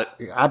bullet.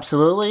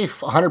 Absolutely.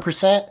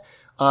 100%.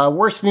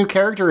 Worst new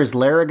character is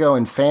Larigo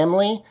and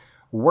Family.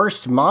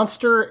 Worst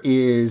monster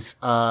is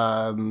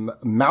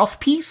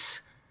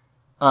Mouthpiece.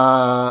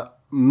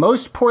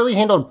 Most poorly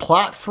handled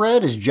plot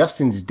thread is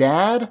Justin's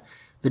dad.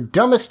 The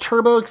dumbest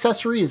turbo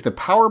accessory is the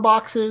power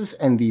boxes,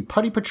 and the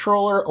Putty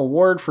Patroller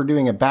award for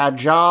doing a bad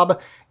job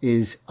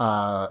is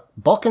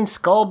Bulk and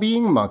Skull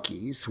being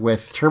monkeys,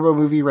 with Turbo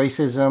Movie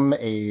Racism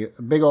a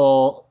big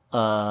ol'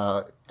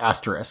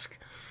 asterisk.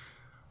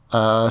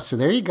 So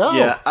there you go.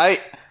 Yeah,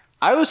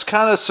 I was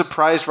kind of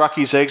surprised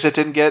Rocky's Exit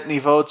didn't get any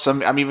votes.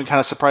 I'm even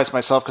kind of surprised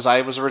myself because I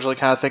was originally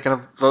kind of thinking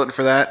of voting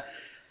for that.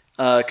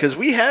 Because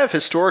we have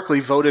historically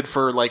voted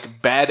for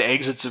like bad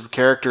exits of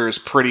characters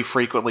pretty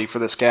frequently for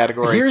this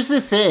category. Here's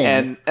the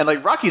thing, and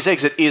like Rocky's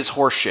Exit is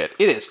horseshit.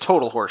 It is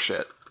total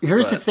horseshit.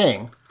 Here's the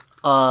thing,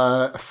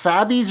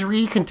 Fabi's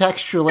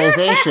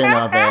recontextualization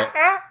of it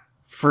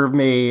for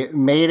me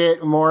made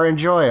it more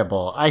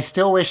enjoyable. I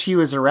still wish he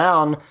was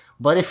around,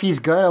 but if he's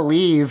gonna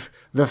leave,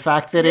 the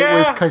fact that it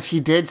was because he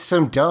did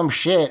some dumb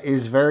shit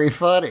is very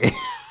funny.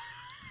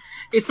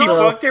 He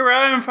fucked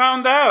around and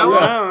found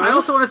out. I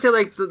also want to say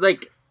like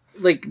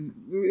what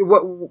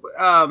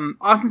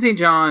Austin St.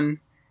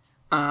 John,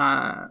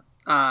 I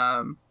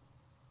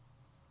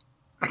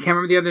can't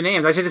remember the other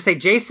names. I should just say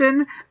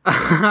Jason,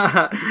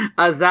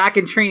 Zach,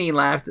 and Trini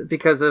left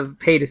because of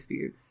pay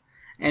disputes,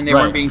 and they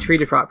weren't being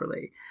treated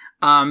properly.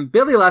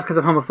 Billy left because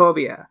of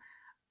homophobia.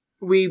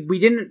 We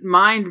didn't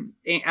mind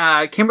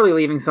Kimberly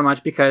leaving so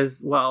much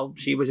because, well,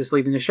 she was just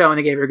leaving the show, and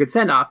they gave her a good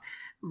send off.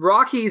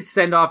 Rocky's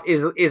send off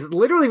is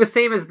literally the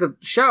same as the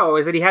show,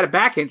 is that he had a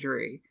back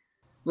injury.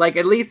 Like,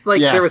 at least,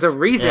 like, there was a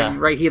reason,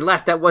 right? He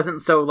left that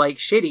wasn't so, like,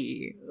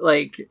 shitty.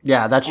 Like...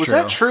 Yeah, that's true. Was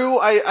that true?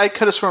 I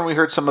could have sworn we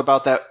heard some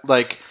about that,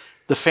 like,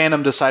 the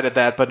Phantom decided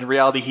that, but in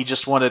reality, he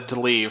just wanted to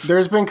leave.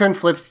 There's been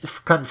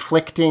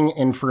conflicting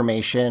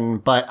information,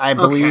 but I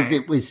believe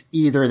it was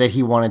either that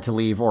he wanted to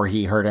leave or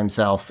he hurt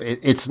himself.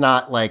 It's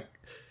not, like...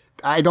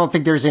 I don't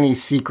think there's any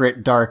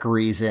secret dark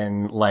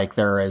reason like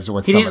there is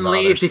with some of the other stuff.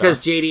 He didn't leave because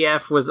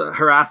JDF was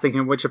harassing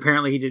him, which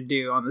apparently he did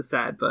do on the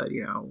set, but,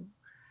 you know...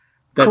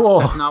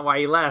 That's not why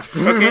he left.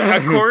 Okay,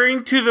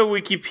 according to the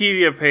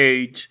Wikipedia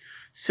page,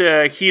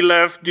 he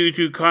left due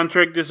to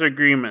contract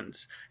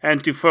disagreements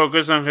and to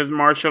focus on his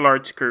martial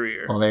arts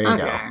career. Well, there you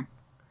go.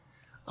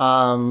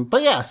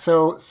 But yeah,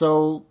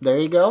 so there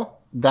you go.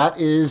 That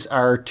is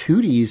our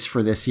Tooties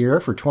for this year,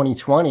 for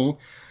 2020.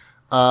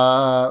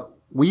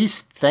 We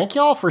thank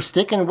y'all for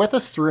sticking with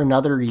us through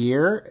another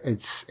year.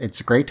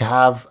 It's great to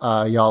have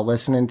y'all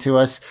listening to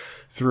us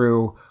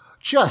through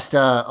just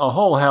a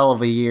whole hell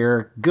of a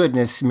year.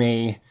 Goodness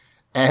me.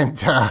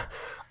 And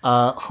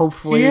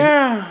hopefully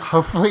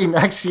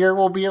next year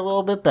will be a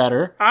little bit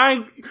better.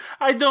 I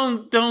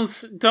don't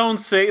curse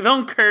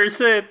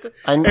it.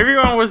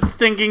 Everyone was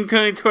thinking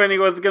 2020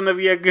 was going to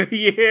be a good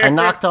year. I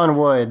knocked on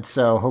wood,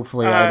 so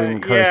hopefully I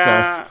didn't curse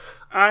us.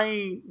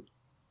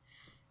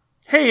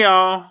 Hey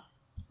y'all.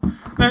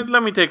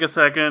 Let me take a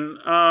second.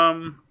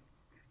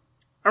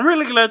 I'm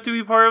really glad to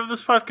be part of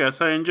this podcast.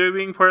 I enjoy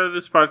being part of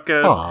this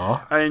podcast.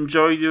 Aww. I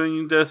enjoy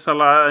doing this a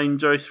lot. I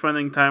enjoy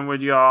spending time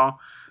with y'all.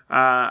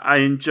 I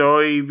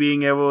enjoy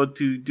being able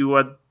to do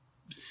a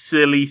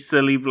silly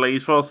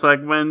Blazeball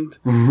segment.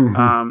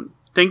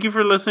 Thank you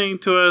for listening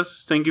to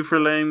us. Thank you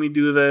for letting me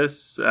do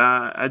this.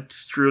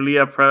 It's truly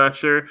a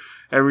pleasure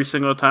every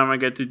single time I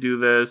get to do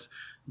this.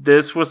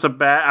 This was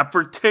a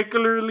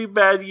particularly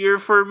bad year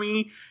for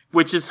me,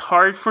 which is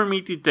hard for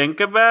me to think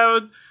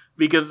about,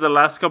 because the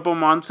last couple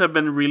months have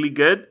been really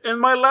good in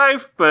my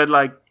life, but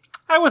like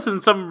I was in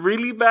some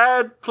really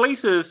bad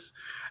places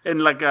in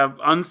like a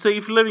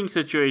unsafe living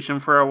situation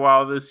for a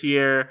while this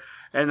year,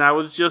 and I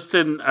was just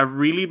in a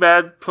really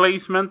bad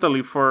place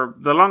mentally for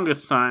the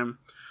longest time.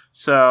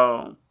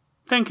 So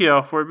thank you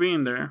all for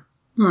being there.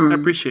 I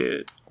appreciate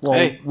it.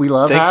 Well, we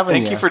love having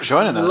you. Thank you for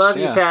joining us. Love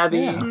you,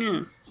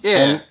 Fabby.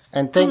 Yeah.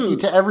 And thank you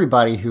to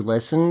everybody who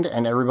listened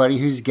and everybody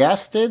who's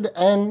guested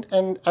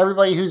and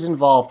everybody who's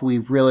involved. We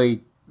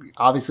really...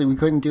 Obviously, we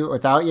couldn't do it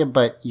without you,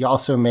 but you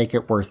also make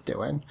it worth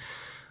doing.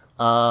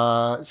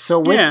 So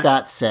with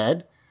that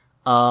said,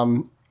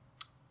 Emily,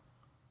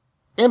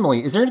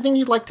 is there anything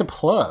you'd like to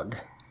plug?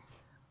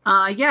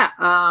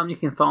 You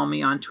can follow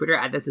me on Twitter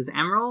at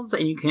ThisIsEmeralds,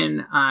 and you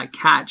can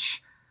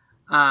catch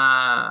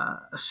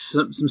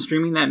some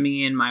streaming that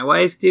me and my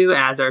wife do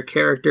as our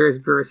characters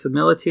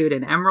Verisimilitude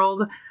and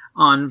Emerald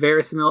on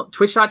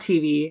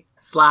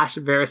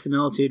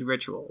twitch.tv/verisimilitude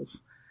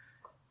rituals.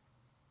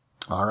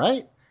 All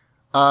right.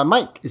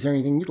 Mike, is there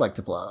anything you'd like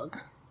to plug?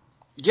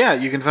 Yeah,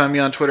 you can find me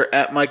on Twitter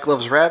at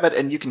MikeLovesRabbit,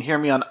 and you can hear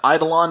me on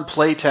Eidolon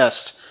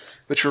Playtest,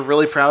 which we're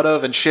really proud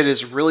of, and shit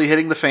is really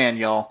hitting the fan,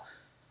 y'all.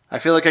 I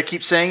feel like I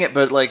keep saying it,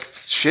 but like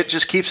shit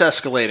just keeps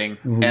escalating,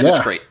 and it's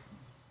great.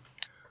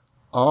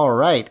 All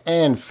right,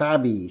 and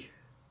Fabby.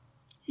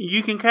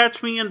 You can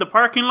catch me in the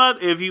parking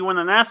lot if you want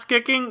an ass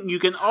kicking. You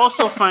can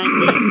also find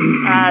me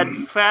at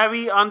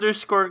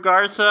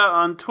Fabby_Garza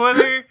on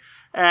Twitter.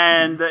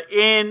 And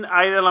in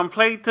Eidolon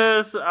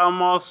Playtest,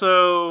 I'm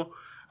also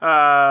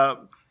a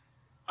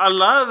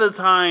lot of the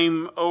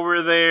time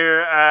over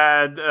there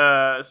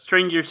at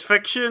Strangers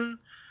Fiction.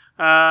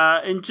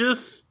 And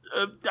just,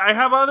 I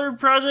have other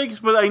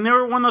projects, but I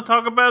never want to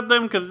talk about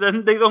them because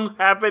then they don't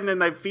happen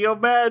and I feel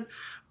bad.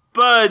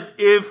 But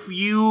if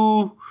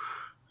you're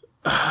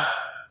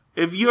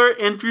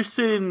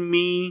interested in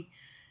me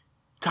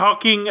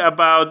talking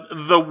about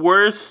the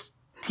worst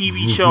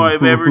TV show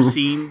I've ever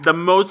seen, the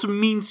most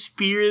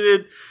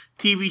mean-spirited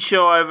TV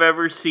show I've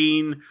ever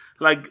seen,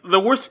 like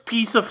the worst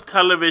piece of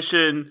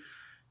television,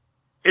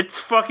 it's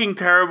fucking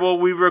terrible.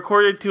 We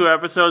recorded 2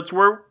 episodes.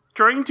 We're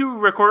trying to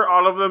record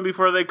all of them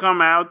before they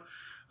come out.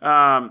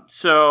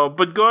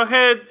 But go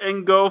ahead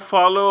and go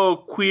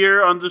follow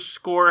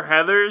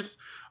queer_Heathers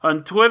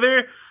on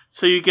Twitter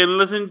so you can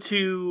listen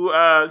to,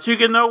 so you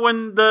can know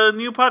when the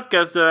new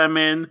podcast that I'm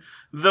in,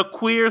 The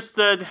Queers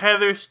That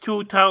Heathers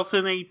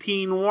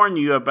 2018 warned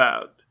you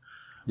about.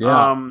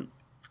 Yeah.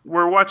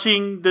 We're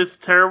watching this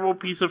terrible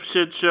piece of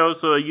shit show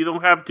so you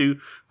don't have to.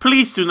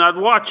 Please do not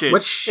watch it.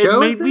 What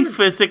show is it? It made me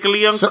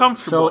physically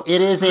uncomfortable. So it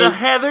is the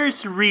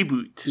Heathers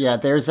reboot. Yeah,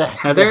 there's the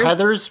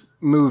Heathers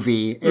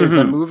movie. It's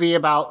a movie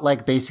about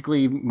like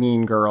basically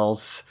Mean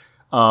Girls,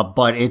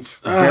 but it's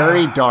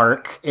very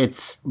dark.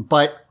 It's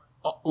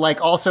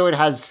also it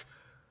has.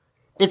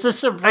 It's a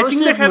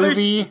subversive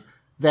movie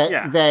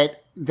that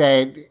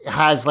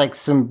has like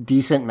some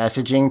decent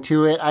messaging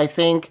to it, I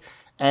think.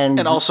 And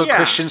also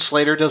Christian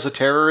Slater does a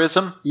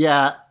terrorism.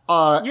 Yeah.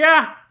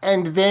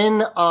 And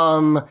then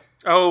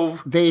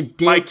they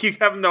did, Mike, you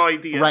have no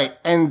idea. Right.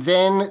 And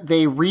then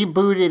they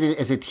rebooted it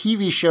as a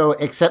TV show,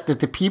 except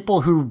that the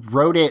people who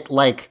wrote it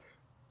like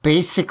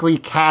basically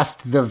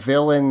cast the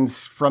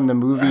villains from the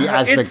movie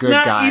as the good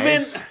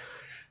guys.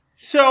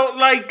 So,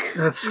 like,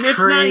 that's it's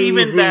crazy. not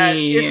even that.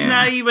 It's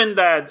not even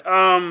that.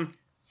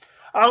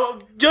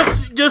 I'll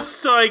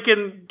just so I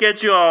can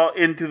get you all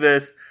into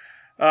this.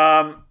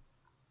 The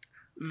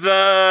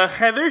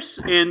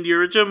Heathers in the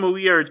original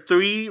movie are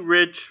 3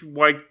 rich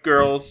white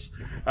girls.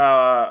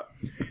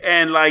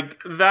 And,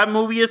 like, that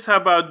movie is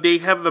about they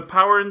have the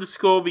power in the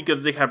school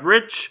because they have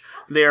rich,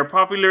 they are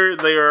popular,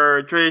 they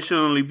are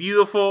traditionally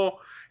beautiful.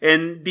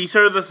 And these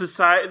are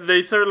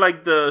these are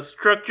like the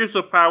structures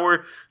of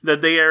power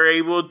that they are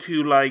able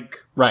to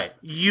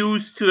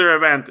use to their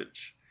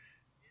advantage.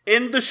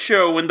 In the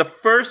show, in the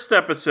first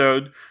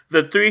episode,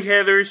 the 3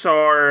 Heathers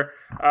are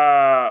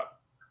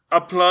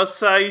a plus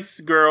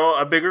size girl,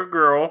 a bigger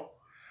girl,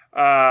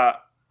 a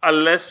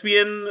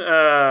lesbian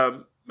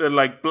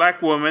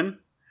black woman,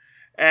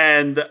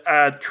 and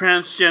a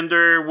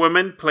transgender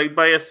woman played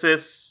by a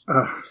cis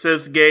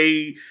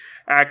gay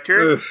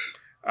actor.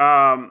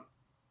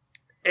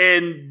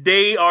 And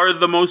they are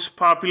the most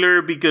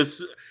popular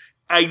because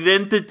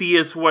identity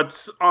is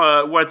what's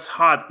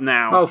hot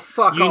now. Oh,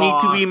 fuck You off. need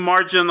to be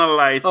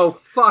marginalized. Oh,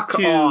 fuck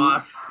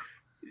off.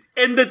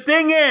 And the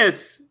thing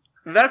is,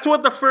 that's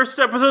what the first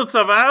episode's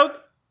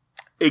about.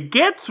 It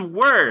gets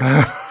worse.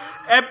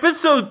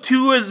 Episode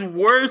 2 is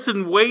worse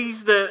in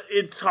ways that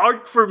it's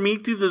hard for me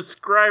to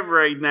describe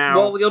right now.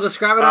 Well, you'll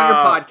describe it on your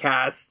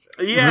podcast.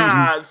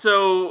 Yeah,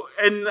 so,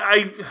 and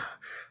I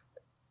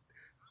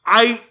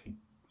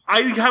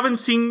haven't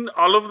seen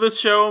all of the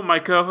show. My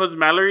co-host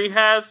Mallory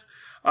has.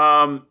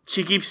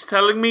 She keeps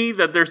telling me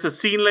that there's a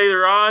scene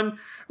later on.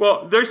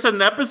 Well, there's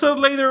an episode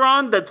later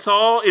on that's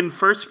all in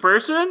first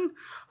person.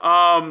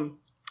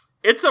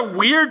 It's a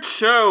weird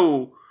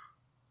show.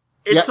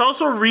 It's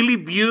also a really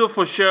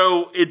beautiful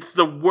show. It's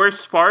the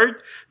worst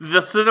part. The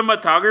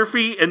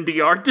cinematography and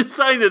the art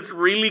design is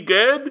really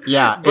good.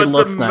 Yeah, but it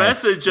looks the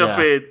message of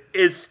it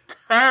is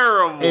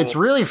terrible. It's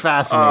really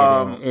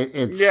fascinating.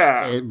 It's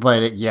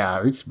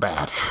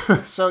bad.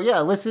 So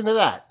yeah, listen to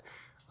that.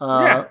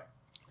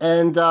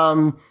 And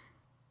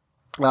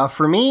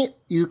for me,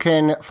 you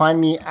can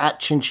find me at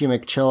Chinchy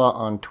McChilla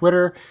on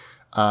Twitter.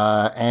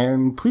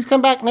 And please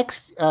come back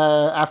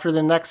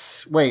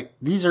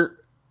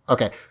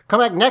come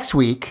back next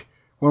week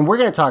when we're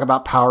going to talk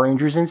about Power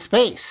Rangers in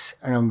space.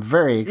 And I'm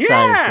very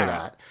excited for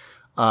that.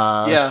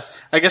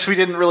 I guess we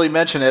didn't really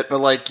mention it, but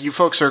like you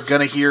folks are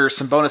going to hear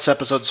some bonus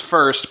episodes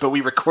first, but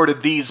we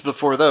recorded these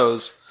before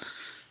those.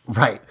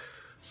 Right.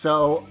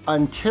 So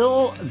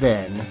until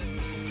then,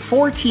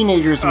 4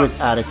 teenagers with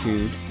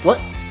attitude.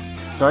 What?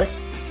 Sorry?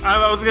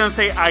 I was going to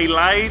say I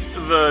lied.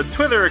 The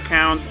Twitter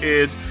account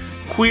is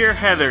Queer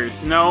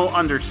Heathers, no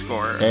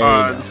underscore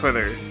on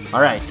Twitter.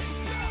 All right.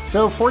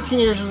 So 4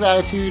 teenagers with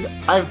attitude.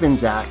 I've been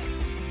Zach.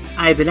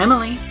 I've been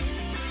Emily.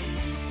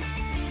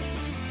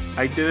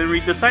 I didn't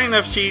read the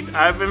sign-up sheet.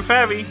 I've been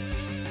Fabi.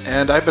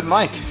 And I've been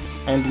Mike.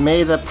 And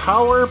may the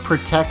power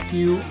protect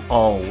you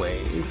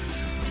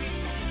always.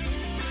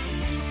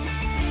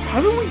 How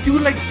do we do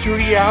like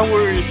 3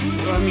 hours?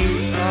 I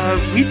mean,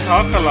 we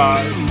talk a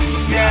lot.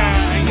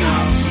 Yeah, I know.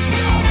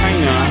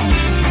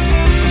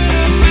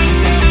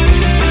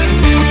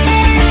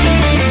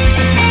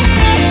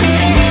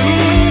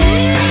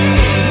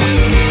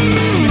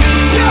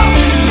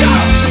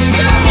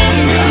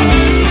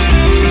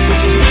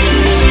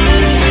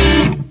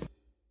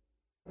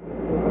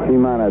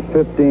 T-minus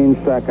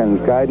 15 seconds.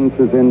 Guidance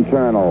is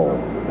internal.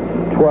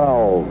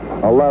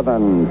 12,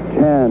 11,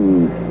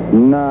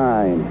 10,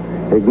 9.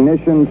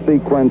 Ignition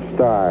sequence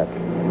start.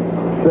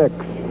 6,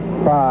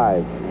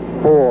 5,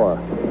 4,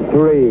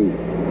 3,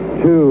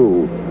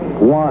 2,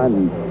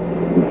 1,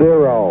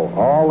 0.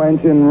 All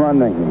engine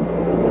running.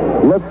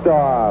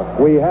 Liftoff.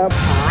 We have...